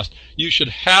fast. You should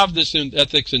have this in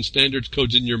ethics and standards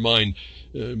codes in your mind.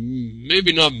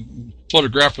 Maybe not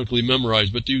photographically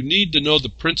memorized, but you need to know the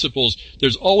principles.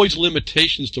 There's always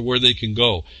limitations to where they can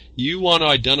go. You want to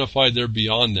identify they're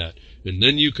beyond that. And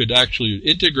then you could actually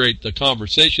integrate the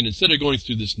conversation instead of going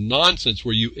through this nonsense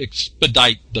where you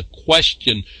expedite the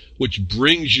question, which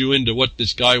brings you into what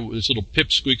this little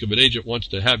pipsqueak of an agent wants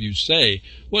to have you say,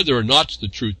 whether or not it's the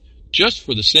truth. Just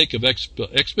for the sake of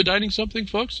expediting something,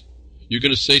 folks, you're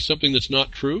going to say something that's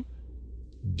not true?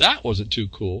 That wasn't too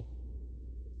cool.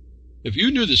 If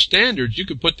you knew the standards, you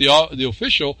could put the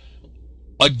official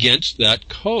against that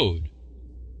code.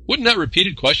 Wouldn't that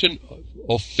repeated question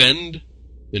offend?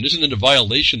 And isn't it a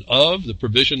violation of the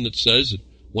provision that says that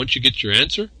once you get your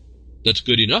answer, that's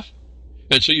good enough?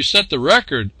 And so you set the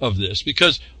record of this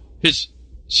because his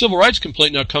civil rights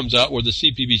complaint now comes out where the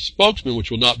CPB spokesman,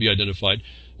 which will not be identified,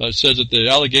 says that the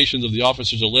allegations of the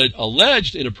officers'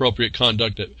 alleged inappropriate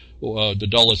conduct at the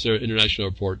Dulles International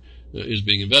Airport is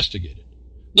being investigated.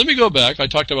 Let me go back. I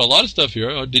talked about a lot of stuff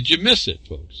here. Did you miss it,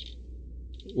 folks?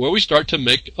 Where we start to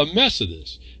make a mess of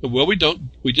this. And where we don't,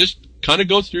 we just kind of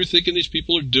go through thinking these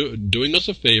people are doing us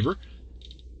a favor.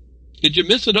 Did you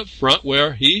miss it up front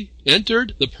where he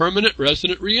entered the permanent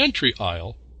resident reentry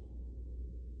aisle?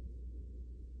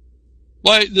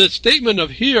 By the statement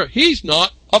of here, he's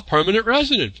not a permanent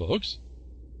resident, folks.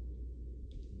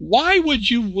 Why would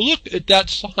you look at that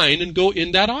sign and go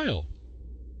in that aisle?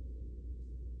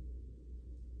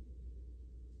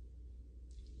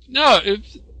 Now,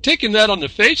 taking that on the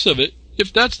face of it,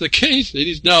 if that's the case, and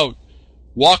he's now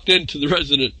walked into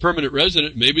the permanent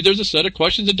resident, maybe there's a set of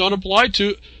questions that don't apply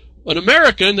to an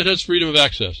American that has freedom of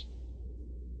access.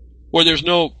 Where there's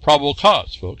no probable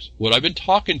cause, folks. What I've been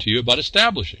talking to you about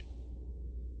establishing.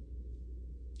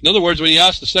 In other words, when you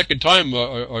ask the second time,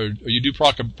 or you do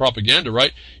propaganda,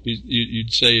 right?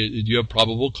 You'd say, do you have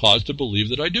probable cause to believe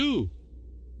that I do?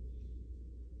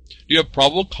 Do you have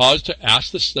probable cause to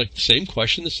ask the same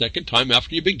question the second time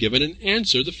after you've been given an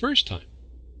answer the first time?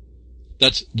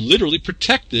 That's literally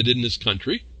protected in this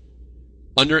country,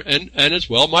 and as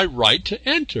well my right to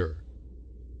enter.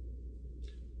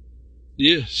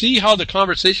 you see how the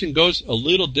conversation goes a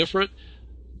little different?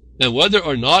 And whether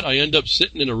or not I end up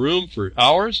sitting in a room for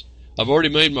hours, I've already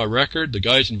made my record, the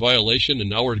guy's in violation, and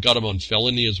now we've got him on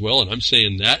felony as well, and I'm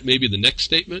saying that, maybe the next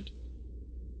statement.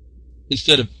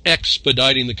 Instead of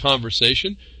expediting the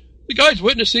conversation, the guy's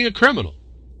witnessing a criminal,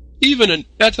 even an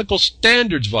ethical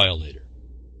standards violator.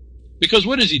 Because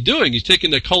what is he doing? He's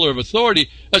taking the color of authority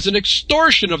as an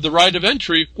extortion of the right of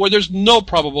entry where there's no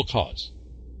probable cause.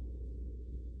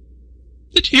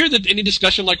 Did you hear any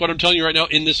discussion like what I'm telling you right now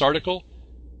in this article?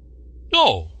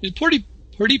 No, he's a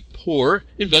pretty poor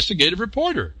investigative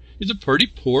reporter. He's a pretty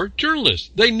poor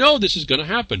journalist. They know this is going to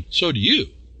happen. So do you.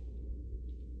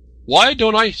 Why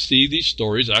don't I see these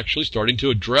stories actually starting to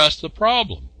address the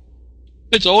problem?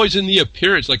 It's always in the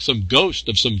appearance like some ghost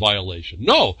of some violation.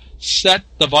 No, set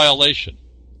the violation.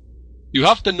 You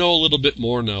have to know a little bit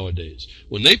more nowadays.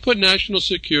 When they put national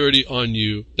security on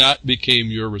you, that became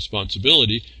your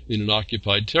responsibility in an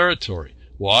occupied territory.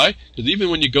 Why? Because even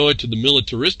when you go into the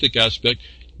militaristic aspect,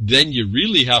 then you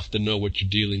really have to know what you're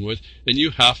dealing with, and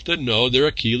you have to know their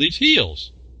Achilles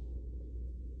heels.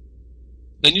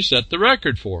 And you set the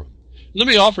record for them. Let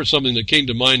me offer something that came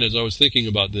to mind as I was thinking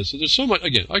about this. There's so much,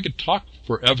 again, I could talk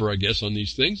forever, I guess, on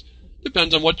these things.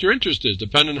 Depends on what your interest is,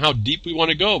 depending on how deep we want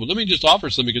to go. But let me just offer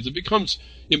something because it becomes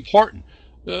important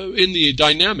in the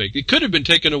dynamic. It could have been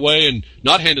taken away and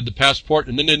not handed the passport,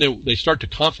 and then they start to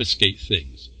confiscate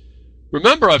things.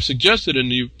 Remember, I've suggested,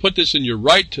 and you put this in your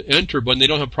right to enter when they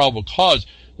don't have probable cause,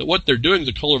 that what they're doing is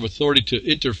a color of authority to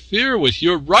interfere with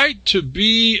your right to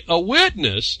be a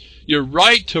witness, your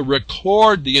right to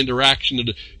record the interaction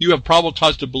that you have probable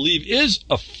cause to believe is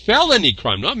a felony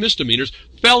crime, not misdemeanors,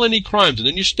 felony crimes, and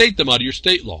then you state them out of your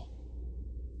state law.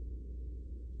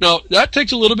 Now, that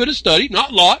takes a little bit of study,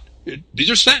 not a lot. These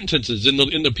are sentences in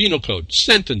the penal code.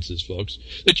 Sentences, folks,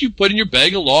 that you put in your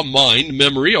bag of law, mind,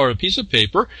 memory, or a piece of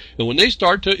paper, and when they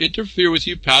start to interfere with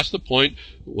you past the point,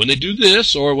 when they do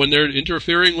this, or when they're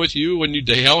interfering with you when they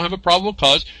don't have a probable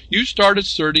cause, you start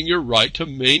asserting your right to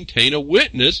maintain a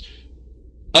witness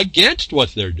against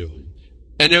what they're doing.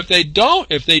 And if they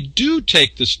do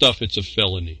take the stuff, it's a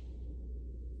felony.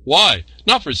 Why?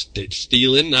 Not for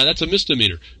stealing, now that's a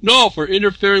misdemeanor. No, for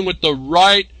interfering with the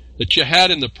right that you had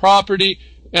in the property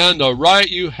and the right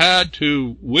you had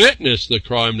to witness the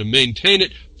crime, to maintain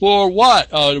it for what?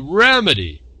 A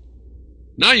remedy.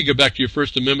 Now you go back to your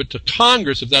First Amendment to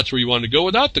Congress if that's where you want to go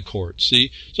without the court,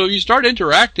 see? So you start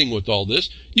interacting with all this,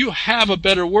 you have a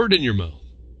better word in your mouth.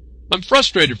 I'm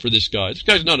frustrated for this guy. This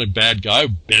guy's not a bad guy,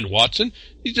 Ben Watson.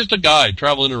 He's just a guy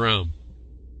traveling around.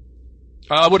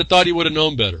 I would have thought he would have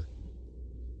known better.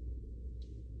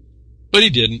 But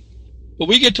he didn't. But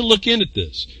we get to look in at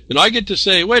this, and I get to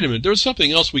say, wait a minute, there was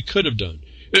something else we could have done.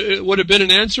 It would have been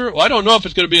an answer? Well, I don't know if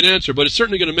it's going to be an answer, but it's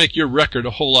certainly going to make your record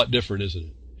a whole lot different, isn't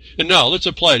it? And now, let's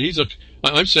apply it.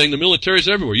 I'm saying the military's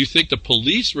everywhere. You think the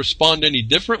police respond any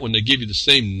different when they give you the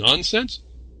same nonsense?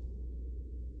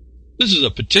 This is a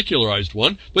particularized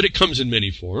one, but it comes in many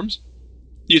forms.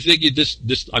 You think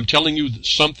I'm telling you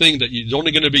something that is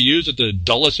only going to be used at the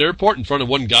Dulles airport in front of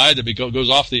one guy that goes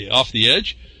off the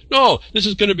edge? No, this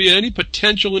is going to be any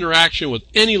potential interaction with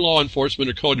any law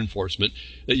enforcement or code enforcement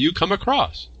that you come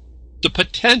across. The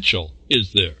potential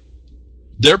is there.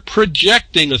 They're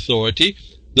projecting authority.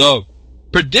 The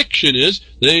prediction is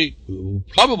they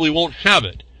probably won't have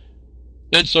it.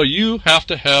 And so you have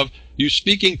to have you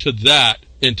speaking to that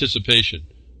anticipation.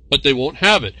 But they won't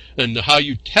have it. And how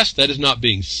you test that is not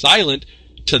being silent.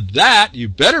 To that, you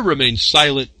better remain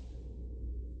silent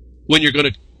when you're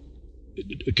going to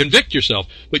convict yourself,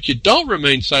 but you don't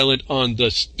remain silent on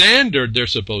the standard they're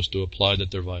supposed to apply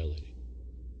that they're violating.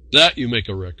 That you make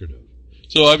a record of.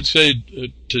 So I would say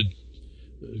to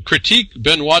critique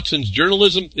Ben Watson's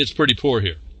journalism, it's pretty poor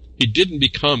here. He didn't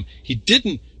become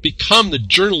the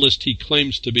journalist he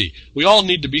claims to be. We all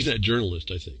need to be that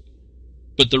journalist, I think.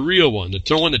 But the real one,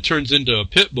 the one that turns into a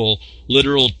pit bull,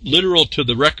 literal to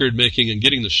the record making and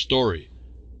getting the story.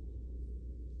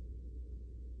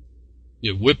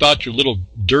 You whip out your little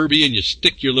derby and you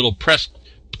stick your little press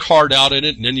card out in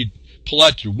it, and then you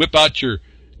whip out your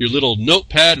little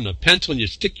notepad and a pencil, and you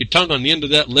stick your tongue on the end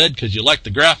of that lead because you like the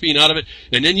graphene out of it,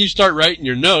 and then you start writing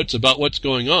your notes about what's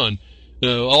going on,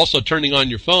 also turning on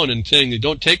your phone and saying,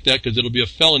 don't take that because it'll be a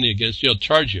felony against you, I'll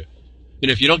charge you.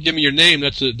 And if you don't give me your name,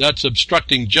 that's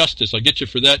obstructing justice. I'll get you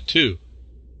for that too.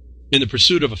 In the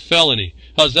pursuit of a felony.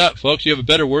 How's that, folks? You have a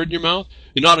better word in your mouth?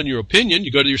 You're not on your opinion,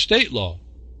 you go to your state law.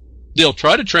 They'll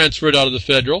try to transfer it out of the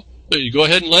federal. You go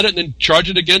ahead and let it and then charge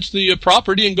it against the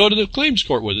property and go to the claims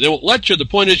court with it. They won't let you. The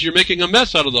point is you're making a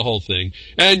mess out of the whole thing.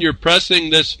 And you're pressing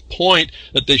this point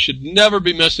that they should never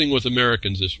be messing with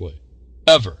Americans this way.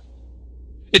 ever.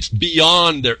 It's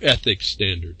beyond their ethics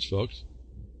standards, folks.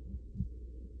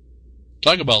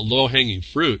 Talk about low-hanging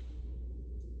fruit.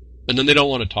 And then they don't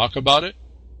want to talk about it.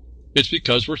 It's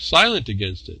because we're silent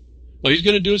against it. Well, he's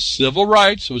going to do civil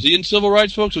rights. Was he in civil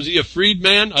rights, folks? Was he a freed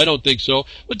man? I don't think so.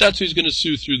 But that's who he's going to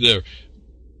sue through there.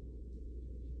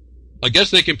 I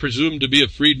guess they can presume to be a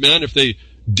freed man if they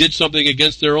did something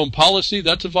against their own policy.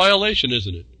 That's a violation,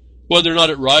 isn't it? Whether or not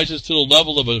it rises to the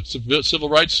level of a civil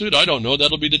rights suit, I don't know.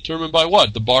 That'll be determined by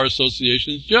what? The Bar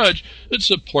Association's judge that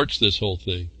supports this whole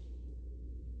thing.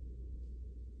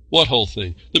 What whole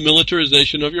thing? The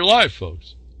militarization of your life,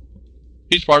 folks.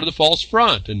 He's part of the false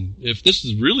front, and if this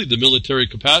is really the military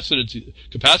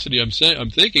capacity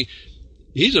I'm thinking,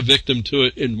 he's a victim to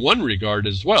it in one regard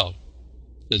as well,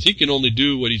 as he can only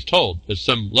do what he's told at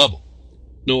some level.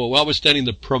 Notwithstanding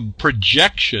the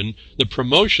projection, the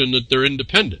promotion that they're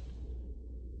independent.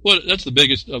 Well, that's the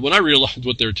biggest. When I realized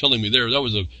what they were telling me there, that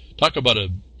was talk about a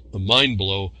mind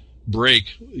blow break.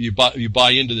 You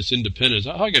buy into this independence.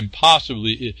 How can it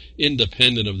possibly be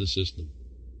independent of the system?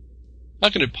 How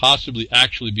can it possibly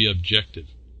actually be objective?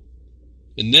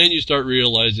 And then you start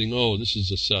realizing, oh, this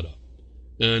is a setup.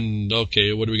 And,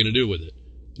 okay, what are we going to do with it?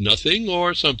 Nothing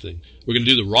or something? We're going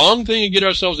to do the wrong thing and get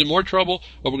ourselves in more trouble,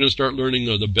 or we're going to start learning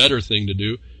the better thing to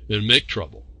do and make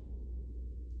trouble.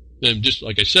 And just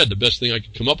like I said, the best thing I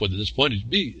could come up with at this point is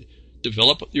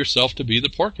develop yourself to be the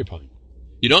porcupine.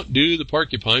 You don't do the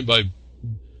porcupine by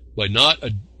not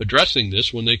addressing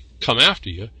this when they come after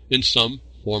you in some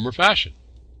form or fashion.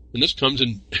 And this comes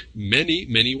in many,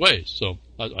 many ways. So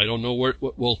I don't know what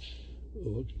will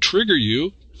trigger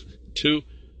you to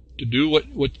do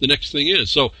what the next thing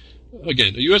is. So,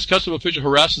 again, a U.S. Customs official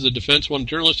harasses a defense one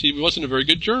journalist. He wasn't a very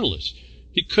good journalist.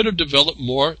 He could have developed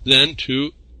more than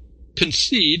to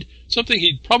concede something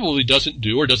he probably doesn't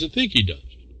do or doesn't think he does.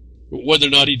 Whether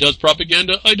or not he does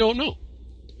propaganda, I don't know.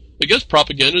 I guess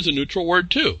propaganda is a neutral word,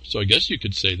 too. So I guess you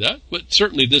could say that. But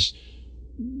certainly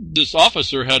this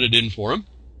officer had it in for him.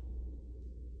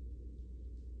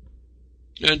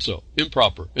 And so,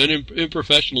 improper and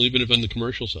improfessional, even if on the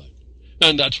commercial side.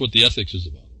 And that's what the ethics is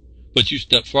about. But you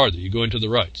step farther. You go into the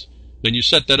rights. And you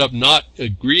set that up not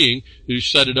agreeing. You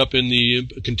set it up in the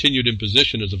continued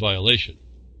imposition as a violation.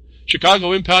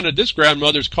 Chicago impounded this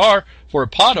grandmother's car for a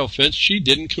pot offense she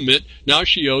didn't commit. Now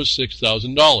she owes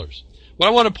 $6,000. What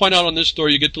I want to point out on this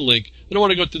story, you get the link. I don't want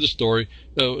to go through the story.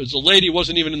 It was a lady,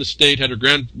 wasn't even in the state, had her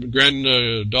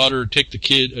granddaughter take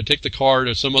the car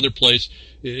to some other place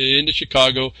into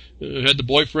Chicago. Had the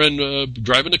boyfriend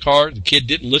driving the car. The kid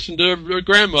didn't listen to her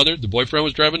grandmother. The boyfriend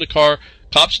was driving the car.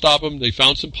 Cops stopped him. They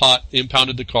found some pot,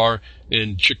 impounded the car.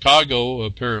 In Chicago,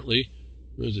 apparently,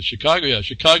 was it Chicago? Yeah,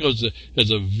 Chicago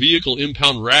has a vehicle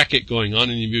impound racket going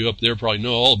on. Any of you up there probably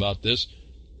know all about this.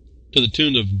 To the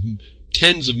tune of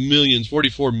tens of millions,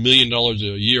 $44 million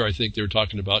a year, I think they were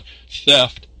talking about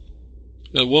theft.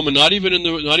 A woman not even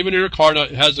in her car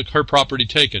has her property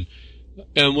taken.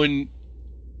 And when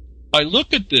I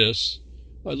look at this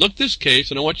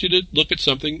case, and I want you to look at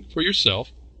something for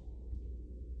yourself.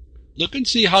 Look and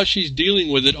see how she's dealing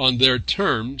with it on their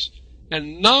terms,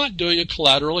 and not doing a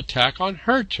collateral attack on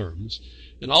her terms.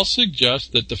 And I'll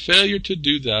suggest that the failure to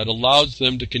do that allows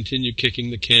them to continue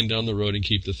kicking the can down the road and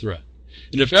keep the threat.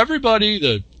 And if everybody,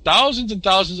 the thousands and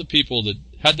thousands of people that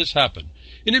had this happen,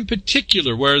 and in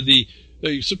particular where the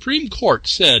Supreme Court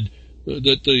said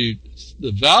that the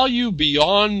value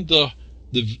beyond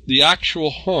the actual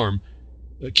harm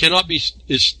cannot be,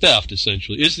 is theft,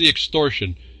 essentially, is the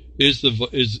extortion, is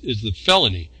the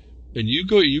felony,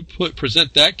 and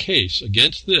present that case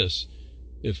against this,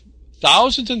 if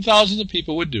thousands and thousands of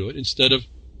people would do it instead of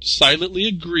silently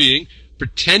agreeing,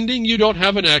 pretending you don't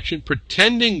have an action,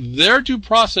 pretending their due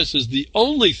process is the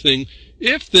only thing,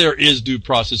 if there is due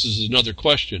process is another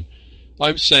question.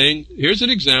 I'm saying, here's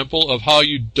an example of how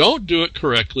you don't do it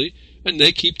correctly, and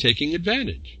they keep taking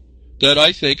advantage. That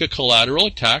I think a collateral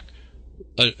attack,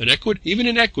 even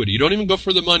in equity, you don't even go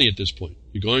for the money at this point.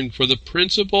 You're going for the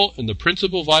principle and the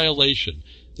principle violation.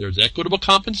 There's equitable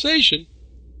compensation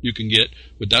you can get,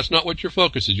 but that's not what your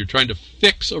focus is. You're trying to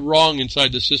fix a wrong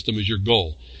inside the system is your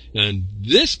goal. And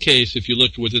this case, if you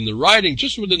look within the writing,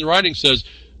 just within the writing says,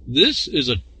 this is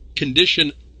a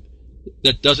condition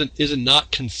that is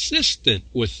not consistent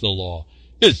with the law.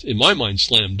 It's, in my mind,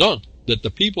 slam dunk. That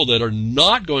the people that are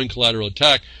not going collateral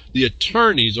attack, the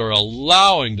attorneys are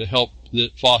allowing to help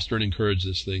foster and encourage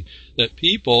this thing. That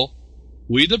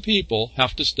we the people,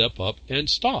 have to step up and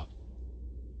stop.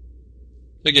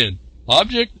 Again,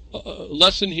 object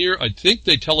lesson here, I think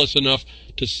they tell us enough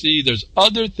to see there's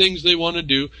other things they want to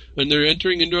do, and they're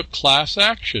entering into a class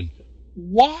action.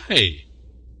 Why?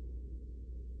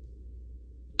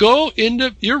 Go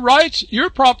into your rights. Your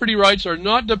property rights are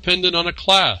not dependent on a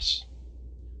class.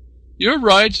 Your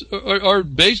rights are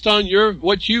based on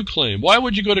what you claim. Why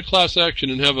would you go to class action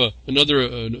and have another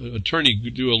attorney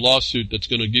do a lawsuit that's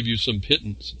going to give you some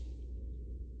pittance?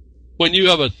 When you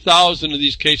have 1,000 of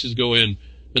these cases go in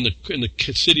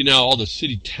the city now, all the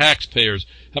city taxpayers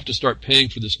have to start paying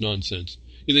for this nonsense.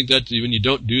 You think that when you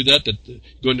don't do that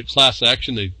go into class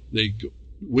action, they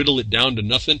whittle it down to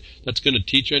nothing? That's going to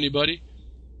teach anybody?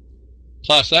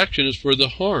 Class action is for the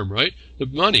harm, right? The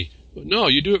money. But no,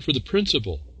 you do it for the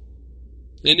principle.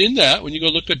 And in that, when you go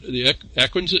look at the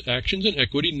actions in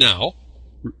equity now,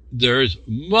 there is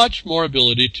much more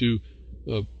ability to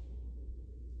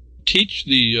teach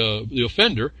the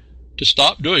offender to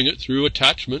stop doing it through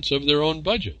attachments of their own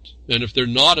budget. And if they're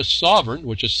not a sovereign,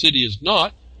 which a city is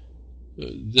not,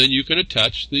 then you can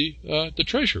attach the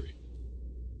treasury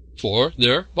for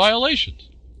their violations.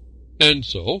 And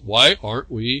so, why aren't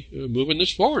we moving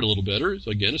this forward a little better? It's,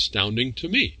 again, astounding to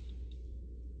me.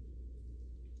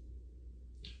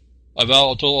 I've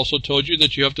also told you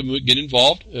that you have to get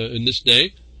involved in this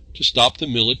day to stop the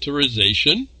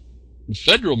militarization,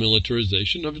 federal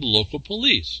militarization of the local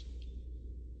police.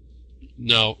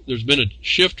 Now, there's been a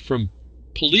shift from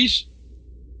police,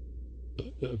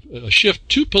 a shift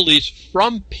to police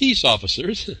from peace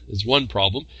officers is one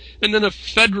problem, and then a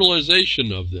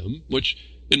federalization of them, which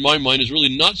in my mind is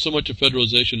really not so much a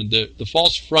federalization. The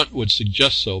false front would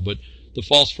suggest so, but the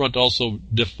false front also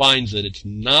defines that it's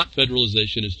not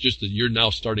federalization. It's just that you're now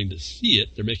starting to see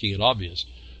it. They're making it obvious.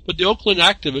 But the Oakland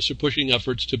activists are pushing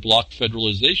efforts to block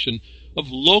federalization of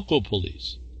local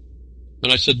police.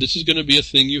 And I said this is going to be a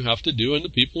thing you have to do, and the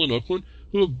people in Oakland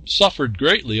who have suffered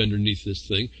greatly underneath this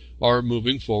thing are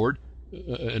moving forward,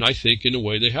 and I think in a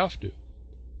way they have to.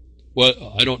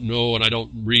 Well, I don't know, and I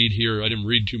don't read here. I didn't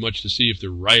read too much to see if they're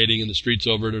rioting in the streets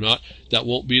over it or not. That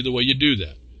won't be the way you do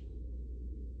that.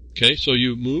 Okay, so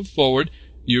you move forward.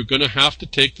 You're going to have to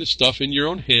take this stuff in your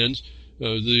own hands.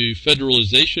 The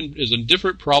federalization is a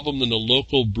different problem than the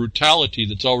local brutality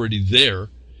that's already there,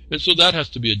 and so that has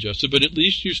to be adjusted. But at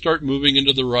least you start moving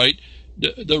into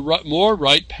the more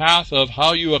right path of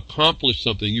how you accomplish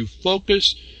something. You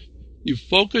focus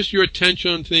your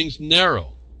attention on things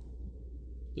narrow.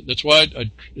 That's why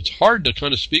it's hard to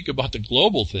kind of speak about the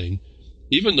global thing,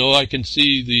 even though I can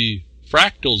see the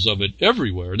fractals of it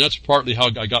everywhere, and that's partly how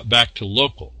I got back to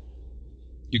local.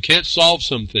 You can't solve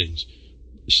some things,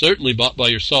 certainly by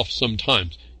yourself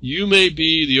sometimes. You may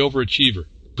be the overachiever.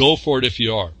 Go for it if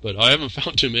you are, but I haven't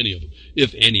found too many of them,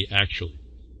 if any, actually.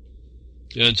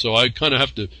 And so I kind of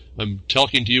have to, I'm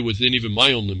talking to you within even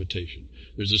my own limitation.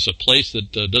 There's just a place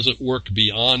that doesn't work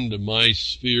beyond my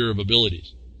sphere of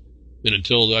abilities. And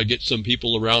until I get some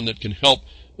people around that can help,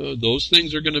 those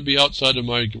things are going to be outside of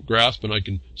my grasp, and I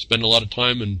can spend a lot of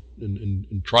time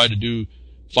and try to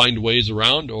find ways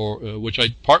around, or which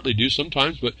I partly do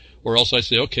sometimes, or else I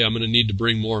say, okay, I'm going to need to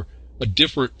bring a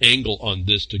different angle on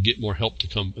this to get more help to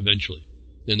come eventually.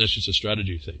 And that's just a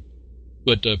strategy thing.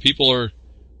 But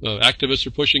activists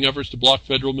are pushing efforts to block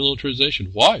federal militarization.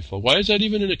 Why? Why is that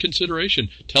even in a consideration?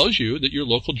 Tells you that your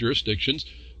local jurisdictions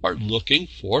are looking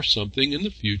for something in the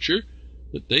future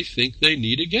that they think they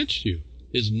need against you.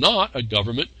 Is not a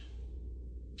government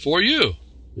for you.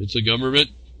 It's a government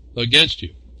against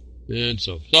you. And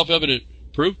so, self-evident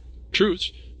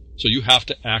truths, so you have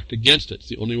to act against it. It's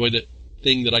the only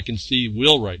thing that I can see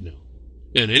will right now.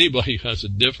 And anybody who has a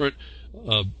different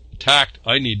tact,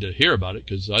 I need to hear about it,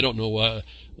 because I don't know why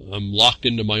I'm locked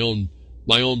into my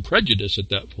own prejudice at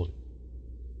that point.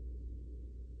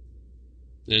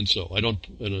 And so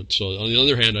so on the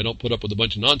other hand, I don't put up with a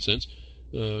bunch of nonsense,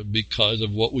 because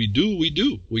of what we do.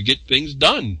 We get things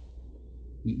done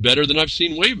better than I've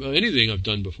seen anything I've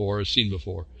done before or seen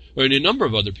before, or any number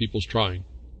of other people's trying.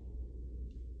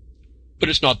 But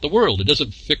it's not the world. It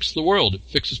doesn't fix the world. It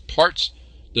fixes parts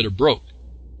that are broke.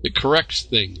 It corrects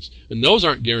things, and those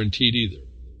aren't guaranteed either.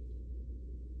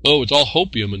 Oh, it's all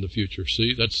hopium in the future.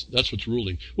 See, that's what's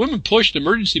ruling. Women pushed the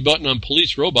emergency button on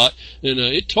police robot, and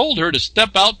it told her to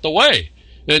step out the way.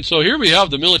 And so here we have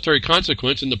the military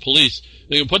consequence in the police.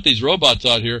 They can put these robots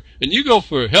out here, and you go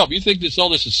for help. You think all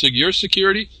this is your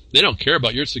security? They don't care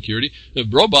about your security. The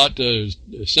robot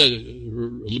said,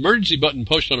 emergency button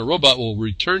pushed on a robot will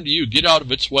return to you. Get out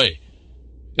of its way.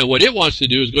 And what it wants to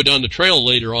do is go down the trail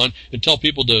later on and tell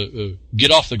people to get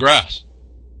off the grass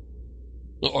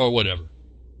or whatever.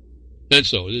 And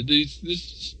so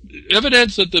this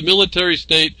evidence that the military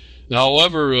state,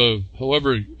 however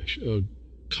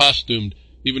costumed,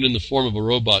 even in the form of a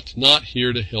robot, is not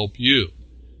here to help you.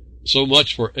 So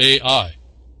much for AI.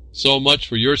 So much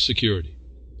for your security.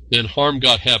 And harm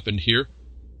happened here.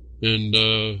 And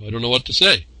I don't know what to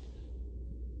say.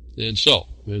 And so,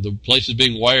 the place is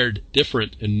being wired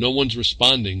different, and no one's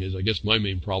responding is, I guess, my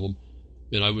main problem.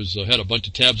 And I had a bunch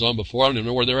of tabs on before. I don't even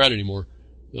know where they're at anymore.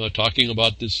 Talking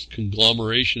about this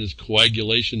conglomeration, this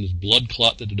coagulation, this blood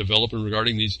clot that they're developing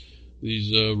regarding these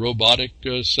robotic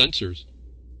sensors.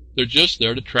 They're just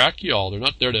there to track you all. They're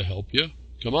not there to help you.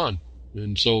 Come on.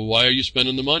 And so why are you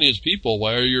spending the money as people?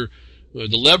 Why are your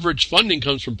the leverage funding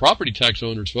comes from property tax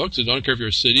owners, folks. I don't care if you're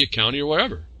a city, a county, or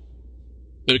wherever.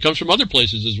 And it comes from other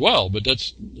places as well. But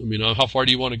that's, I mean, how far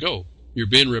do you want to go? You're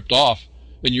being ripped off,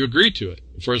 and you agree to it.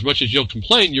 For as much as you'll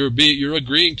complain, you're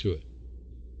agreeing to it.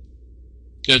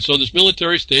 And so this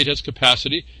military state has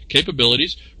capacity,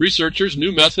 capabilities. Researchers,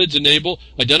 new methods enable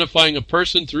identifying a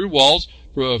person through walls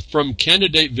from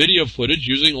candidate video footage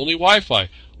using only Wi-Fi.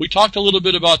 We talked a little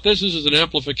bit about this. This is an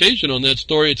amplification on that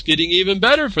story. It's getting even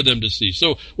better for them to see.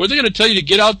 So where they're going to tell you to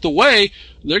get out the way,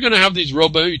 they're going to have these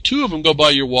robots, two of them go by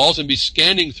your walls and be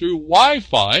scanning through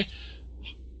Wi-Fi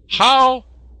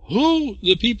who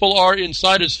the people are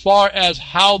inside as far as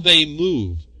how they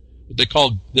move, what they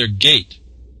call their gait.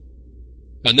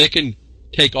 And they can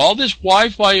take all this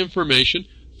Wi-Fi information,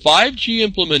 5G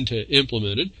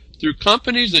implemented, through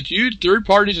companies that use third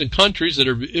parties and countries that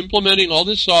are implementing all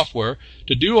this software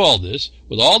to do all this,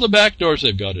 with all the backdoors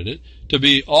they've got in it, to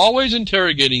be always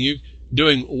interrogating you,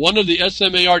 doing one of the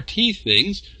SMART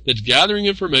things that's gathering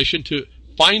information to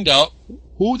find out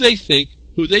who they think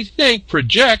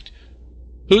project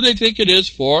who they think it is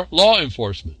for law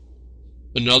enforcement.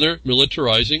 Another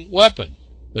militarizing weapon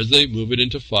as they move it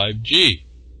into 5G.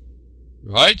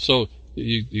 Right? So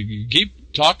you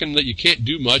keep talking that you can't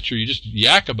do much or you just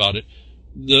yak about it.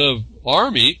 The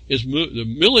Army the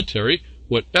military,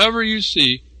 whatever you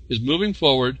see, is moving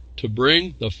forward to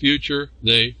bring the future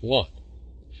they want.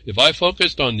 If I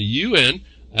focused on the UN,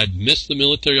 I'd miss the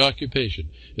military occupation.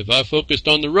 If I focused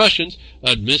on the Russians,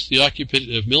 I'd miss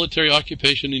the military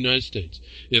occupation in the United States.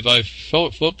 If I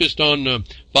focused on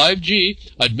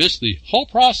 5G, I'd miss the whole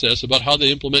process about how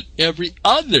they implement every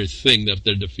other thing that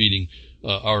they're defeating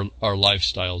our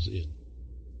lifestyles in.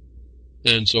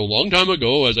 And so a long time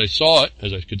ago, as I saw it,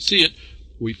 as I could see it,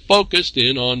 we focused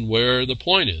in on where the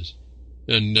point is.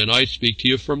 And then I speak to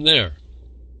you from there.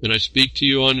 And I speak to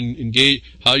you on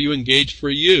how you engage for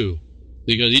you.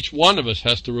 Because each one of us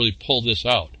has to really pull this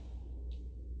out.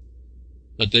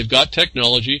 That they've got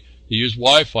technology. They use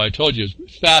Wi-Fi. I told you,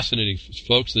 it's fascinating,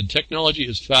 folks. The technology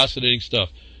is fascinating stuff.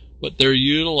 But they're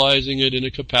utilizing it in a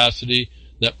capacity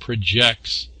that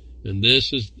projects. And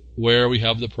this is where we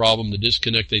have the problem, the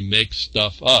disconnect. They make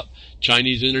stuff up.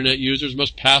 Chinese internet users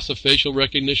must pass a facial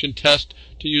recognition test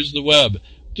to use the web.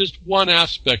 Just one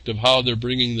aspect of how they're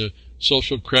bringing the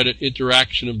social credit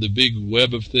interaction of the big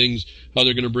web of things, how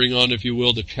they're going to bring on, if you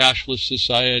will, the cashless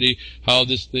society, how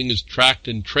this thing is tracked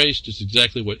and traced is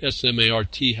exactly what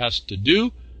SMART has to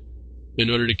do in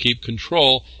order to keep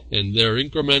control, and they're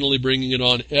incrementally bringing it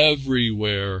on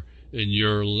everywhere, and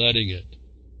you're letting it.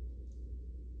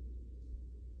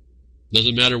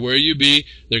 Doesn't matter where you be,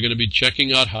 they're going to be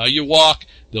checking out how you walk.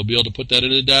 They'll be able to put that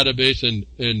in a database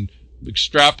and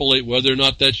extrapolate whether or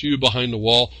not that's you behind the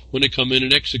wall when they come in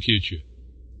and execute you.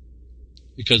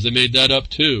 Because they made that up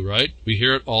too, right? We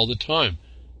hear it all the time.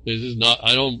 This is not,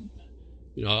 I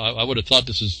would have thought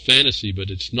this is fantasy,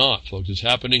 but it's not, folks. It's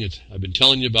happening. I've been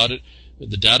telling you about it.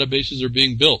 The databases are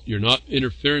being built. You're not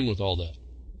interfering with all that.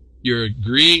 You're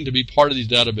agreeing to be part of these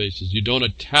databases. You don't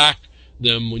attack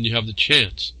them when you have the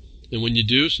chance. And when you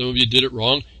do, some of you did it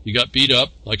wrong. You got beat up,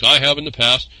 like I have in the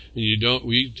past, and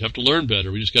we have to learn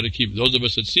better. We just got to keep, those of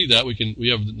us that see that, we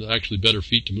have actually better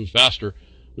feet to move faster.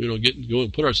 We don't go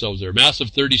and put ourselves there. Massive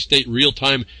 30-state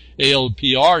real-time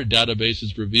ALPR database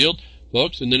is revealed,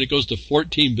 folks, and then it goes to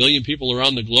 14 billion people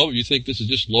around the globe. You think this is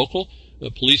just local? A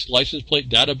police license plate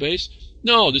database?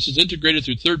 No, this is integrated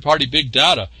through third-party big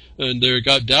data, and they've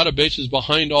got databases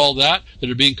behind all that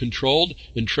are being controlled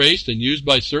and traced and used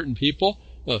by certain people.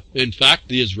 In fact,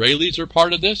 the Israelis are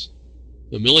part of this.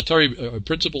 The military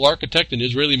principal architect in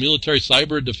Israeli military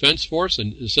cyber defense force,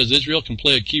 and it says Israel can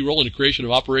play a key role in the creation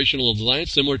of operational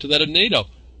alliance similar to that of NATO,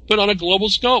 but on a global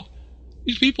scope.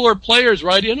 These people are players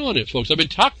right in on it, folks. I've been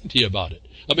talking to you about it.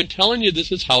 I've been telling you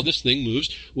this is how this thing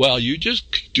moves. While you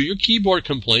just do your keyboard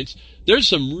complaints, there's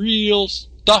some real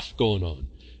stuff going on.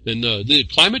 And the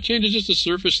climate change is just the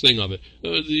surface thing of it.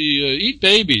 Eat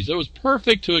babies, that was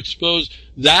perfect to expose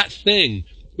that thing.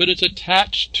 But it's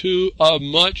attached to a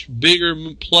much bigger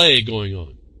play going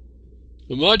on.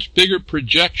 A much bigger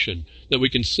projection that we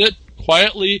can sit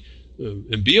quietly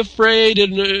and be afraid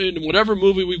in whatever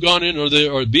movie we've gone in,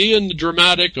 or be in the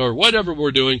dramatic, or whatever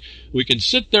we're doing. We can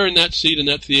sit there in that seat in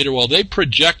that theater while they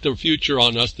project a future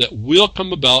on us that will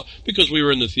come about because we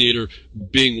were in the theater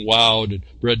being wowed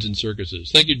at breads and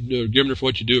circuses. Thank you, Grimner, for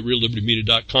what you do at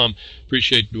reallibertymedia.com.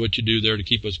 Appreciate what you do there to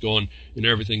keep us going and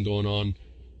everything going on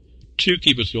to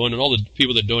keep us going, and all the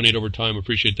people that donate over time.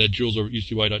 Appreciate that. Jules over at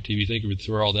UCY.tv, thank you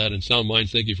for all that. And Sound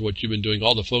Minds, thank you for what you've been doing.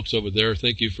 All the folks over there,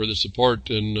 thank you for the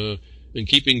support and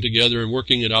keeping together and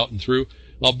working it out and through.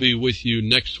 I'll be with you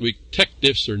next week. Tech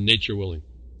diffs or nature willing.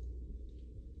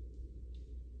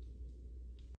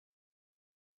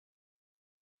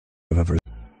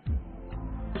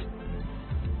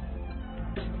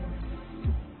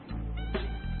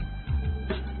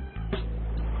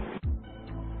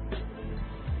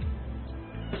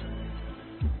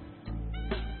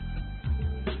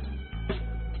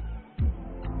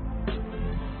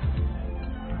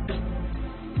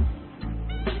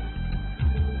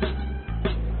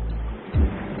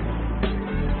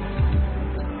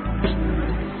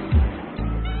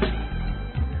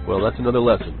 Well, that's another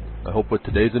lesson. I hope with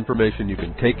today's information you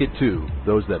can take it to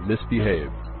those that misbehave.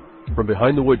 From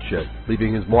behind the woodshed,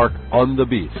 leaving his mark on the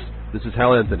beast, this is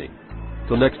Hal Anthony.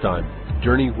 Till next time,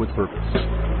 journey with purpose.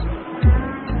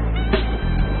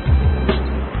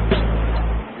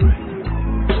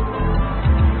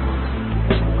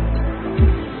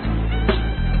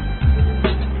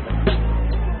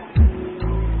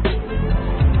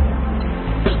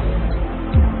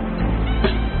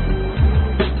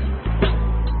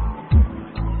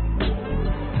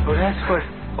 That's what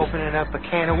opening up a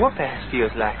can of whoop-ass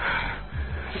feels like.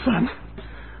 Son,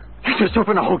 you just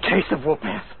opened a whole case of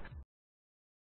whoop-ass.